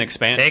always interested- an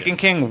expansion. Taken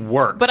King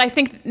worked. But I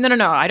think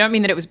no. I don't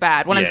mean that it was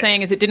bad. What I'm Yeah.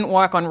 saying is it didn't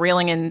work on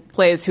reeling in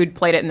players who'd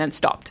played it and then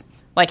stopped.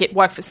 Like it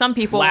worked for some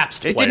people.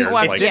 Lapsed it didn't players,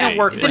 work. like it didn't me.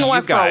 work it for didn't you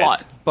work guys, for a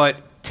lot. but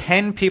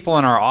 10 people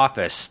in our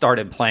office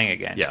started playing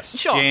again. Yes.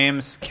 Sure.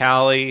 James,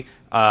 Callie,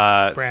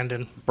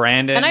 Brandon.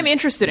 And I'm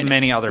interested in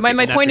many it. other My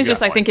people. That's point a is good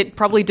just I think it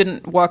probably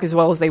didn't work as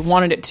well as they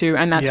wanted it to,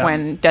 and that's Yeah.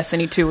 when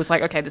Destiny 2 was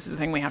like, okay, this is the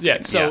thing we have to Yeah.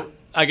 do. So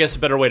I guess a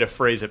better way to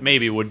phrase it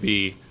maybe would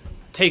be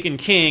Taken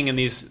King and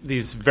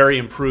these very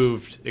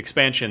improved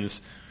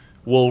expansions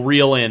will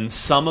reel in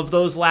some of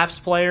those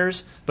lapsed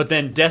players, but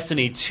then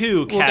Destiny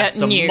 2 We'll casts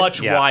get a new. much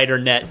Yeah. wider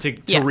net to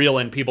Yeah. reel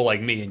in people like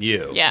me and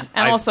you. Yeah,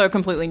 and I've- also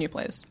completely new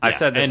players. I've Yeah,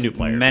 said this and new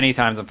players. many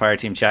times on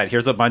Fireteam Chat.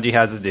 Here's what Bungie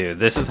has to do.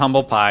 This is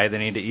humble pie. They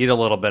need to eat a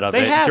little bit of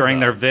They it have, during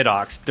though. their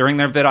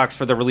VidOx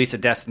for the release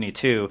of Destiny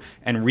 2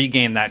 and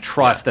regain that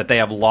trust that they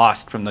have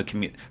lost from the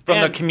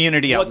And the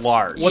community at what's-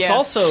 large. What's Yeah.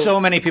 also so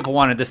many people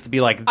wanted this to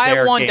be like I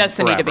their want game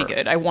Destiny to forever. be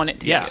good. I want it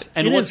to yes, be good.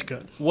 and It what's is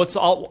good. What's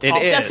all It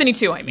is. Destiny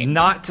 2, I mean.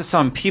 Not to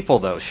some people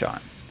though, Sean.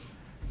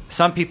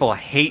 Some people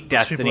hate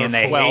Destiny people are and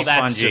they well, hate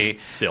that's Bungie.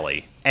 just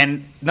silly.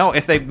 And no,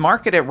 if they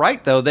market it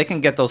right though, they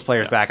can get those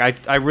players back.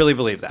 I really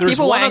believe that. There's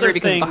People were one angry other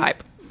because thing- of the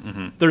hype.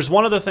 There's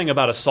one other thing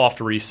about a soft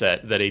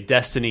reset that a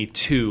Destiny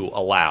 2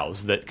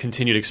 allows that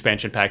continued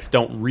expansion packs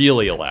don't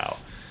really allow.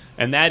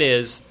 And that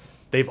is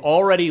they've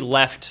already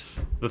left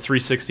the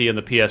 360 and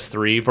the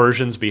PS3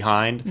 versions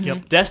behind.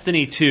 Yep.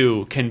 Destiny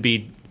 2 can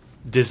be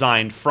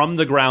designed from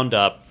the ground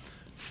up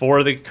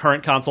for the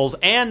current consoles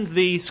and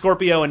the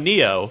Scorpio and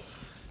Neo.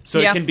 So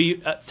Yeah. it can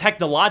be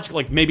technological.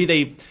 Like maybe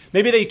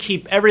they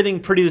keep everything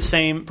pretty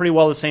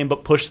well the same,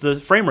 but push the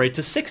frame rate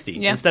to 60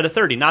 Yeah. instead of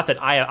 30. Not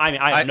that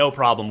I have no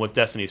problem with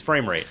Destiny's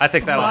frame rate. I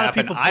think that'll lot of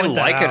happen. people I point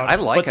that like it. out. I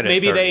like But it.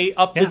 maybe at 30. they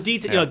up Yeah. the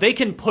detail. Yeah. You know, they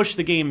can push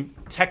the game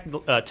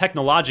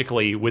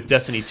technologically with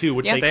Destiny 2,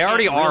 which Yeah. they They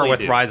already can't are really with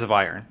do. Rise of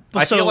Iron.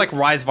 But I feel so- like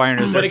Rise of Iron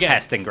is their again,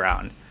 testing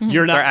ground.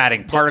 You're not They're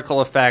adding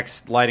particle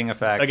effects, lighting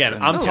effects. Again,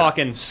 and- I'm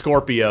talking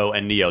Scorpio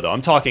and Neo though.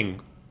 I'm talking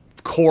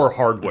core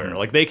hardware.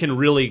 Like they can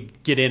really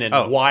get in and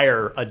Oh.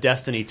 wire a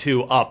Destiny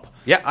 2 up.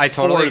 Yeah, I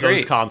totally for agree.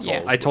 those consoles.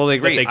 Yeah. I totally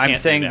that agree. they I'm can't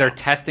saying do they're now.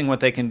 testing what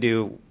they can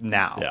do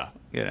now. Yeah.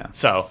 You know.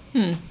 So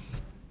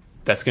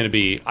that's going to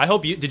be. I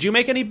hope you did. You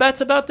make any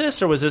bets about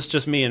this, or was this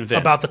just me and Vince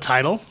About the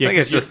title? Yeah, I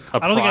think it's 'cause just a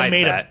I don't think I pride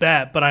made bet. a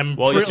bet, but I'm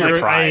Well, pretty-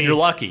 you're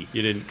lucky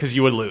you didn't because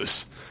you would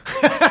lose.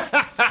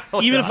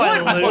 even if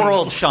I What lose,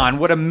 world, Sean,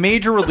 would a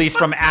major release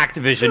from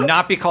Activision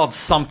not be called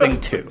something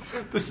 2?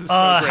 This is so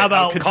how great.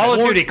 about Call of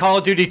Duty, Call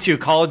of Duty 2,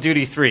 Call of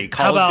Duty 3,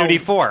 Call How of about- Duty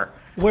 4.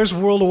 where's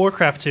World of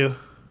Warcraft 2?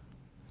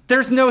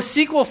 There's no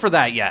sequel for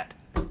that yet.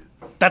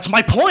 That's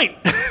my point.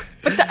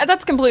 But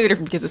that's completely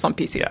different because it's on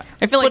PC. Yeah.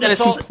 I feel like But that it's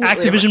is all completely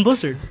Activision different.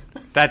 Blizzard.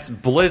 That's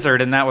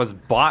Blizzard, and that was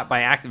bought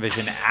by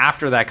Activision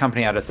after that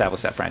company had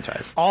established that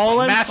franchise. All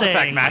I'm Mass saying,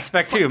 Effect, Mass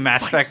Effect 2,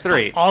 Mass Effect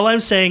 3. all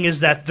I'm saying is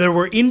that there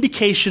were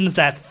indications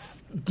that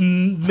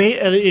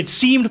it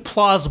seemed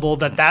plausible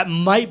that that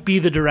might be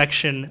the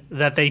direction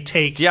that they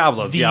take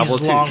Diablo, these Diablo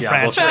 2, long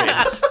Diablo 3.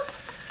 franchises.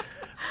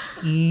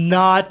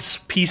 Not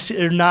PC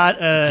or not.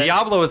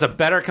 Diablo is a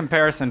better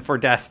comparison for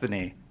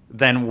Destiny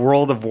than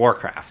World of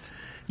Warcraft.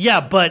 Yeah,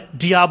 but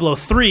Diablo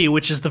 3,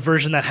 which is the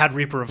version that had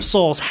Reaper of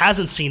Souls,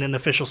 hasn't seen an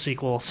official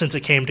sequel since it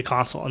came to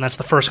console, and that's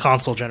the first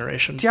console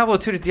generation. Diablo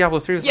 2 to Diablo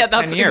 3 was Yeah, like 10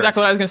 that's years.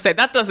 exactly what I was going to say.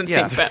 That doesn't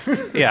Yeah. seem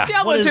fair. Yeah.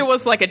 Diablo What 2 is-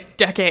 was like a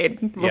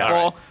decade before.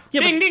 right.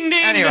 Yeah, ding, but- ding,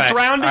 ding! Anyway, This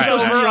round is all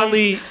right. over.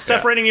 Only- I'm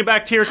separating you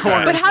back to your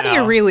corners. But how do you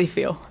now. really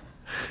feel?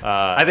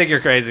 I think you're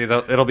crazy,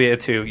 though. It'll be a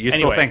 2. You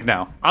still Anyway, think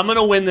no. I'm going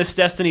to win this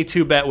Destiny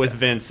 2 bet with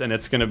Vince, and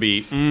it's going to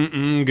be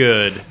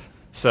good.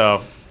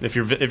 So if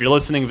you're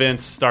listening,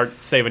 Vince,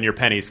 start saving your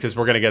pennies because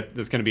we're going to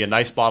there's going to be a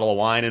nice bottle of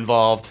wine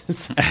involved.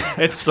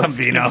 It's Some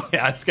vino.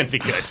 Yeah, it's going to be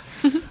good.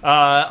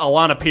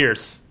 Alana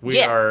Pierce,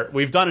 Yeah.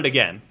 we've done it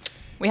again.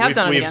 We have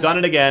done it We've again. done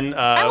it again.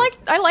 I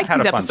like had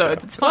these a fun episodes.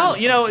 show. It's fun. Well,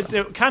 you know,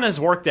 it kind of has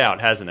worked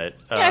out, hasn't it?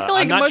 yeah, I feel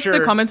like I'm not most sure, of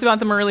the comments about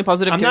them are really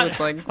positive I'm too. not, It's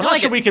like I'm not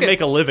sure we can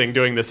make a living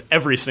doing this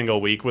every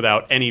single week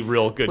without any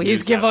real good news.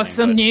 Please give us happening,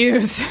 some but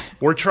news.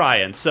 We're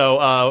trying.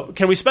 So,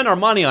 can we spend our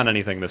money on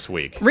anything this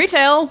week?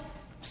 Retail,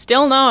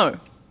 still no.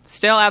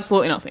 Still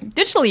absolutely nothing.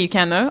 Digitally, you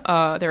can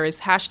though. There is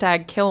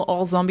hashtag kill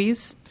all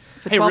zombies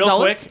for $12. Hey, real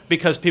quick,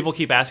 because people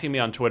keep asking me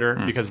on Twitter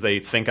because they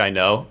think I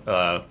know.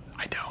 I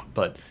don't,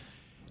 but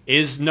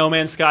Is No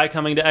Man's Sky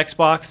coming to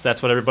Xbox?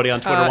 That's what everybody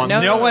on Twitter wants.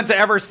 no. No one's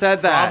ever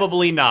said that.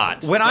 Probably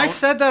not. When I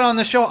said that on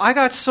the show, I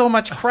got so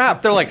much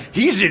crap. They're like,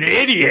 he's an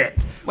idiot.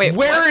 Wait,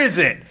 where is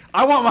it?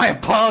 I want my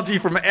apology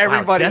from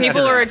everybody. Wow,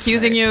 People are That's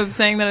accusing insane. you of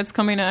saying that it's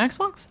coming to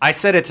Xbox? I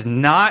said it's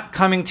not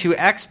coming to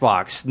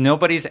Xbox.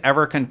 Nobody's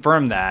ever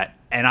confirmed that.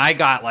 And I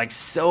got like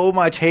so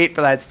much hate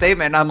for that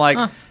statement. And I'm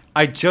like,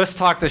 I just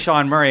talked to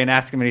Sean Murray and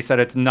asked him, and he said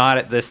it's not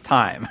at this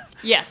time.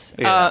 Yes.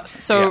 Yeah.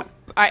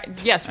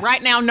 Yes,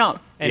 right now, no.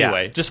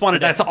 Anyway, just wanted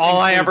to. That's all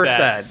I include ever that,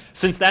 said.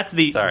 Since that's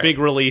the Sorry. big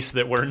release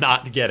that we're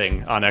not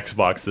getting on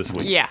Xbox this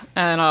week. Yeah,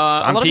 and a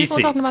lot of people are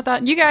PC. talking about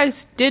that. You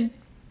guys did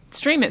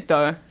stream it,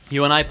 though.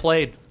 You and I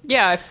played.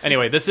 Yeah.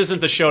 Anyway, this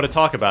isn't the show to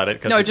talk about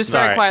it. No, just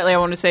very Sorry. quietly, I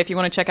want to say, if you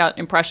want to check out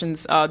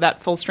Impressions,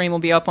 that full stream will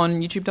be up on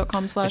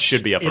youtube.com/. It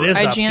should be up It already. is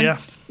up, IGN. yeah.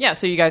 Yeah,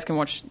 so you guys can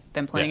watch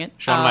them playing it.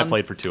 Sean and I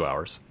played for 2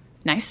 hours.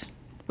 Nice.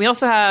 We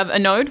also have a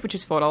Node, which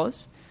is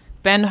 $4.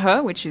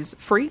 Ben-Hur, which is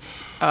free.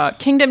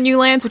 Kingdom New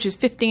Lands, which is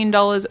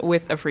 $15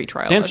 with a free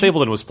trial. Dan version.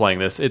 Stapleton was playing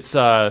this. This is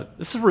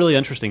a really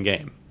interesting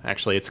game.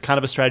 Actually, it's kind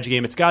of a strategy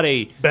game. It's got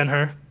a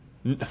Ben-Hur.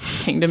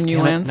 Kingdom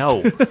New Lands.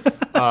 no.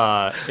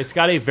 It's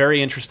got a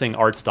very interesting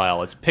art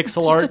style. It's pixel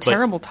It's art, just a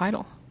terrible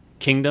title. but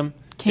Kingdom.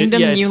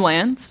 Kingdom Yeah, New it's-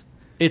 Lands.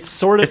 It's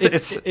sort of.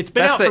 It's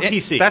been out for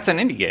PC. That's an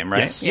indie game, right?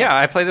 Yes. Yeah,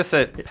 I played this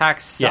at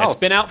PAX South. Yeah, it's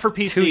been out for 2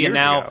 PC, years and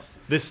now ago.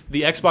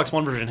 the Xbox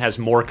One version has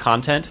more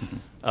content.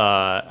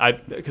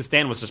 Because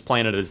Dan was just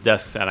playing it at his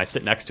desk, and I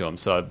sit next to him,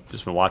 so I've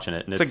just been watching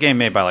it. And It's a game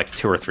made by like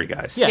 2 or 3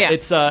 guys. Yeah, Yeah.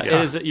 it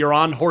is. You're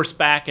on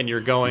horseback, and you're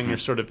going. You're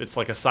sort of. It's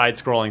like a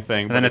side-scrolling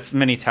thing. And then it's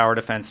mini tower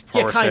defense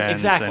yeah, portions.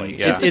 exactly. And,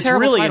 It's, yeah. Just a it's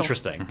terrible really title.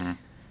 interesting.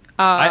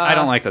 I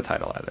don't like the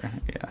title either.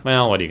 Yeah.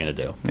 Well, what are you going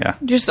to do?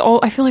 Yeah.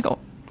 I feel like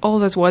all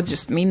of those words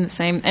just mean the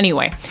same.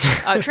 Anyway,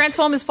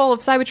 Transformers Fall of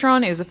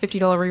Cybertron is a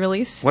 $50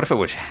 re-release. What if it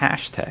was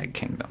hashtag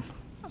Kingdom?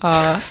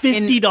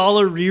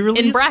 $50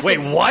 re-release? In brackets. Wait,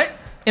 what?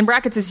 In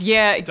brackets is,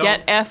 get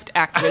effed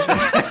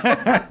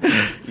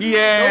Activision.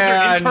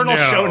 Yeah. internal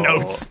no. show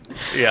notes.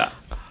 Yeah.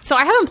 So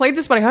I haven't played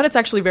this, but I heard it's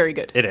actually very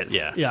good. It is.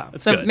 Yeah, Yeah.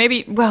 It's So good.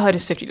 maybe, well, it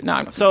is 50. No,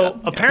 I'm not So gonna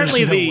do that.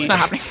 apparently There's no way. It's not the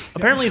happening.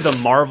 apparently the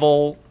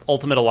Marvel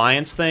Ultimate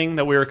Alliance thing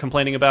that we were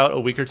complaining about a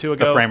week or two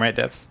ago. The frame rate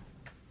dips.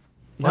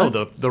 No,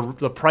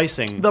 the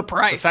pricing. The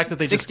price. The fact that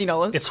they just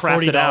 $60. It's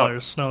crapped it out.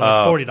 $40. No,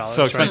 $40.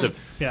 so expensive. Right?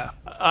 Yeah.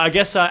 I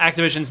guess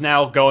Activision's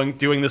now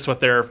doing this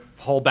with their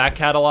whole back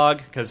catalog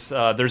because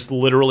there's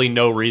literally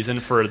no reason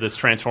for this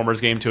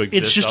Transformers game to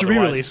exist. It's just a otherwise.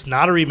 re-release,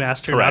 not a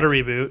remaster, not a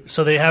Correct. reboot.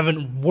 So they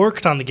haven't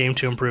worked on the game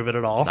to improve it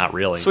at all. Not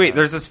really. Sweet.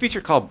 There's this feature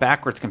called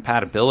backwards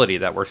compatibility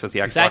that works with the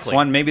Xbox Exactly.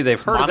 One. Maybe they've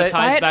It's heard of it. monetized.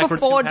 Buy it for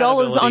backwards $4 on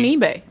compatibility.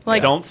 eBay.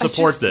 Like, Don't I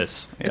support just-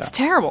 this. It's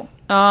terrible.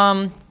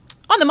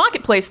 On the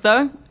marketplace,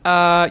 though,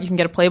 you can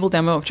get a playable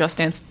demo of Just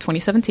Dance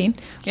 2017.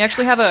 We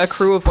actually have a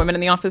crew of women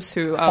in the office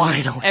who,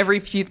 Finally. every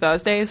few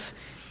Thursdays,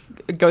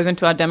 goes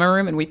into our demo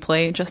room and we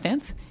play Just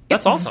Dance.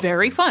 That's It's awesome.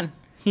 very fun.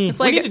 It's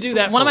like need to do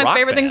that one for of my Rock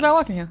favorite things Band. about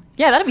working here.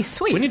 Yeah, that'd be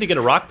sweet. We need to get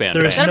a Rock Band.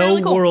 There's band. That'd be no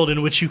really cool. world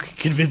in which you can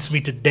convince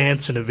me to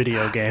dance in a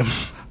video game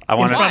I in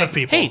want front to. of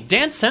people. Hey,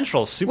 Dance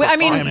Central's super Well, I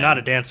mean- fun, I am man. not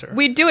a dancer.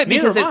 We do it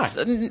Neither because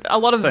am it's a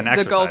lot of an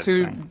the girls exercise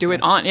who thing. do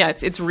it on. Yeah,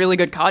 it's really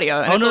good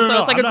cardio, and Oh, it's no, also no,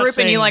 it's like I'm a not group,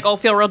 and you saying- like all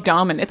feel real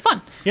dumb, and it's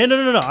fun. Yeah, no.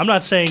 I'm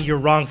not saying you're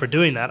wrong for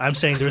doing that. I'm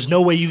saying there's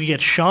no way you can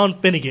get Sean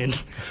Finnegan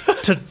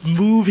to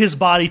move his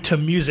body to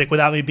music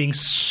without me being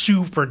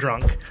super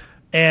drunk.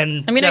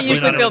 And I mean, I definitely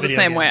usually not in a feel the video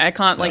same game. way. I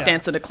can't like Yeah.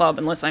 dance at a club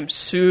unless I'm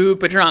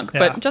super drunk. Yeah.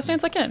 But Just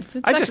Dance, I can. It's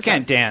I just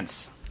can't exercise.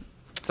 dance.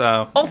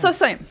 So Also,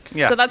 same.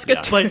 Yeah. So that's good.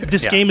 Yeah. too. But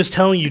this Yeah. game is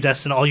telling you,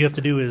 Destin, all you have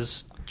to do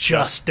is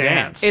just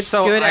dance. dance. It's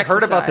So good I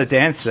heard about the exercise.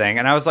 dance thing,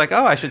 and I was like,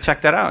 "Oh, I should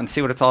check that out and see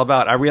what it's all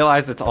about." I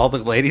realized it's all the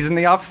ladies in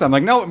the office. I'm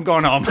like, "No, I'm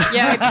going home."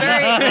 Yeah, it's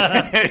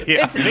very.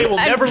 Yeah. It's, They will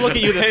and never look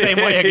at you the same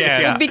way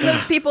again. Yeah.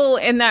 because people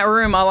in that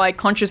room are like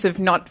conscious of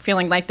not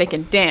feeling like they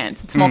can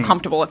dance. It's more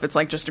comfortable if it's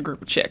like just a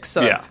group of chicks.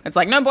 So Yeah. it's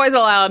like no boys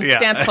allowed. Yeah.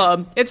 Dance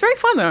club. It's very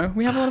fun though.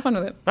 We have a lot of fun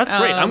with it. That's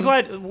great. I'm Um,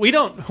 glad we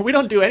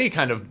don't do any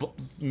kind of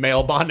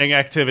male bonding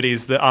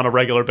activities that on a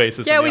regular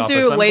basis. Yeah, in the we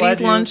office. do I'm ladies' glad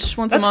you- lunch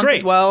once a That's month great.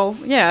 as well.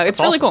 Yeah, it's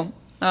really awesome. cool.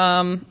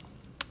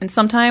 And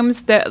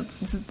sometimes that's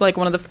like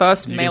one of the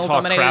first You can talk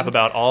male-dominated. crap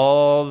about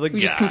all the we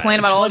guys. just complain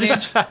about all of you.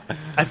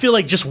 I feel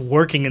like just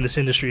working in this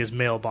industry is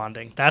male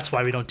bonding. That's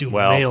why we don't do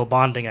Well- male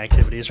bonding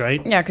activities,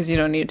 right? Yeah, because you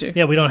don't need to.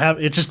 Yeah, we don't have.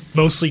 It's just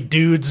mostly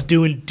dudes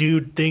doing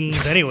dude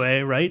things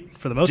anyway, right?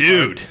 For the most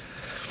Dude. part.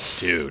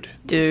 Dude.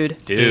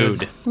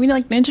 Dude. Are we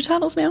like Ninja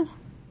Turtles now?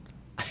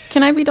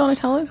 Can I be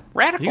Donatello?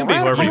 Radical. You can be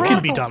whoever You you can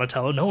want. be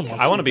Donatello. No one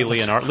wants. I want to be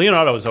Donatello. Leonardo.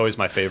 Leonardo was always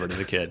my favorite as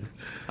a kid.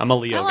 I'm a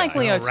Leo I like guy.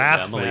 Leo too.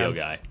 Raph I'm a Leo man.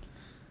 guy.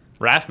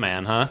 Raph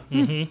man, huh?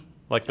 Mm-hmm.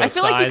 Like those I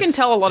feel like you size- can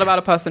tell a lot about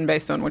a person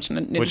based on which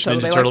Ninja which Turtle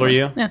Ninja they Turtle like are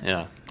you? most. Yeah.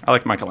 Yeah. I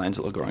like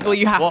Michelangelo growing Well, up.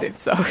 you have Well, to.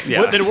 So. Yeah.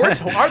 What,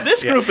 then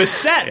this group is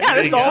set. Yeah,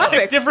 this is They perfect.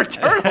 pick different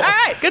turtles. All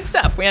right, good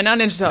stuff. We are now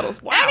Ninja Turtles.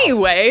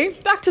 Anyway,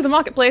 back to the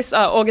marketplace.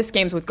 August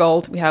games with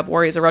gold. We have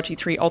Warriors Orochi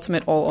 3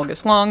 Ultimate all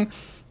August long.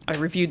 I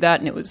reviewed that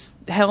and it was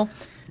hell.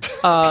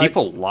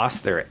 People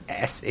lost their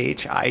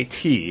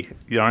SHIT. You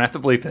don't have to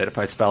bleep it if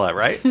I spell it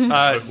right.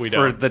 We For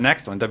don't. the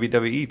next one,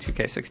 WWE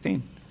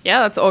 2K16.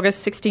 Yeah, that's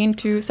August 16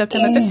 to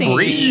September 15.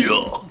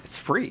 It's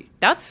free.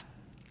 That's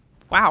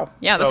wow.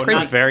 Yeah, that's So crazy.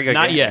 Not very good.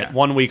 Not game, yet. yeah.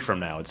 1 week from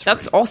now, it's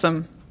That's free.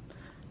 awesome.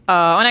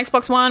 On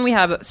Xbox One, we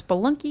have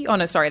Spelunky. Oh,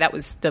 no, sorry, that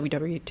was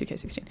WWE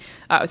 2K16.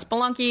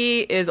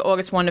 Spelunky is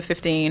August 1 to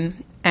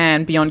 15,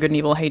 and Beyond Good and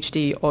Evil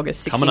HD,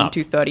 August Coming 16 up.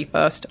 to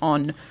 31st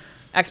on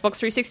Xbox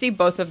 360.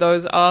 Both of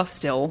those are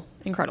still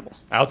incredible.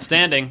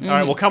 Outstanding. All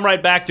right, we'll come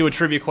right back to a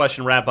trivia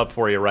question wrap up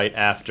for you right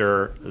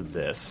after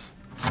this.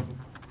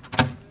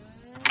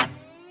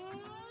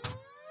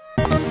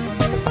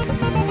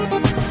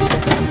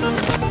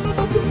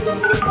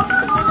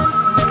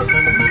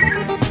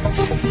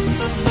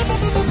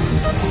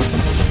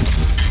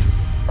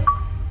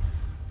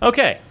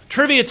 Okay,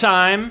 trivia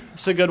time.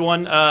 It's a good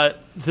one.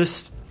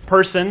 This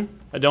person,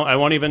 I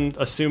won't even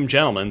assume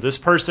gentleman. This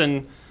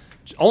person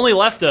only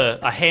left a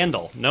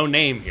handle, no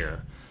name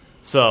here.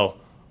 So,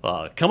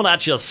 coming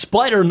at you,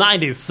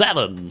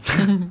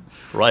 Spider97,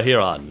 right here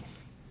on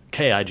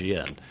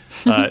KIGN.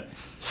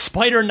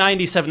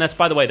 Spider97, that's,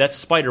 by the way, that's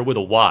Spider with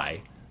a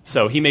Y.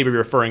 So he may be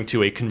referring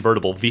to a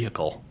convertible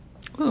vehicle.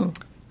 Ooh,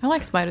 I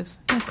like spiders.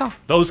 Nice call.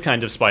 Those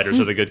kind of spiders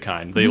are the good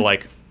kind. They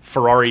like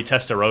Ferrari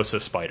Testarossa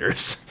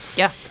spiders.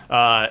 Yeah.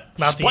 Not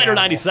the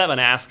Spider97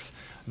 asks,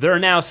 there are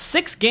now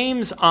 6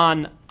 games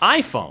on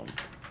iPhone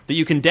that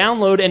you can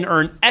download and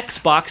earn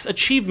Xbox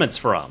achievements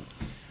from.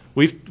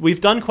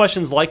 We've done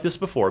questions like this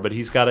before, but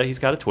he's got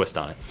a twist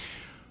on it.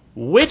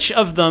 Which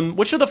of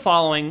the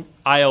following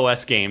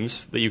iOS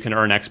games that you can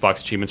earn Xbox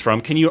achievements from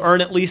can you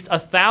earn at least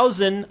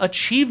 1,000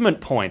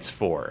 achievement points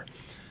for?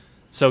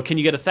 So can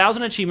you get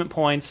 1,000 achievement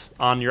points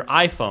on your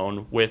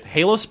iPhone with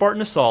Halo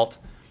Spartan Assault,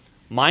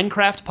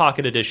 Minecraft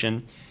Pocket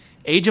Edition,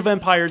 Age of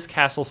Empires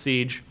Castle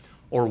Siege,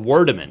 or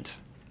Wordament?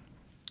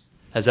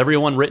 Has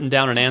everyone written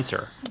down an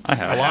answer? I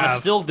have. Alana's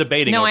still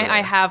debating. No, over there.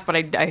 I have, but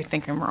I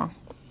think I'm wrong.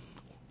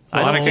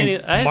 I don't Well, see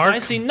any. I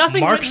see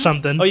nothing. mark written.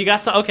 something. Oh, you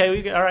got some.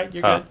 Okay, all right,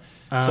 you're good.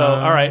 So,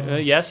 all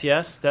right, yes,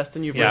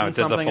 Destin, you've Yeah, I written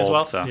did the something as fold,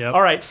 well. so. Yep.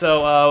 All right,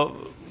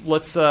 so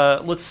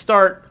let's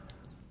start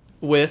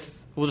with.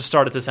 We'll just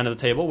start at this end of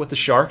the table with the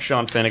Shark,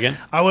 Sean Finnegan.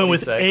 I went What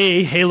with do you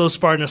say? Halo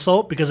Spartan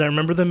Assault because I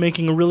remember them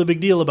making a really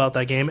big deal about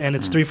that game, and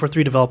it's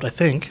 343 developed, I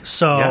think.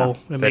 So Yeah, it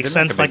they makes did make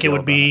sense a big like it deal would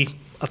about be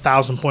a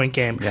 1,000-point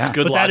game. Yeah. It's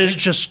good but that logic. is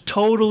just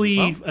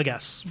totally a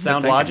guess.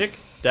 Sound thinking. logic,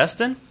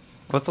 Destin.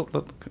 Let's You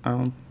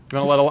want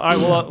to let? All right,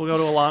 we'll go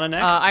to Alana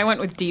next. I went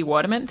with D.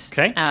 Wordament.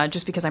 Okay.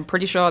 Just because I'm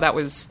pretty sure that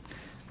was.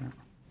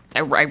 I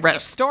read a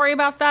story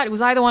about that. It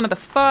was either one of the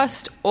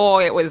first,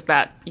 or it was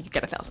that you could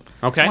get 1,000.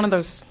 Okay. One of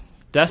those.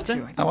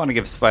 Destin. I want to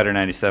give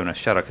Spider97 a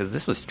shout out because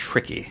this was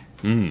tricky.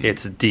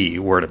 It's D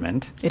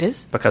Wordament It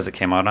is. because it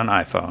came out on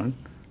iPhone.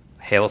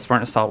 Halo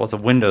Spartan Assault was a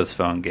Windows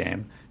Phone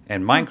game,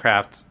 and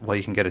Minecraft, well,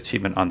 you can get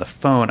achievement on the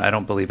phone. I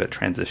don't believe it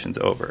transitions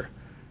over.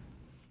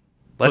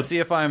 Let's see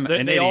if I'm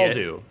an They idiot. all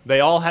do. They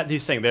all have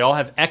these things. They all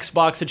have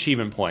Xbox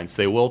achievement points.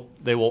 They will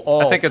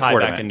all I think it's tie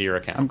back Wordament. into your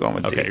account. I'm going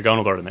with okay. D. You're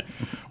going with Wordament.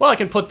 Well, I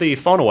can put the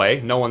phone away.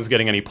 No one's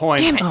getting any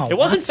points. Damn it. Oh, it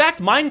was in what? fact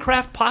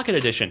Minecraft Pocket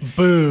Edition.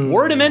 Boo.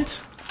 Wordament.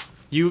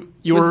 You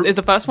Was were it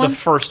the first one? The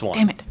first one.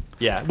 Damn it.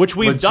 Yeah, which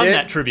we've done Legit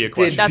that trivia did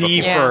question. That's-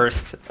 B yeah.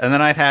 first, and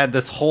then I had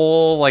this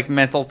whole like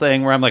mental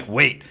thing where I'm like,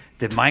 wait,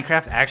 did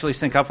Minecraft actually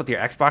sync up with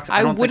your Xbox?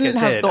 I don't wouldn't think it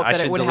have did. thought I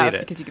that it should would delete have it.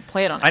 because you could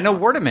play it on. I know Xbox.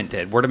 Wordament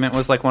did. Wordament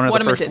was like one of Wordament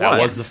the first did. ones. That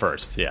Yeah. was the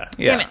first. Yeah.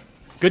 Yeah. Damn it.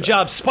 Good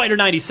job,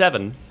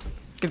 Spider97.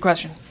 Good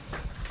question.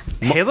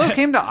 Halo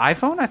came to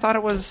iPhone. I thought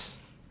it was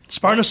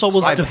Spartan Assault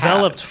was iPad.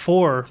 developed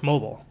for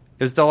mobile.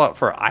 developed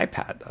for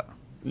iPad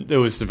though. It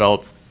was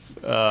developed.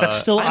 That's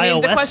still I mean,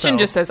 iOS, the question though.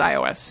 just says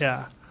iOS.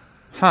 Yeah.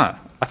 Huh?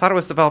 I thought it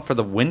was developed for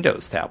the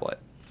Windows tablet.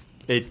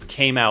 It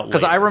came out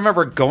Because later. I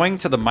remember going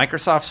to the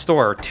Microsoft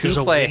store to There's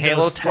a play Windows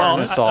Halo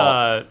Spartan tablet.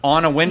 Assault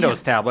on a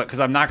Windows tablet because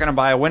I'm not going to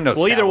buy a Windows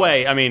Well, either tablet.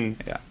 way, I mean,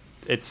 Yeah.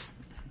 it's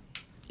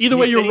Either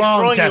way, you're he's wrong,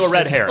 throwing you a Destin.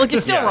 red herring. Look,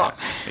 you're still wrong.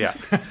 Yeah.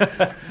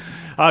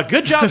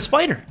 Good job,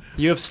 Spider.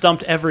 You have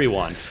stumped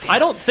everyone. I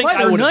don't think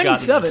I would have gotten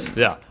this. 97.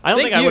 Yeah, I don't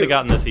Thank think I would have you.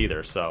 gotten this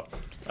either. So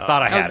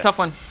thought I That was had a tough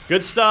one.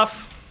 Good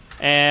stuff.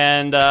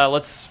 And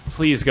let's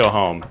please go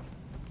home.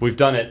 We've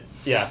done it.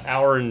 Yeah,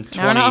 hour and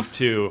Hour and a half.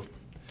 22.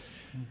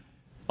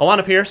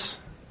 Alana Pierce,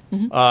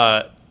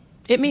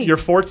 It me. your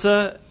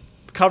Forza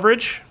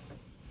coverage.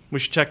 We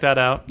should check that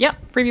out.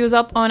 Yep, preview is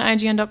up on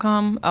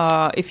IGN.com.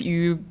 If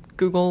you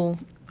Google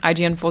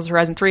IGN Forza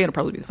Horizon 3, it'll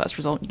probably be the first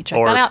result. You can check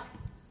Or that out.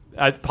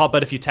 I'll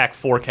bet if you tack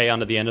 4K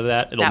onto the end of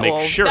that, it'll That make will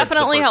sure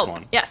definitely it's the first help.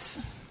 one. Yes.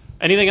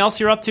 Anything else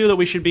you're up to that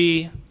we should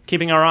be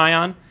keeping our eye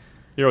on?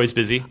 You're always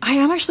busy. I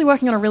am actually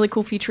working on a really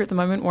cool feature at the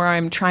moment where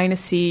I'm trying to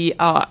see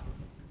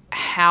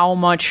how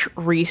much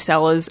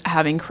resellers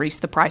have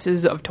increased the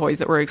prices of toys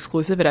that were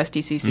exclusive at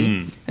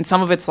SDCC. And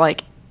some of it's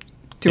like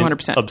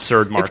 200%.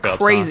 Absurd markups, It's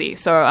crazy.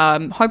 So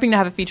I'm hoping to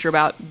have a feature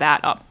about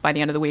that up by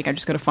the end of the week. I'm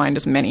just going to find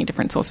as many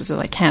different sources as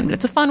I can. But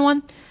it's a fun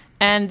one.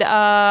 And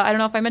I don't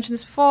know if I mentioned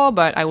this before,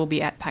 but I will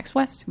be at PAX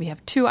West. We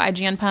have 2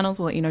 IGN panels.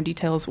 We'll let you know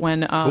details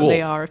when Cool.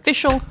 they are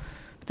official.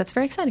 But that's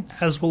very exciting.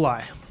 As will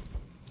I.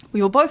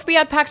 We will both be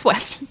at PAX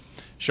West.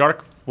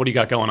 Shark, what do you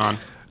got going on?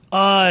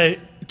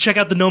 check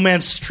out the No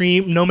Man's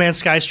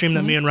Sky stream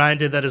that me and Ryan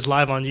did that is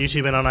live on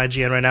YouTube and on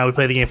IGN right now. We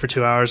play the game for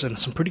 2 hours, and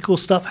some pretty cool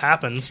stuff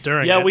happens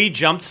during it. Yeah, we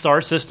jumped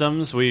star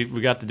systems. We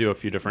got to do a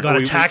few different... Got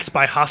attacked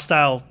by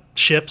hostile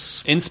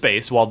ships. In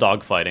space while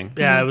dogfighting.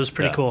 Yeah, it was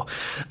pretty cool.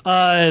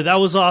 That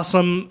was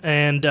awesome,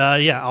 and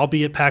I'll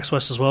be at PAX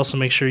West as well, so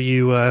make sure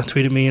you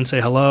tweet at me and say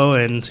hello,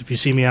 and if you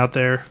see me out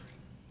there,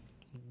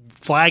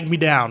 flag me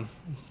down.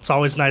 It's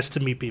always nice to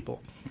meet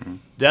people.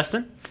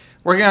 Destin?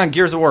 Working on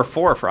Gears of War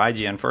 4 for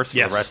IGN first for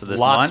Yes, the rest of this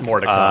lots month. more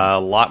to come. A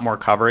lot more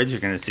coverage. You're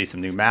going to see some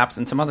new maps,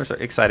 and some other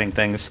exciting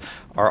things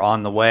are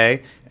on the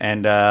way.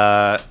 And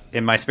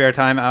in my spare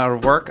time out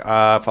of work,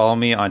 follow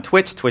me on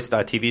Twitch,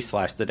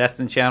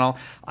 twitch.tv/TheDestin channel.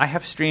 I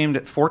have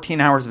streamed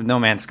 14 hours of No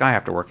Man's Sky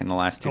after work in the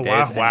last 2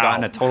 days and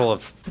gotten a total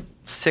of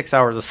 6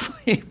 hours of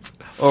sleep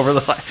over the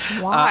last...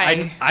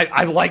 Why?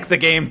 I like the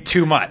game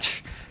too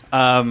much.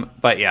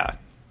 But yeah.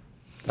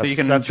 So you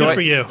can that's enjoy, good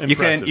for you.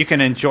 You can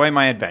enjoy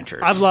my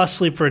adventures. I've lost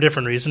sleep for a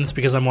different reason. It's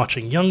because I'm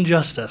watching Young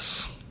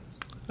Justice.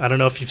 I don't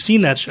know if you've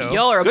seen that show.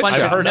 Y'all are a bunch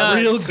of nerds.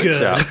 Real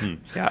good.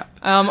 Yeah.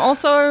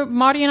 Also,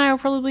 Marty and I will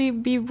probably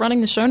be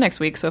running the show next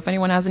week, so if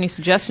anyone has any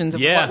suggestions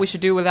of what we should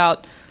do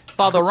without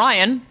Father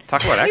Ryan,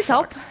 Talk about please Xbox.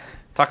 help.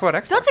 Talk about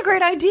Xbox. That's a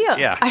great idea.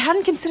 Yeah. I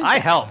hadn't considered I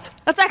that. helped.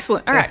 That's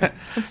excellent. All right,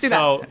 let's do that.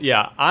 So,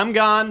 yeah, I'm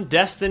gone.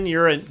 Destin,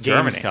 you're at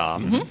Germany.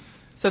 Gamescom.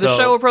 So the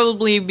show will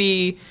probably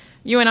be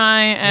you and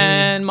I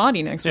and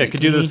Marty next Yeah, week.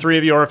 could do the three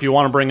of you, or if you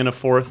want to bring in a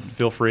fourth,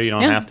 feel free. You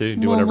don't have to.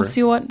 Do whatever. We'll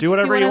see what, do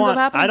whatever see what you ends want.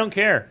 up happening. I don't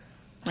care.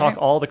 Talk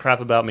all the crap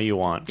about me you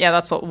want. Yeah,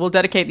 that's what we'll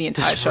dedicate the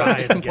entire show to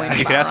just complaining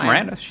You about could ask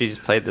Ryan. Miranda. She's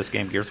played this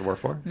game, Gears of War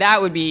 4.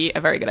 That would be a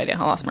very good idea.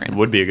 I'll ask Miranda.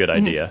 Would be a good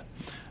idea.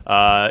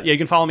 You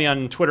can follow me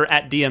on Twitter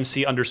at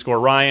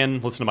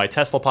DMC_Ryan. Listen to my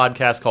Tesla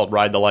podcast called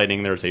Ride the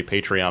Lightning. There's a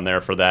Patreon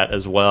there for that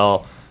as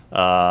well. And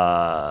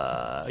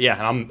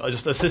I'm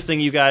just assisting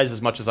you guys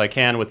as much as I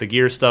can with the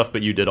gear stuff,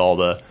 but you did all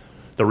the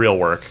real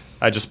work.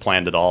 I just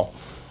planned it all.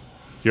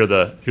 You're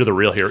the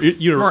real hero.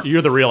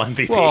 You're the real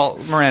MVP. Well,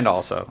 Miranda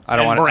also. I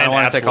don't want to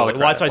take all the credit.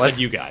 Well, that's why I said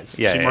you guys.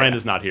 Yeah,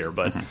 Miranda's not here,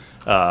 but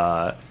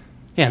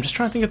I'm just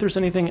trying to think if there's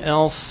anything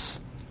else.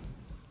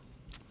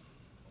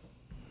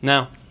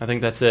 No, I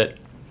think that's it.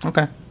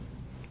 Okay.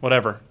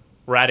 Whatever.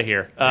 We're out of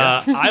here.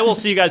 I will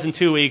see you guys in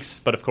 2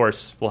 weeks, but of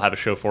course, we'll have a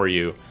show for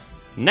you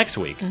next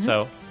week.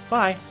 So,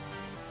 bye.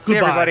 See you,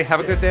 everybody. Have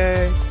a good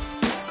day.